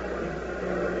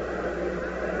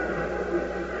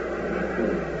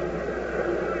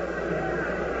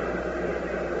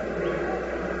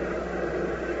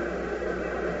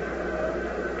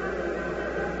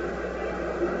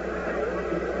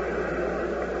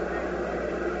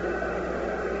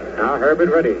 Now Herbert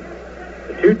ready.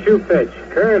 The 2-2 pitch.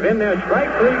 Curve in there.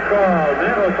 Strike 3 call.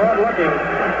 Mantle caught looking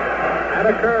at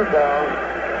a curveball.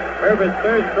 Herbert's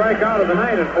 3rd strikeout of the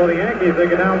night. And for the Yankees, they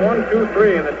get down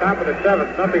 1-2-3 in the top of the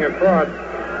 7th. Nothing across.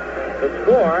 The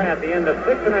score at the end of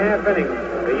 6.5 innings.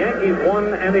 The Yankees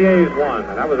won and the A's won.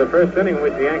 And that was the first inning in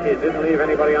which the Yankees didn't leave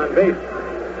anybody on base.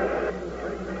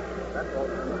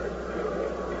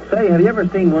 Say, have you ever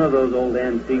seen one of those old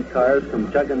antique cars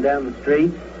come chugging down the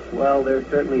street? Well, they're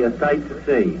certainly a sight to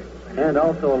see, and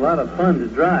also a lot of fun to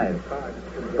drive.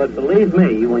 But believe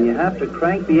me, when you have to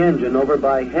crank the engine over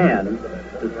by hand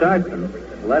to start them,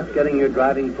 well, that's getting your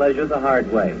driving pleasure the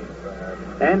hard way.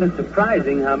 And it's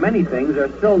surprising how many things are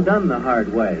still done the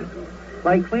hard way,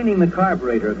 like cleaning the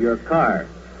carburetor of your car.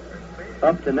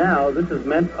 Up to now, this has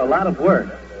meant a lot of work,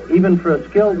 even for a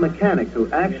skilled mechanic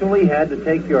who actually had to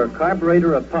take your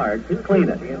carburetor apart to clean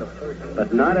it.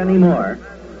 But not anymore,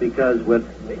 because with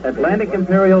Atlantic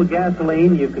Imperial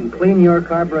gasoline, you can clean your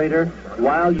carburetor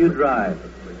while you drive.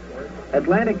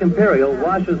 Atlantic Imperial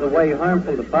washes away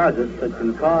harmful deposits that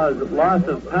can cause loss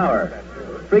of power,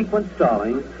 frequent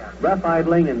stalling, rough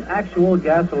idling, and actual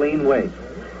gasoline waste.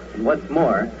 And what's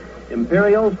more,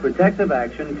 Imperial's protective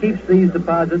action keeps these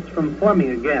deposits from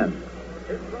forming again.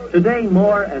 Today,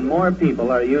 more and more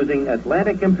people are using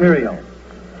Atlantic Imperial.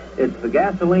 It's the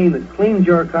gasoline that cleans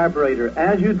your carburetor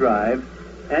as you drive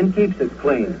and keeps it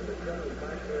clean.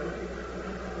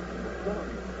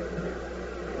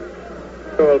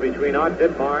 Goal between Art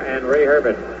Ditmar and Ray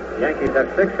Herbert. The Yankees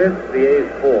have 6 hits, the A's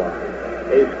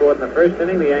 4. A's scored in the 1st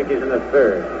inning, the Yankees in the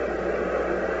 3rd.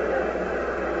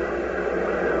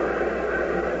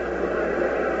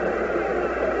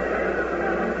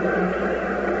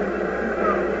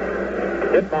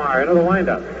 Ditmar into the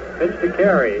windup. Pitch to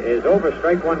Carey is over,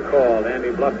 strike 1 called.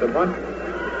 Andy bluffed the bunt,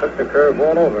 took the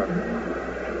curveball over.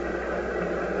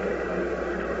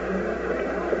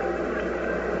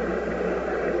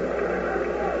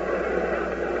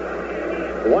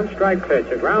 The 1-strike pitch,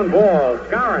 a ground ball.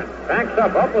 Skowron backs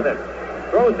up with it.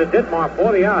 Throws to Ditmar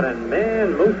for the out, and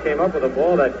man, Moose came up with a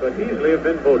ball that could easily have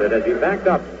been booted as he backed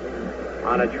up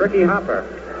on a tricky hopper.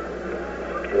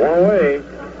 One away.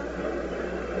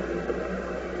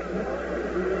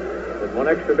 With 1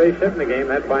 extra base hit in the game,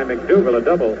 that by McDougal, a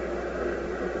double.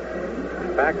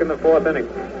 Back in the 4th inning.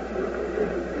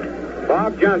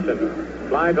 Bob Johnson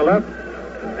fly to left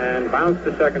and bounce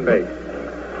to second base.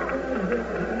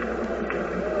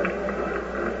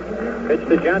 Pitch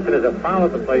to Johnson is a foul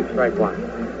at the plate, strike 1.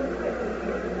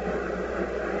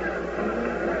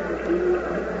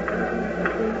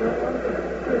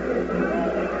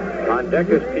 On deck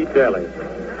is Pete Daly.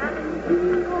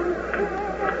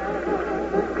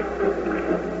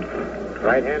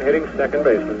 Right-hand hitting second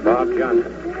baseman, Bob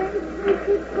Johnson.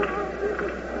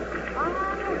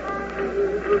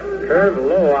 Curve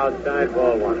low outside,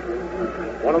 ball 1.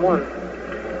 1-1.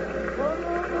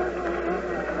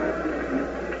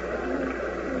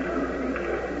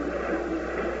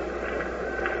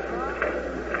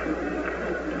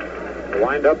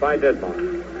 Wind up by Ditmar.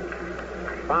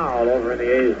 Foul over in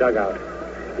the A's dugout.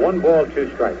 1 ball, 2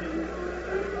 strikes.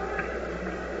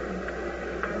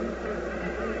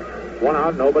 1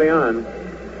 out, nobody on.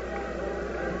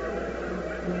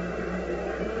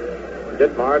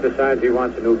 Ditmar decides he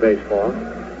wants a new baseball.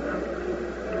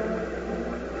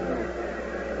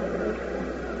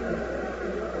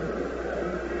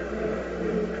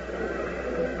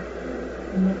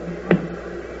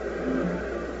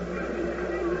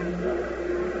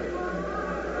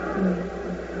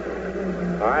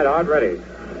 All right, Art ready.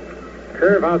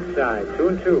 Curve outside,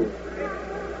 2-2.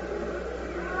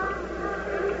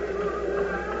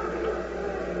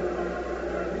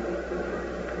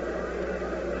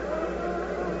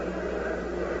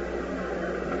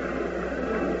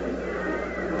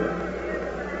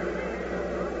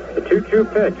 The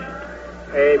 2-2 pitch.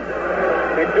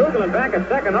 McDougal back a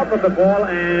second up with the ball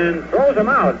and throws him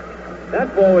out.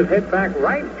 That ball was hit back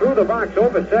right through the box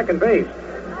over second base.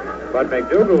 But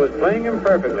McDougal was playing him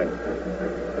perfectly.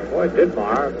 Boy,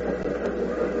 Ditmar,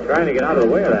 trying to get out of the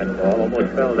way of that ball,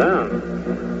 almost fell down.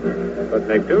 But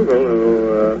McDougal,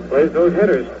 who plays those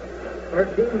hitters,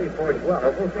 13 before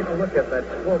 12. We'll take a look at that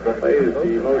scoreboard. plays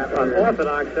the most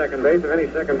unorthodox second base of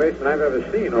any second baseman I've ever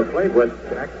seen or played with.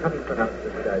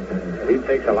 He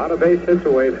takes a lot of base hits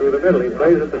away through the middle. He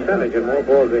plays a percentage, and more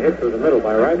balls are hit through the middle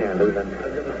by right-handers than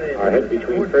are hit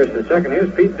between first and second.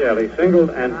 Here's Pete Daly, singled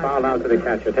and fouled out to the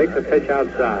catcher. Takes a pitch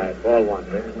outside, ball one.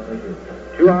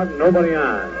 2 out and nobody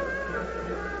on.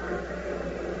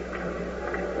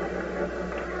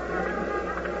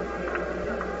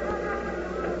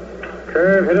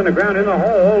 Curve hit on the ground in the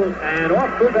hole and off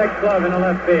Kubek's glove in the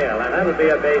left field, and that'll be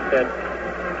a base hit.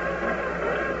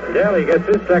 Daly gets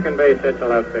his second base hit to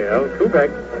left field.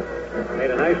 Kubek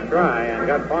made a nice try and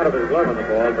got part of his glove on the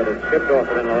ball, but it skipped off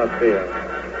it in the left field.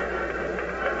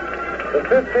 The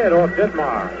fifth hit off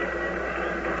Ditmar,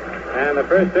 and the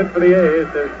first hit for the A's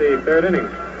since the third inning.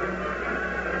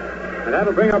 And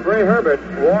that'll bring up Ray Herbert,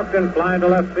 walked and fly to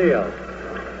left field.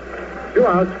 2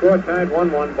 outs, score tied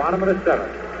 1-1, bottom of the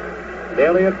seventh.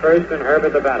 Daly at first and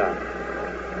Herbert the batter.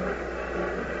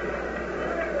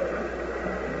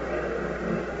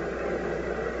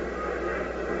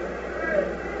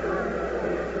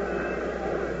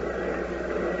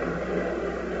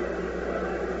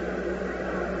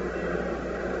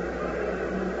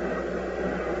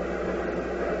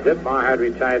 Ditmar had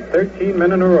retired 13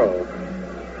 men in a row.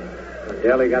 And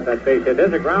Daly got that base hit.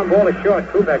 There's a ground ball to short.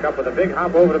 Kubek up with a big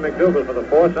hop over to McDougal for the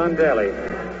force on Daly.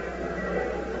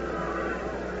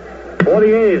 For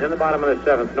the A's in the bottom of the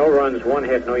seventh, no runs, 1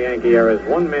 hit, no Yankee errors.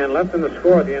 1 man left in the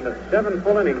score at the end of 7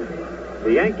 full innings.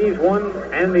 The Yankees won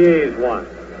and the A's won.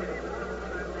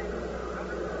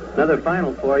 Another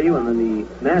final for you, and in the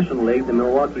National League, the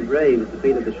Milwaukee Braves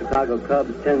defeated the Chicago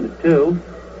Cubs 10-2.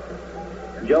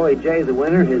 Joey J, the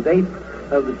winner, his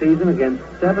 8th of the season against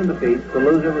 7 defeats. The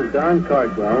loser was Don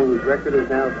Cardwell, whose record is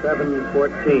now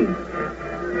 7-14.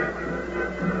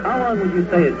 How long would you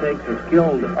say it takes a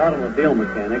skilled automobile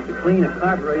mechanic to clean a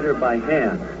carburetor by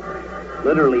hand?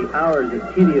 Literally hours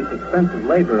of tedious, expensive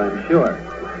labor, I'm sure.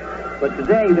 But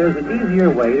today, there's an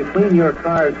easier way to clean your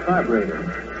car's carburetor.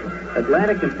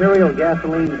 Atlantic Imperial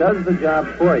Gasoline does the job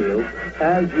for you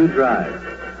as you drive.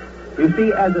 You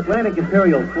see, as Atlantic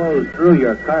Imperial flows through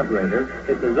your carburetor,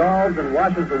 it dissolves and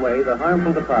washes away the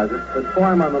harmful deposits that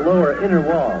form on the lower inner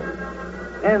walls.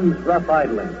 Ends rough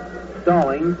idling,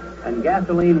 stalling, and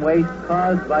gasoline waste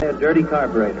caused by a dirty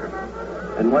carburetor.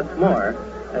 And what's more,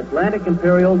 Atlantic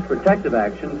Imperial's protective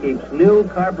action keeps new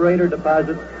carburetor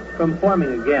deposits from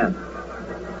forming again.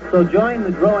 So join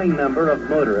the growing number of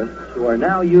motorists who are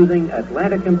now using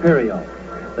Atlantic Imperial,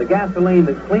 the gasoline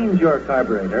that cleans your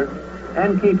carburetor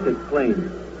and keeps it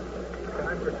clean.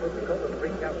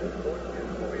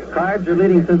 Cards are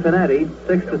leading Cincinnati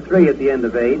 6-3 at the end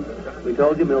of 8. We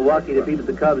told you Milwaukee defeated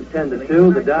the Cubs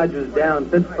 10-2. The Dodgers down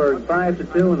Pittsburgh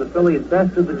 5-2, and the Phillies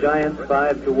bested the Giants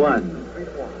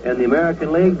 5-1. In the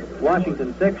American League,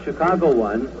 Washington 6, Chicago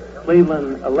 1,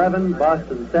 Cleveland 11,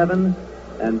 Boston 7,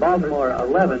 and Baltimore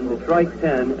 11, Detroit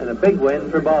 10, and a big win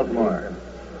for Baltimore.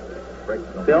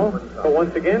 Bill? So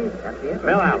once again,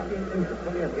 Mel Allen.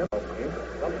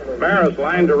 Maris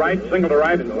line to right, single to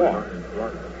right, and walk.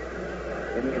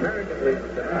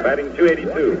 Batting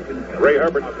 282. Ray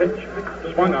Herbert's pitch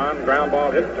swung on, ground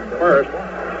ball hit to first.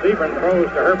 Sebring throws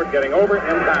to Herbert, getting over in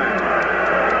time.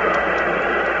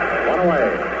 1 away.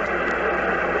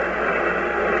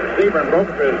 Sebring broke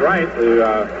to his right to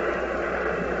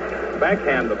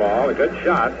backhand the ball, a good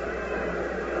shot.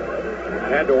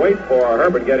 Had to wait for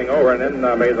Herbert getting over and then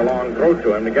made the long throw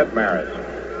to him to get Maris.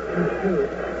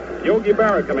 Yogi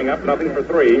Berra coming up, nothing for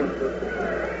 3.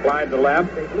 Fly to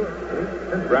left,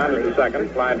 grounded to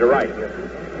second, fly to right.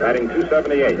 Batting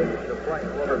 278.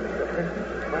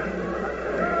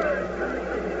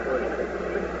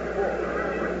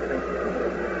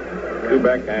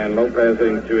 Kubek and Lopez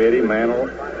hitting 280, Mantle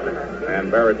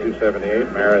and Berra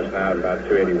 278, Maris now at about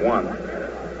 281.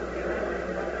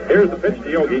 Here's the pitch to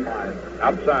Yogi,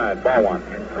 outside, ball 1.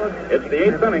 It's the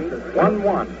 8th inning,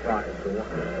 1-1.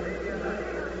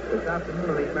 This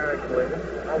afternoon, the American League,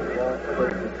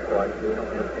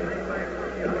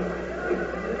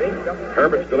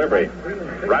 Herbert's delivery.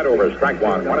 Right over, strike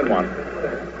one, 1-1.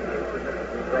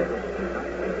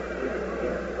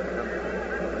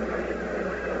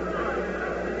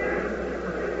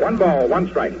 One ball, one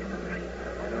strike.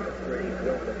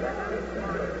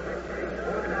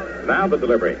 Now the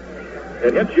delivery.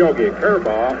 It hits Yogi, a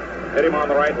curveball, hit him on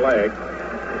the right leg,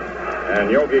 and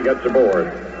Yogi gets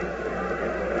aboard.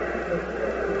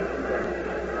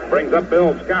 Brings up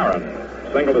Bill Skowron.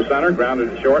 Single to center, grounded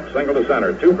to short, single to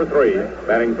center. 2 for 3,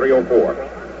 batting .304.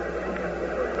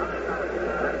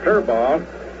 Curveball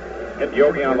hit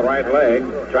Yogi on the right leg.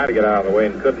 Tried to get out of the way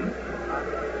and couldn't.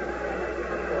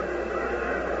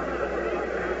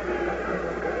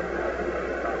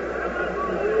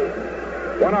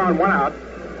 One on, one out.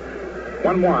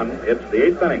 1-1. It's the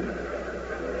 8th inning.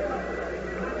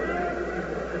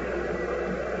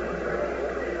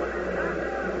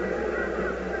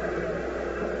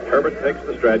 Herbert takes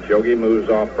the stretch. Yogi moves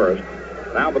off first.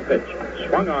 Now the pitch.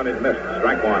 Swung on, it missed.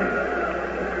 Strike one.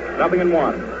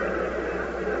 0-1.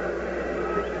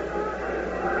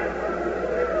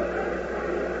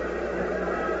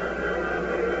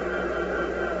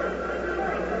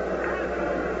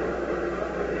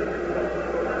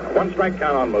 One strike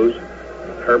count on Moose.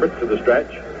 Herbert to the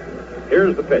stretch.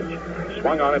 Here's the pitch.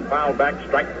 Swung on it, fouled back.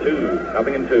 Strike 2.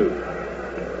 0-2.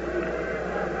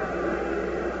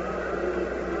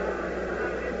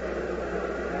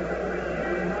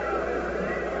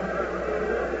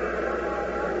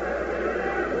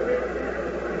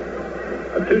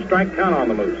 A 2-strike count on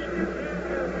the Moose.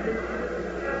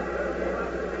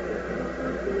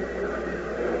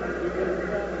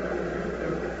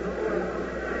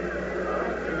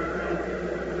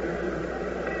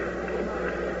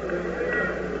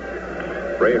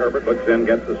 Ray Herbert looks in,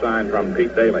 gets the sign from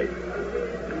Pete Daly.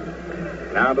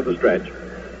 Now to the stretch.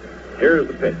 Here's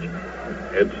the pitch.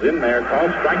 It's in there,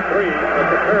 called strike 3 at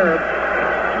the curve.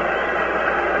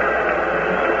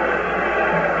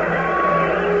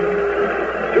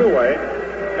 Two away,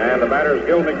 and the batter is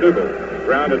Gil McDougall.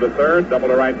 Grounded to third, double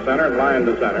to right center, and line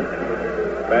to center.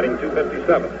 Batting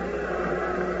 .257.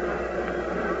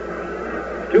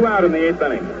 2 out in the 8th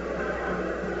inning.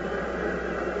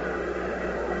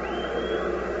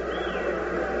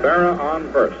 Berra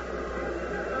on first.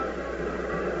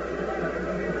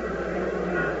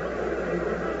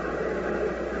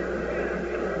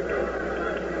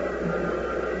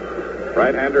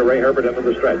 Right-hander Ray Herbert into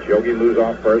the stretch. Yogi moves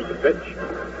off first. The pitch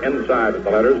inside at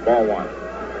the letters. Ball 1.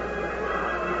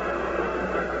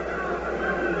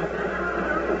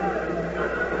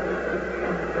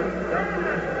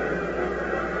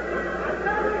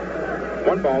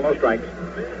 One ball, no strikes.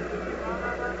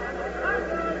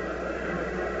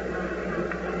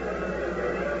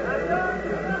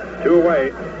 Two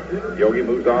away. Yogi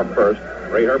moves off first.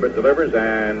 Ray Herbert delivers,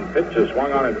 and pitch is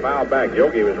swung on and fouled back.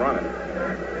 Yogi was running.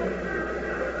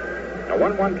 A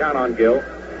 1-1 count on Gil.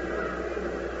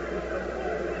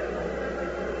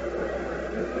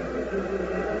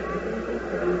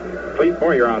 Clete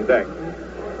Boyer on deck.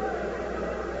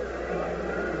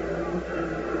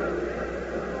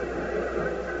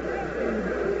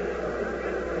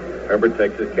 Herbert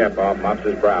takes his cap off, mops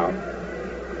his brow.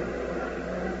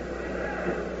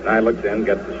 Nye looks in,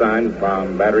 gets the sign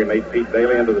from battery mate Pete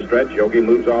Daly into the stretch. Yogi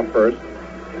moves off first.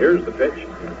 Here's the pitch,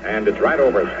 and it's right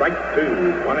over. Strike 2,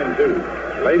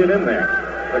 1-2. Laid it in there.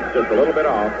 Looks just a little bit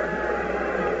off.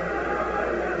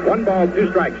 1 ball, 2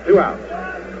 strikes, 2 outs.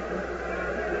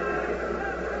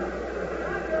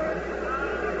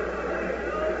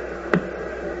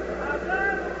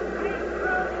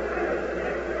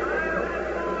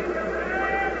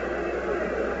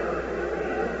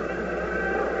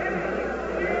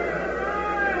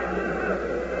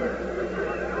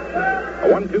 A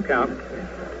 1-2 count.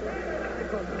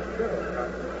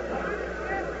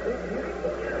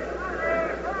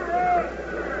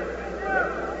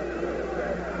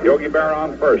 Yogi Berra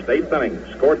on first, 8th inning.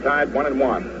 Score tied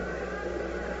 1-1.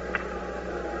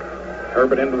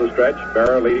 Herbert into the stretch.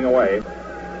 Berra leading away.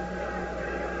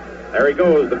 There he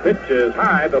goes. The pitch is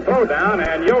high. The throw down,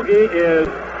 and Yogi is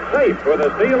safe with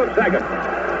a steal at second.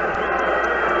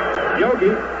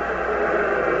 Yogi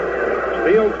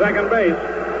steals second base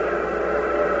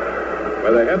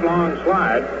with a headlong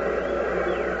slide.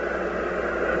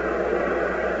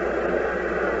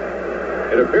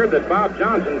 It appeared that Bob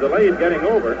Johnson delayed getting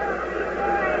over,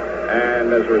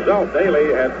 and as a result,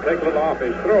 Daly had to take a little off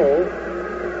his throw,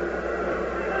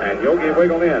 and Yogi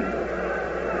wiggled in,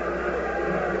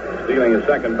 stealing his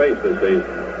second base this season.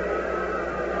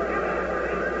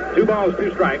 2 balls,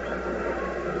 2 strikes.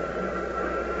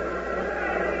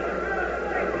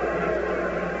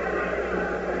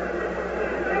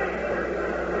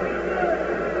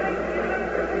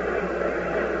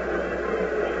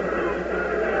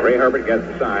 Herbert gets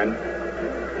the sign.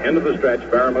 Into the stretch.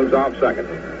 Berra moves off second.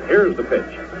 Here's the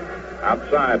pitch.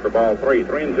 Outside for ball 3,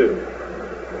 3-2.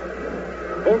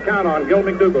 Full count on Gil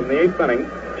McDougall in the 8th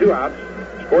inning. 2 outs.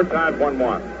 Score tied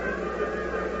 1-1.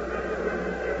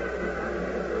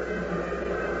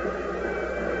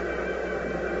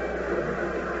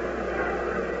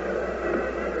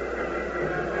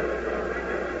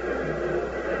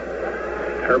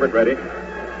 Herbert ready.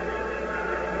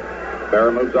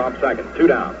 Berra moves off second. 2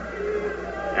 down.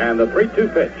 And the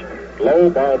 3-2 pitch. Low,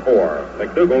 ball 4.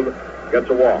 McDougall gets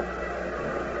a walk.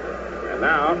 And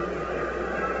now,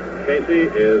 Casey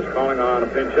is calling on a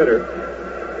pinch hitter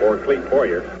for Clete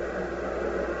Boyer.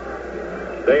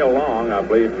 Dale Long, I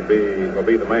believe, will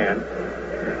be the man.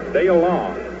 Dale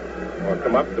Long will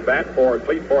come up to bat for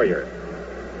Clete Boyer.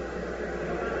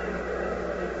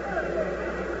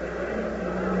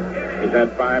 He's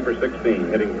had 5 for 16,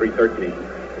 hitting .313.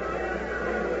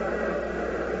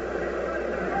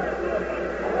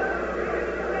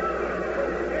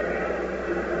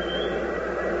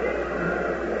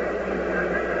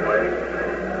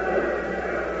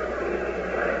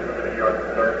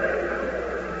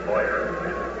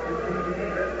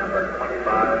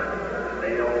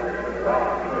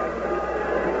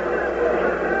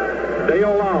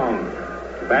 Dale Long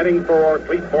batting for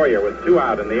Clete Boyer with 2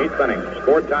 out in the 8th inning.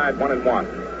 Score tied 1-1.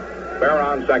 Berra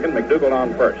on second, McDougall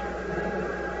on first.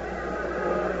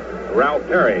 Ralph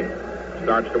Terry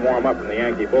starts to warm up in the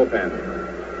Yankee bullpen.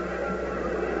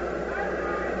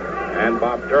 And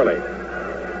Bob Turley.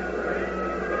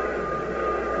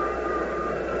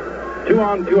 2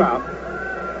 on, 2 out.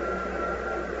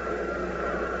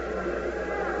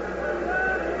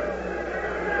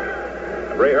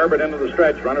 Ray Herbert into the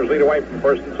stretch. Runners lead away from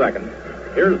first and second.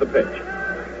 Here's the pitch.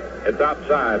 It's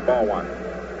outside, ball 1.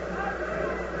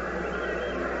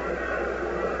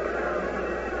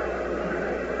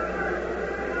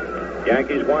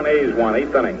 Yankees 1, A's 1,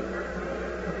 8th inning.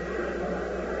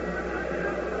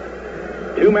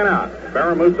 2 men out.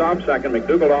 Berra moves off second,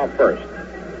 McDougall off first.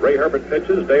 Ray Herbert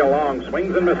pitches. Dale Long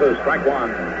swings and misses. Strike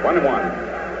 1.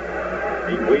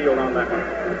 1-1. He wheeled on that one.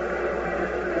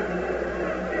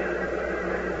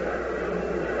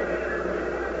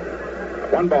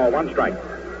 One ball, 1 strike.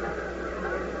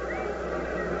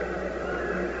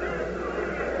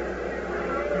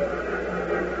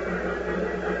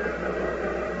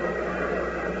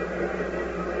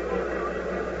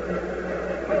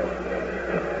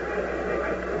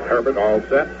 Herbert all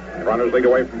set. Runners lead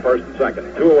away from first and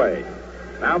second. 2 away.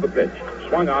 Now the pitch.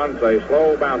 Swung on. It's a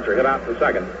slow bouncer hit out to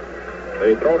second.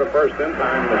 They throw to first in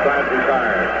time. The side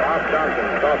retires. Bob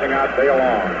Johnson tossing out Dale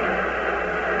Long.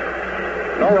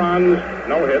 No runs,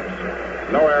 no hits,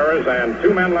 no errors, and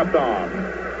 2 men left on.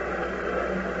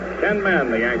 10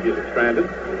 men the Yankees have stranded.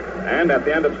 And at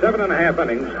the end of 7.5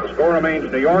 innings, the score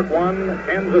remains New York 1,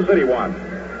 Kansas City 1.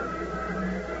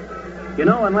 You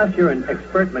know, unless you're an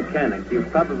expert mechanic,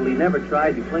 you've probably never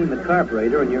tried to clean the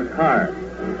carburetor in your car.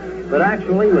 But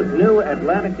actually, with new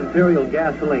Atlantic Imperial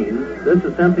gasoline, this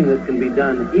is something that can be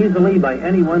done easily by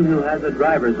anyone who has a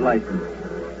driver's license.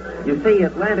 You see,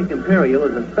 Atlantic Imperial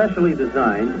is especially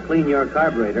designed to clean your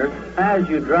carburetor as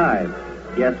you drive.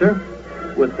 Yes, sir.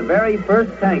 With the very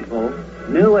first tankful,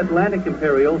 new Atlantic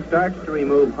Imperial starts to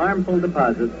remove harmful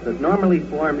deposits that normally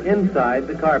form inside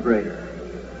the carburetor.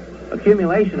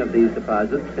 Accumulation of these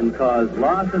deposits can cause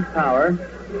loss of power,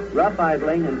 rough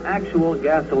idling, and actual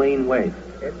gasoline waste.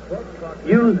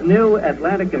 Use new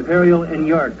Atlantic Imperial in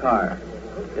your car.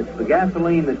 It's the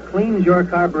gasoline that cleans your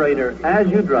carburetor as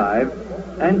you drive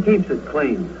and keeps it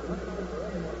clean.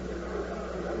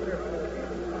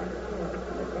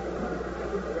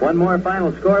 One more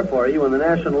final score for you in the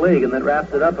National League, and that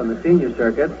wraps it up on the senior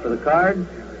circuit. For the Cards,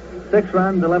 6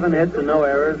 runs, 11 hits, and no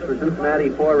errors. For Cincinnati,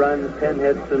 4 runs, 10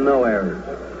 hits, and no errors.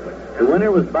 The winner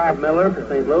was Bob Miller for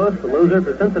St. Louis. The loser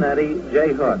for Cincinnati,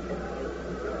 Jay Hook.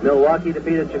 Milwaukee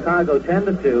defeated Chicago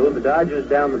 10-2. The Dodgers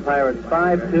down the Pirates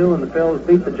 5-2, and the Phils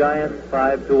beat the Giants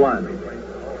 5-1.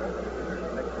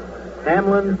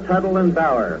 Hamlin, Tuttle, and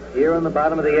Bauer here in the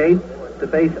bottom of the 8th to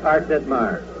face Art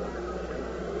Ditmar.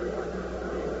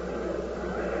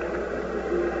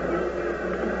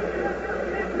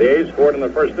 The A's scored in the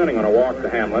first inning on a walk to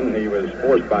Hamlin. He was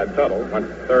forced by Tuttle. Went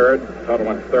to third. Tuttle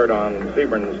went to third on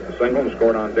Seburn's single and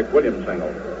scored on Dick Williams' single.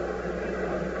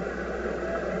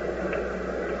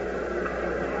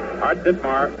 Art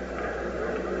Ditmar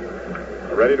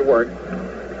ready to work.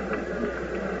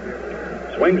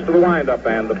 Swings to the windup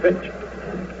and the pitch.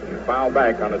 Foul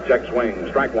back on a check swing.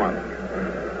 Strike 1.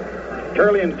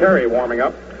 Turley and Terry warming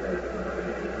up.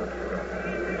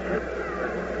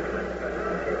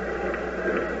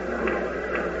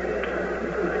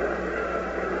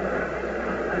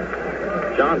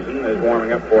 Johnson is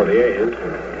warming up for the A's.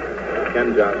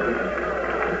 Ken Johnson.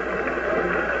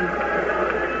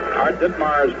 Art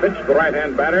Ditmar's pitch to the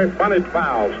right-hand batter. Bunted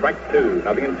foul. Strike 2.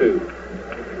 0-2.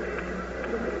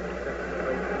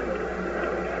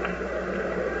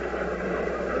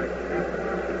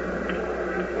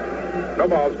 No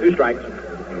balls, 2 strikes.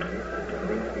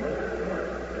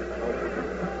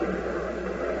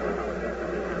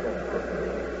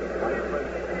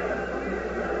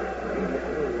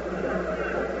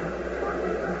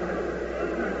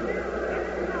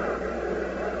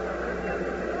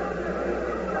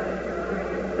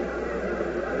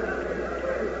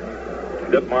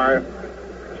 Ditmar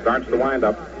starts the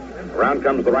windup. Around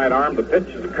comes the right arm. The pitch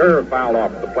is a curve fouled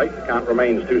off the plate. Count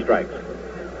remains 2 strikes.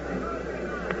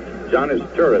 Jonas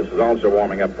Turris is also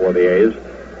warming up for the A's.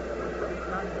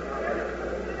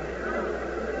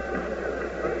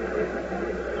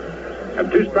 A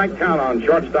 2-strike count on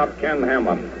shortstop Ken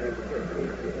Hamlin.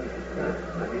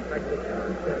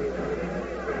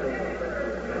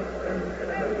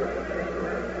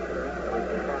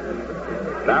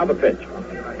 Now the pitch.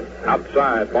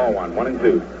 Outside, ball 1,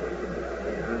 1-2.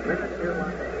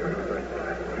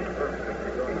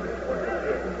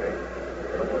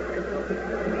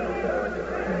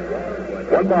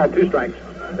 One ball, 2 strikes.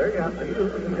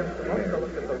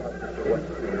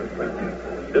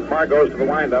 Ditmar goes to the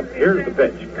windup. Here's the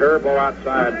pitch. Curve low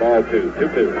outside, ball 2,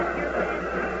 2-2.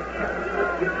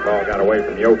 Ball got away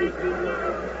from Yogi.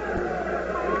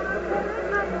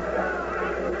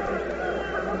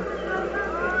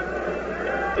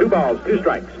 Two balls, 2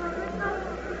 strikes.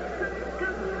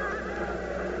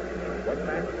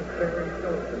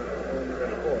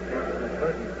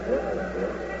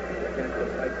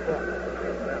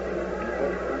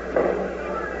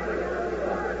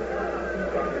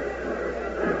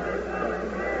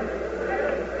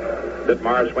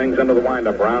 Ditmar swings into the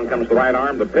windup. Around comes the right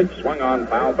arm. The pitch swung on,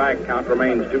 foul back. Count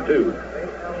remains 2-2.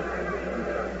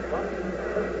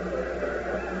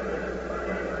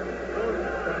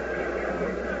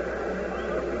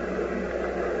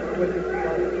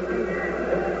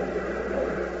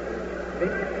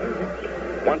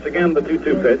 Once again, the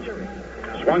 2-2 pitch.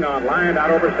 Swung on, lined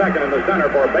out over second in the center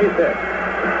for a base hit.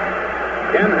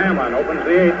 Ken Hamlin opens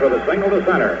the 8th with a single to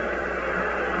center.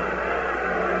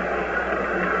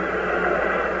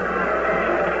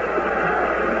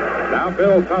 Now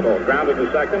Bill Tuttle grounded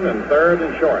to second and third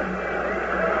and short.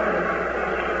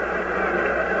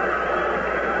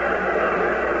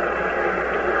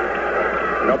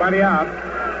 Nobody out.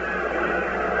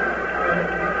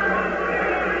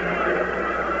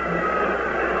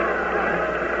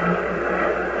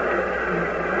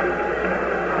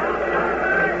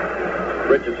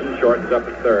 Richardson shortens up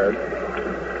at third.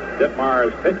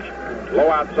 Ditmar's pitch, low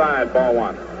outside, ball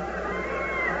 1.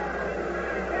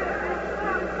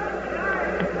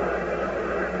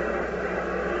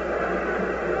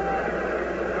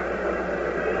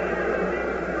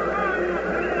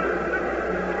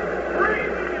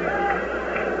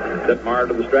 Ditmar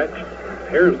to the stretch.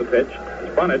 Here's the pitch.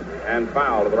 It's bunted and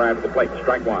foul to the right of the plate.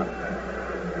 Strike 1.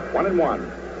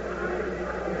 1-1.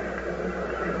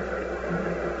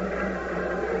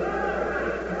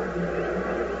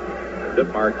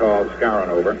 Ditmar calls Skowron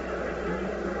over.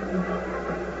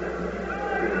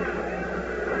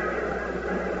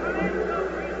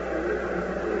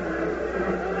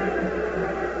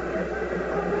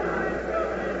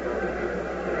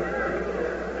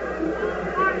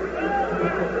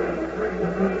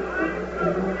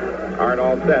 Hard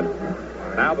all set.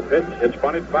 Now the pitch. It's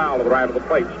bunted foul to the right of the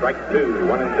plate. Strike 2.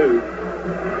 1-2.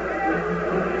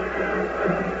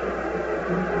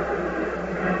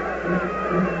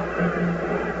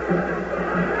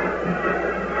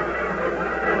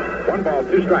 One ball,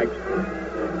 2 strikes.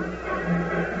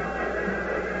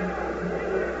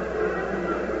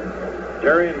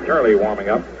 Terry and Turley warming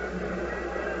up.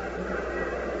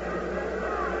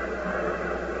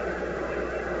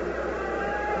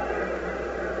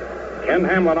 Ken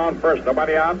Hamlin on first,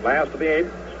 nobody out. Last of the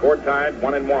 8th. Score tied,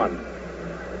 1-1.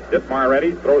 Ditmar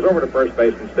ready, throws over to first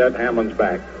base instead. Hamlin's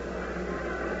back.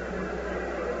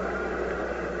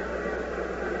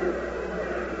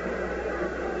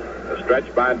 The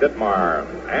stretch by Ditmar.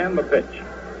 And the pitch.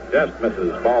 Just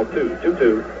misses. Ball 2,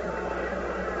 2-2.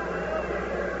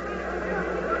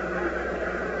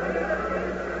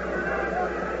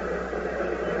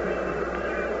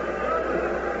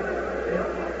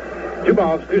 Two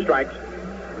balls, 2 strikes.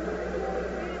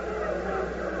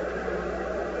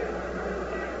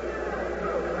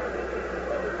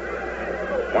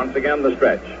 Once again, the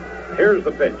stretch. Here's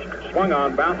the pitch. Swung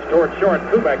on, bounced toward short.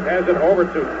 Kubek has it over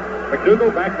to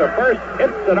McDougal. Back to first.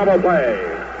 It's a double play.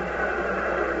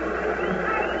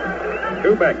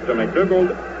 Kubek to McDougald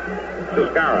to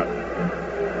Skara.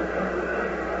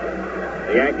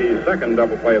 The Yankees' second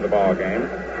double play of the ball game,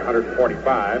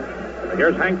 145. And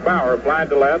here's Hank Bauer, flied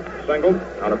to left, singled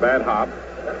on a bad hop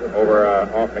over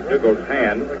off McDougald's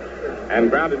hand, and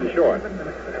grounded to short,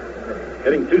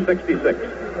 hitting 266.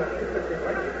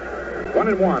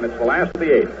 1-1. It's the last of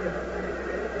the eighth.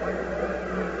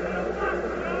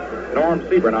 Norm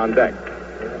Sebring on deck.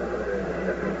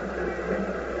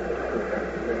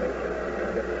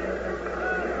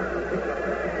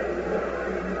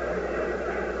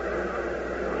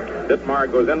 Dittmar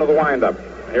goes into the windup.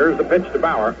 Here's the pitch to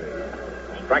Bauer.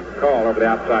 Strike the call over the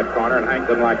outside corner, and Hank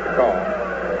didn't like the call.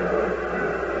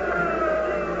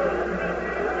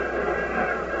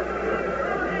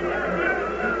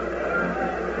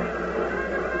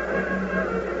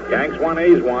 Yanks 1,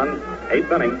 A's 1,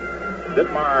 eighth inning.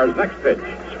 Dittmar's next pitch.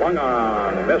 Swung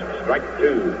on and missed. Strike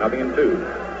 2,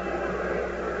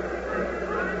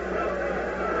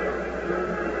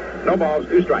 0-2. No balls,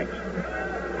 2 strikes.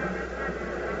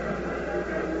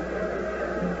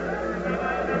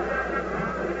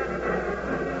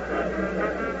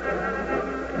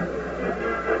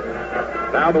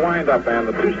 Now the windup and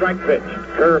the 2-strike pitch.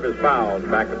 Curve is fouled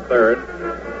back at third.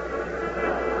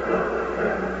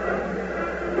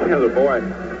 The boy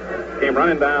came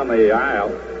running down the aisle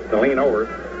to lean over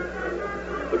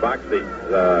the box seats,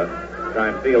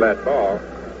 trying to steal that ball.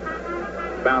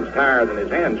 Bounced higher than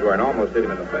his hands were and almost hit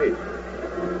him in the face.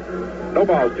 No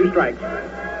balls, 2 strikes.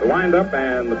 The windup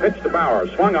and the pitch to Bauer.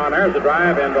 Swung on. There's the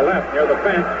drive into left near the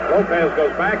fence. Lopez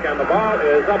goes back and the ball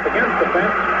is up against the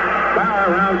fence.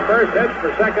 Bauer rounds first, heads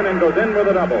for second, and goes in with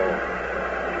a double.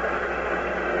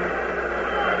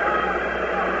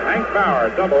 Hank Bauer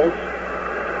doubles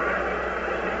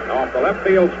off the left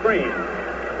field screen.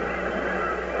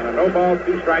 And a no-ball,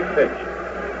 2-strike pitch.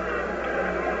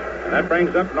 And that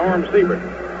brings up Norm Sebring.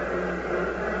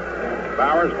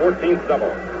 Bauer's 14th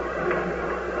double.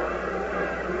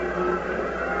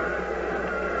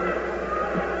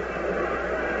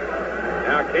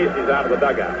 Now Casey's out of the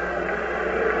dugout.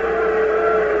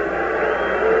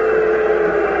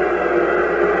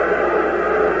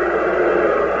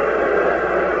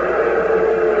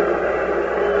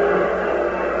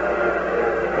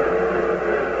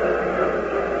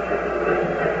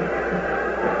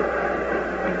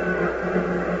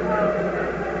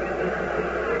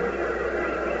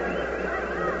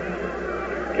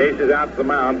 Casey's out to the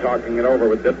mound, talking it over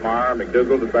with Dittmar,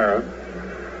 McDougald, and Berra.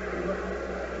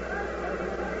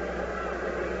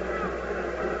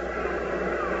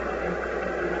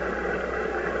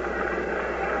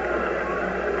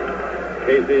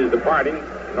 Casey is departing.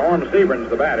 Norm Sebring's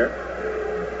the batter.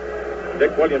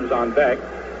 Dick Williams on deck.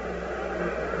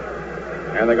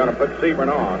 And they're going to put Sebring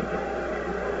on.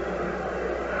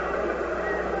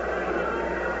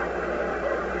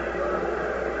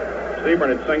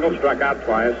 Sebring had singled, struck out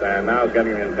twice, and now is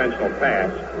getting an intentional pass.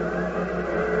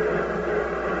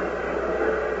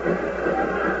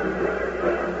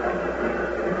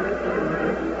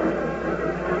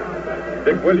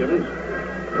 Dick Williams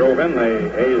drove in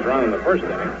the A's run in the first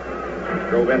inning.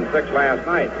 Drove in 6 last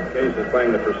night. Case is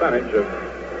playing the percentage of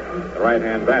the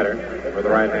right-hand batter for the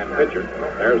right-hand pitcher.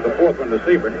 There's the 4th one to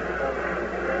Sebring.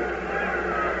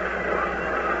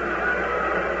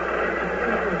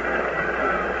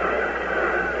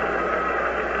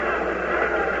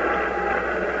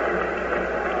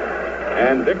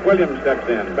 And Dick Williams steps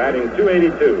in, batting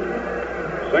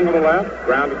 .282. Single to left,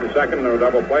 grounded to second in a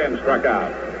double play, and struck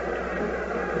out.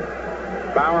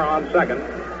 Bauer on second,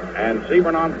 and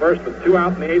Sebring on first with 2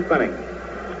 out in the 8th inning.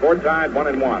 Score tied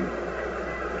 1-1.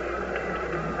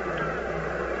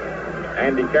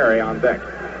 Andy Carey on deck.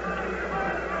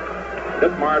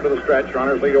 Dittmar to the stretch,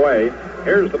 runners lead away.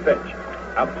 Here's the pitch.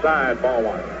 Outside, ball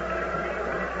 1.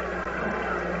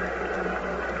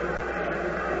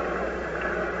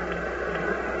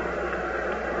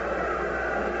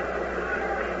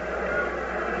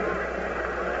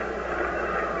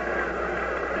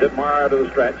 Dittmar to the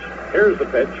stretch. Here's the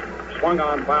pitch. Swung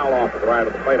on, foul off to the right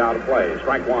of the plate, out of play.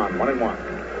 Strike 1, 1-1.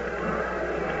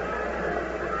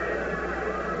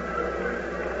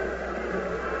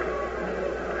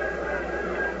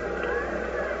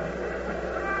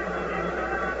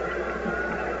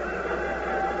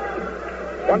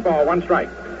 One ball, 1 strike.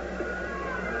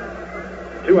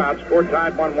 2 outs, score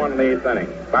tied 1-1 in the 8th inning.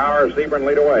 Bauer, Sebring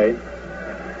lead away.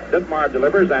 Dittmar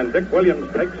delivers, and Dick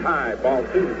Williams takes high. Ball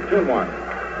 2-1.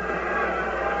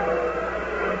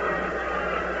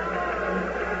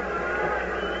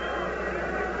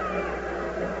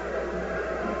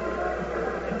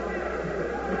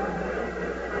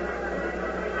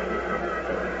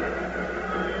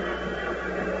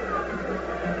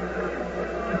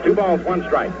 2 balls, 1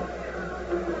 strike.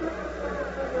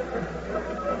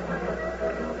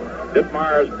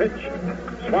 Dittmar's pitch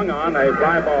swung on, a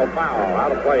fly ball foul,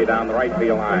 out of play down the right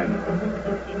field line.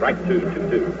 Strike 2,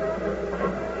 2-2.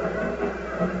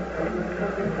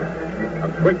 A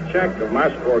quick check of my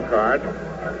scorecard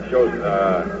shows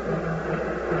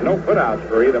no putouts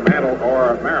for either Mantle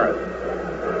or Maris.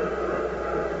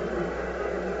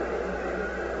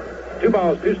 2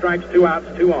 balls, 2 strikes, 2 outs,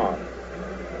 2 on.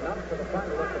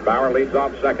 Bauer leads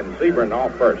off second. Sebring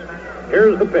off first.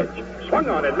 Here's the pitch. Swung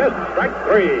on and missed. Strike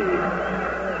 3.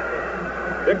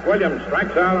 Dick Williams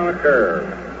strikes out on a curve.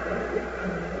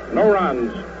 No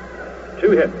runs,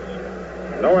 2 hits,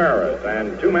 no errors,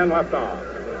 and 2 men left on.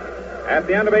 At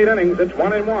the end of 8 innings, it's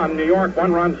 1-1. New York,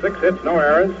 1 run, 6 hits, no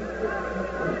errors.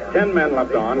 10 men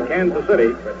left on. Kansas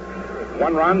City,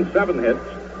 1 run, 7 hits,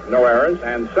 no errors,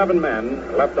 and 7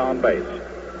 men left on base.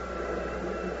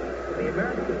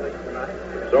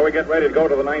 So we get ready to go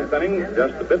to the 9th inning,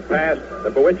 just a bit past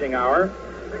the bewitching hour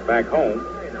back home,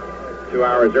 2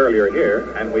 hours earlier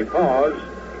here, and we pause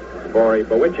for a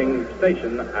bewitching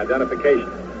station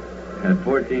identification. At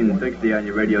 1460 on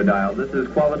your radio dial, this is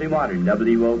Quality Modern,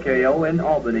 WOKO in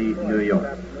Albany, New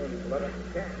York.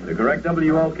 The correct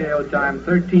WOKO time,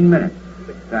 13 minutes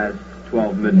past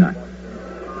 12 midnight.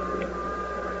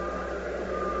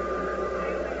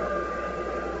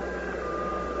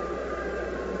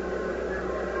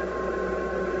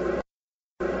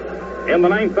 In the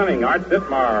 9th inning, Art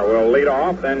Dittmar will lead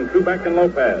off, then Kubek and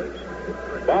Lopez.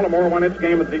 Baltimore won its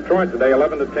game at Detroit today,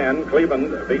 11-10.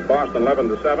 Cleveland beat Boston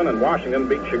 11-7, and Washington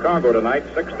beat Chicago tonight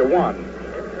 6-1.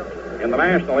 In the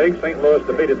National League, St. Louis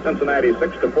defeated Cincinnati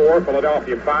 6-4,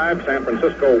 Philadelphia 5, San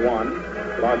Francisco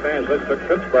 1. Los Angeles took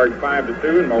Pittsburgh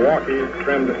 5-2, and Milwaukee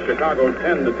trimmed Chicago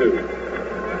 10-2.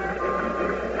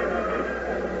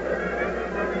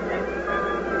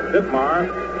 Dittmar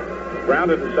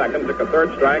grounded to second, took a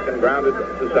third strike, and grounded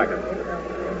to second.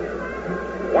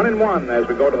 1-1 as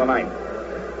we go to the 9th.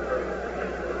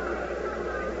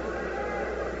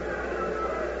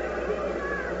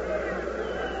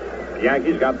 The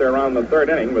Yankees got their run in the 3rd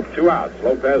inning with 2 outs.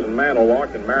 Lopez and Mantle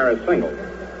walked, and Maris singled.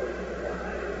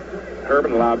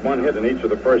 Herbert allowed 1 hit in each of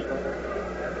the first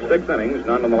 6 innings,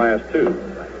 none in the last 2.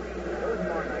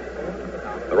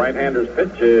 The right-hander's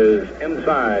pitch is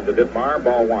inside to Dittmar,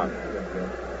 ball 1.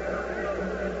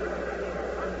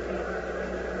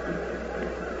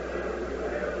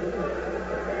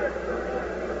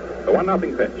 The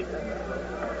 1-0 pitch.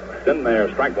 It's in there,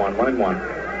 strike 1, 1-1.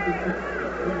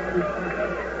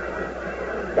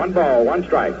 1 ball, 1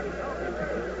 strike.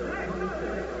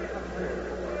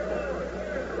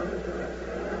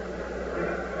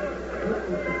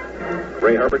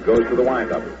 Ray Herbert goes to the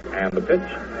windup. And the pitch,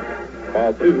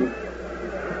 ball 2,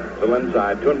 still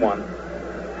inside, 2-1.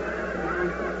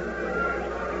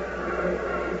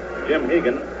 Jim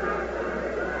Hegan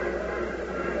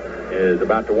is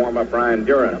about to warm up Ryan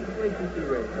Duran.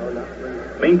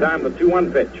 Meantime, the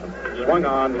 2-1 pitch. Swung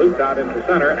on, looped out into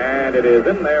center, and it is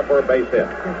in there for a base hit.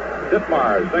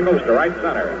 Dittmar singles to right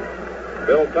center.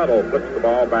 Bill Tuttle puts the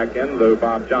ball back into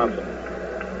Bob Johnson.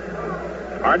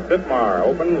 Art Dittmar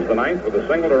opens the 9th with a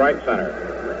single to right center.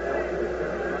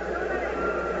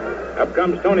 Up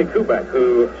comes Tony Kubek,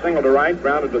 who singled to right,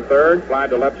 grounded to third, flied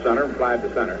to left center, and flied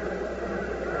to center.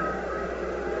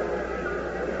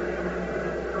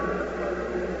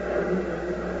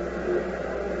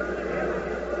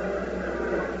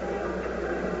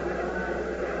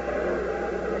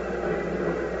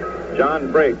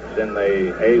 John Briggs in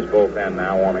the A's bullpen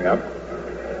now warming up.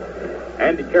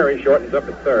 Andy Carey shortens up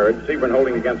at third. Sebring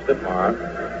holding against Dittmar.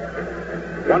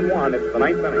 1-1. It's the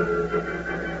 9th inning.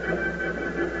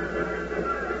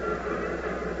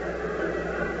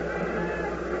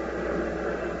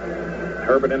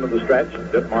 Herbert into the stretch.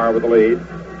 Dittmar with the lead.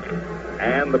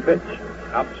 And the pitch.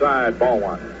 Outside, ball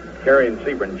 1. Carey and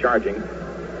Sebring charging.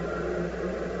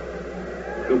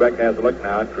 Kubek has a look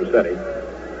now at Crucetti.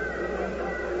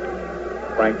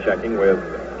 Frank checking with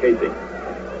Casey.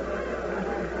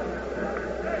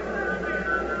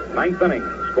 9th inning.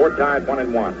 Score tied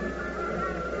 1-1.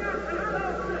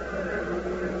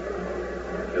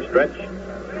 The stretch.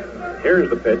 Here's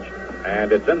the pitch.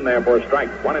 And it's in there for a strike.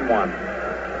 1-1.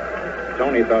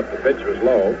 Tony thought the pitch was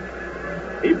low.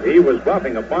 He was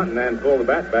bluffing a bunt and then pulled the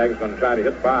bat bag. He's going to try to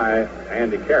hit by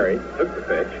Andy Carey. Took the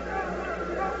pitch.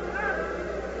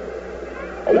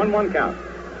 A 1-1 count.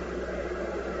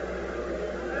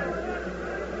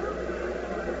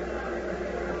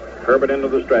 Herbert into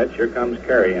the stretch. Here comes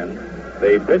Carey in.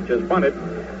 The pitch is bunted,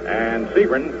 and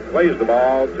Sebring plays the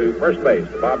ball to first base.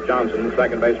 Bob Johnson,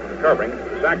 second baseman, covering.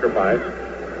 Sacrifice.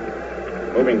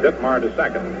 moving Ditmar to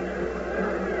second.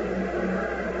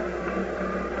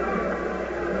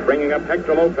 Bringing up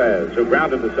Hector Lopez, who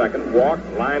grounded to second, walked,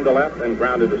 lined to left, and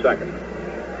grounded to second.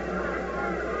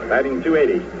 Batting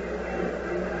 .280.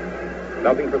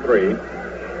 Nothing for 3.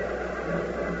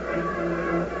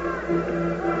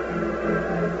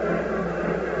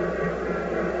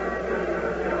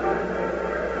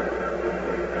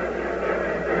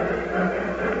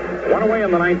 One away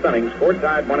in the ninth inning. Score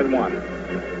tied 1-1.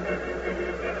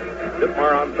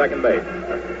 Ditmar on second base.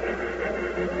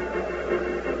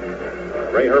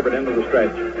 Ray Herbert into the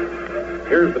stretch.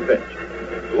 Here's the pitch.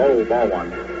 Low, ball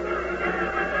 1.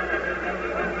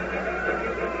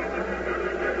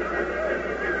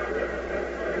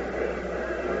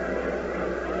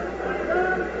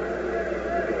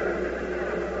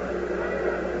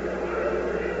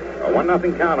 A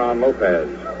 1-0 count on Lopez.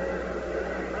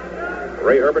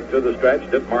 Ray Herbert to the stretch.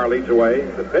 Ditmar leads away.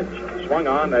 The pitch swung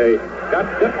on. They got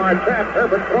Ditmar trapped.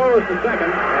 Herbert throws to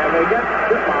second, and they get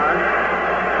Ditmar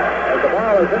as the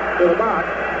ball is hit to the box.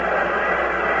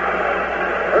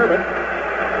 Herbert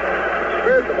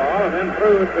speared the ball and then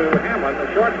threw to Hamlin, the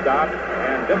shortstop,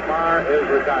 and Ditmar is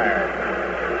retired.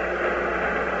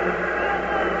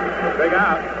 The big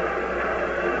out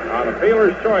on a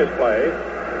fielder's choice play.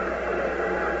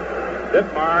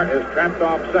 Ditmar is trapped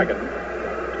off second.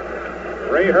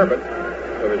 Ray Herbert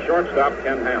to the shortstop,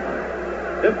 Ken Hamlin.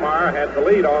 Ditmar had the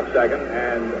lead off second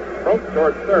and broke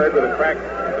toward third with a crack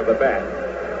of the bat.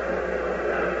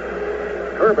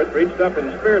 Herbert reached up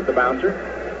and speared the bouncer,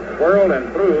 whirled and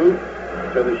threw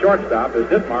to the shortstop as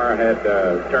Ditmar had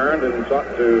turned and sought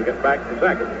to get back to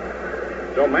second.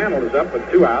 So Mantle is up with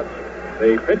 2 outs.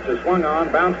 The pitch is swung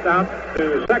on, bounced out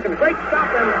to second. Great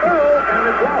stop and throw, and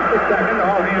it's lost to second.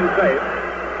 All hands safe.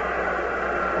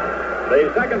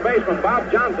 The second baseman,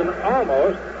 Bob Johnson,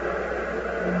 almost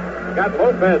got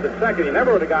Lopez at second. He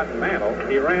never would have gotten Mantle.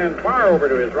 He ran far over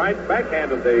to his right,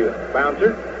 backhanded the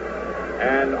bouncer,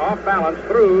 and off balance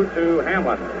threw to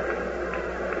Hamlin,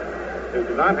 who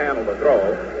did not handle the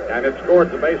throw, and it scored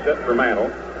the base hit for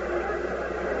Mantle.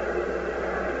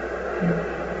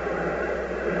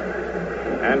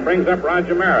 And brings up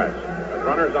Roger Maris.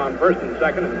 Runners on first and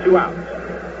second and 2 outs.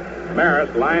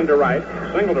 Maris lined to right,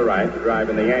 single to right to drive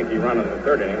in the Yankee run in the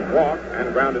third inning, walked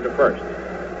and grounded to first,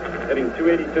 hitting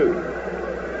 .282.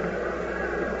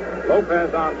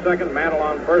 Lopez on second, Mantle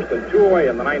on first, and 2 away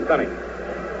in the ninth inning.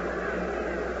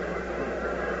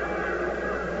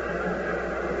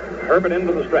 Herbert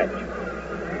into the stretch.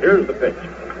 Here's the pitch.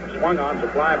 Swung on to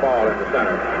fly ball into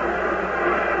center.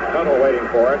 Tuttle waiting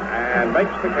for it and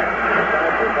makes the catch.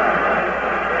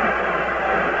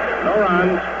 No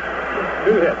runs,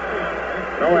 2 hits.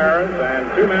 No errors, and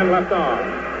 2 men left on.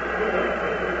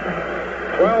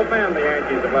 12 men the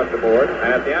Yankees have left aboard,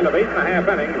 and at the end of 8.5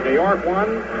 innings, New York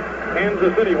won,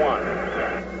 Kansas City won.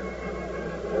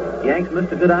 Yanks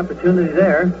missed a good opportunity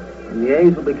there, and the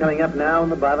A's will be coming up now in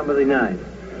the bottom of the ninth.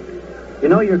 You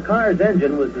know, your car's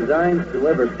engine was designed to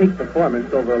deliver peak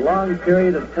performance over a long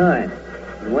period of time,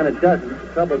 and when it doesn't, the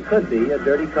trouble could be a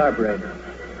dirty carburetor.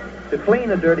 To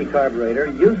clean a dirty carburetor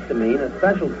used to mean a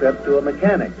special trip to a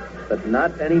mechanic, but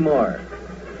not anymore.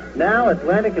 Now,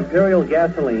 Atlantic Imperial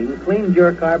Gasoline cleans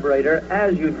your carburetor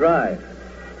as you drive.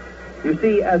 You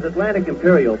see, as Atlantic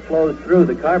Imperial flows through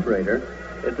the carburetor,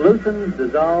 it loosens,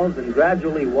 dissolves, and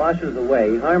gradually washes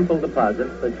away harmful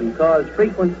deposits that can cause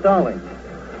frequent stalling,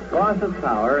 loss of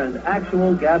power, and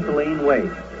actual gasoline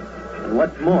waste. And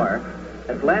what's more,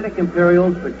 Atlantic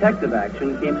Imperial's protective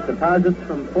action keeps deposits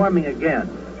from forming again.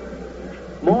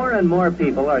 More and more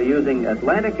people are using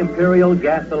Atlantic Imperial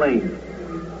gasoline.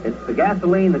 It's the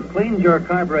gasoline that cleans your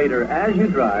carburetor as you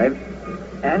drive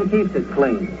and keeps it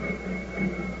clean.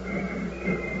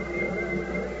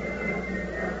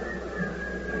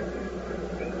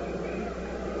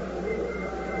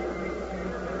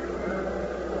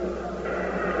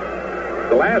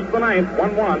 The last of the ninth,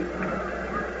 1-1.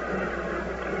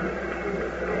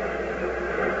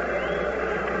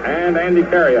 And Andy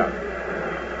Carey up.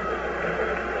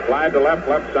 Slide to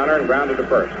left center, and grounded to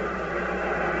first.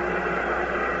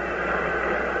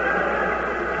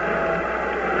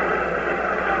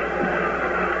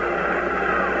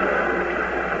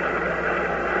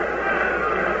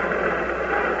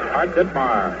 Art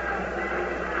Ditmar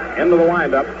into the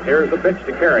windup. Here's the pitch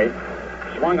to Carey.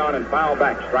 Swung on and fouled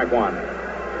back, strike 1.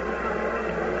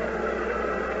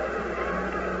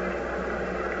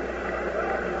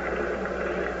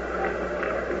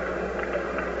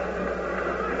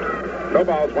 No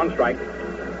balls, 1 strike.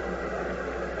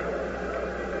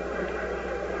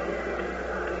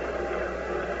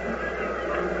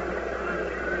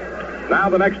 Now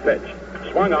the next pitch.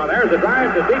 Swung on. There's a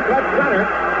drive to deep left center.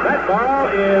 That ball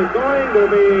is going to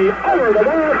be over the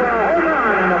wall for a home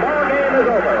run, and the ball game is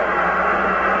over.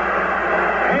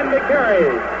 Andy Carey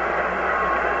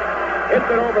hits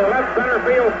it over the left center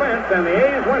field fence, and the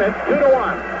A's win it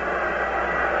 2-1.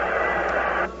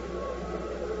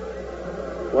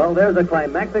 Well, there's a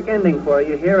climactic ending for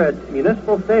you here at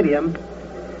Municipal Stadium.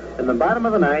 In the bottom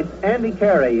of the ninth, Andy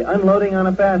Carey unloading on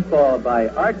a fastball by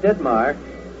Art Ditmar,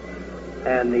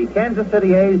 and the Kansas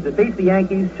City A's defeat the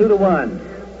Yankees 2-1.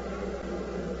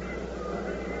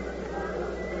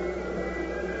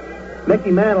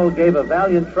 Mickey Mantle gave a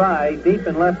valiant try deep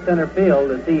in left center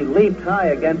field as he leaped high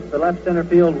against the left center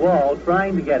field wall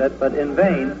trying to get it, but in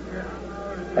vain,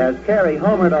 as Carey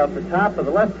homered off the top of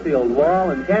the left field wall,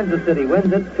 and Kansas City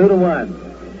wins it 2-1.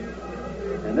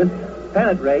 And this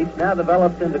pennant race now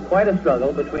develops into quite a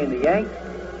struggle between the Yanks,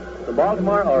 the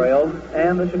Baltimore Orioles,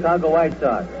 and the Chicago White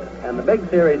Sox. And the big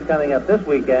series coming up this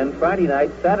weekend, Friday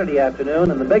night, Saturday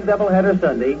afternoon, and the big doubleheader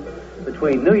Sunday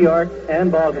between New York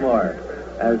and Baltimore,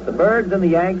 as the Birds and the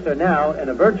Yanks are now in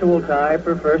a virtual tie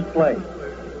for first place.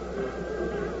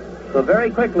 So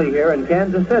very quickly here in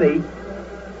Kansas City,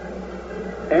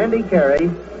 Andy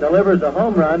Carey delivers a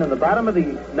home run in the bottom of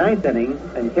the ninth inning,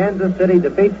 and Kansas City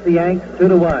defeats the Yanks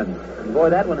 2-1. And boy,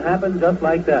 that one happened just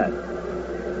like that.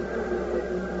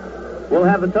 We'll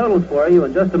have the totals for you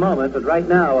in just a moment, but right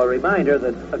now a reminder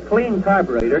that a clean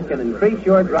carburetor can increase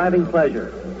your driving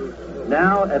pleasure.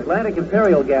 Now, Atlantic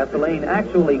Imperial gasoline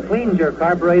actually cleans your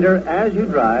carburetor as you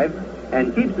drive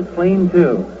and keeps it clean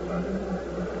too.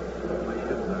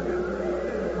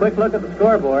 Quick look at the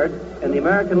scoreboard. In the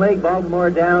American League, Baltimore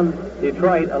down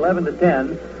Detroit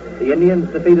 11-10. The Indians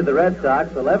defeated the Red Sox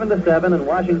 11-7, and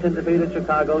Washington defeated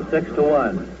Chicago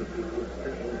 6-1.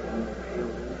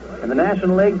 In the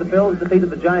National League, the Phils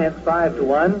defeated the Giants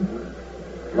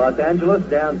 5-1. Los Angeles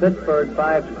down Pittsburgh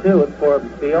 5-2 at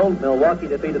Forbes Field. Milwaukee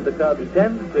defeated the Cubs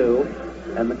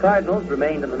 10-2, and the Cardinals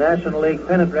remained in the National League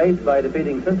pennant race by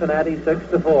defeating Cincinnati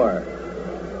 6-4.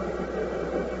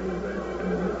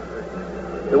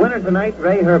 The winner tonight,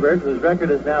 Ray Herbert, whose record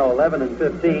is now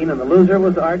 11-15, and the loser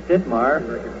was Art Ditmar,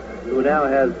 who now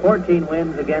has 14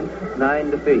 wins against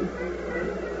 9 defeats.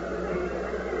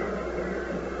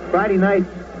 Friday night's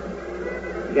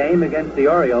game against the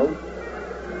Orioles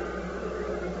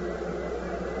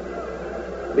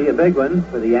be a big one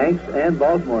for the Yanks and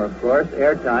Baltimore, of course.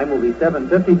 Airtime will be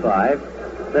 7:55.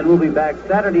 Then we'll be back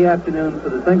Saturday afternoon for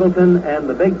the Singleton and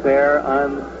the Big Pair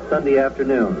on Sunday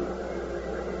afternoon.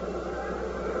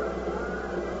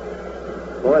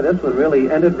 Boy, this one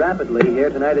really ended rapidly here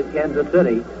tonight at Kansas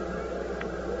City.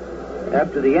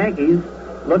 After the Yankees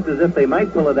looked as if they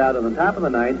might pull it out on the top of the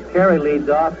ninth, Carey leads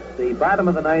off the bottom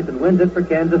of the ninth and wins it for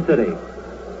Kansas City.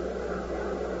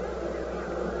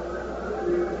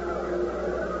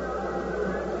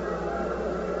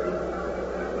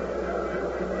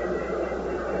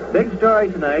 Big story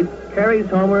tonight, Carey's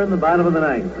homer in the bottom of the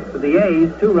ninth. For the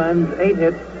A's, 2 runs, 8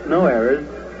 hits, no errors,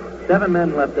 7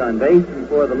 men left on base, and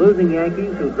for the losing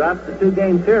Yankees, who dropped the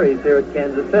 2-game series here at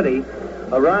Kansas City,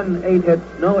 a run, 8 hits,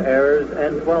 no errors,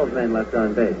 and 12 men left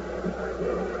on base.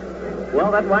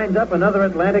 Well, that winds up another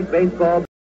Atlantic baseball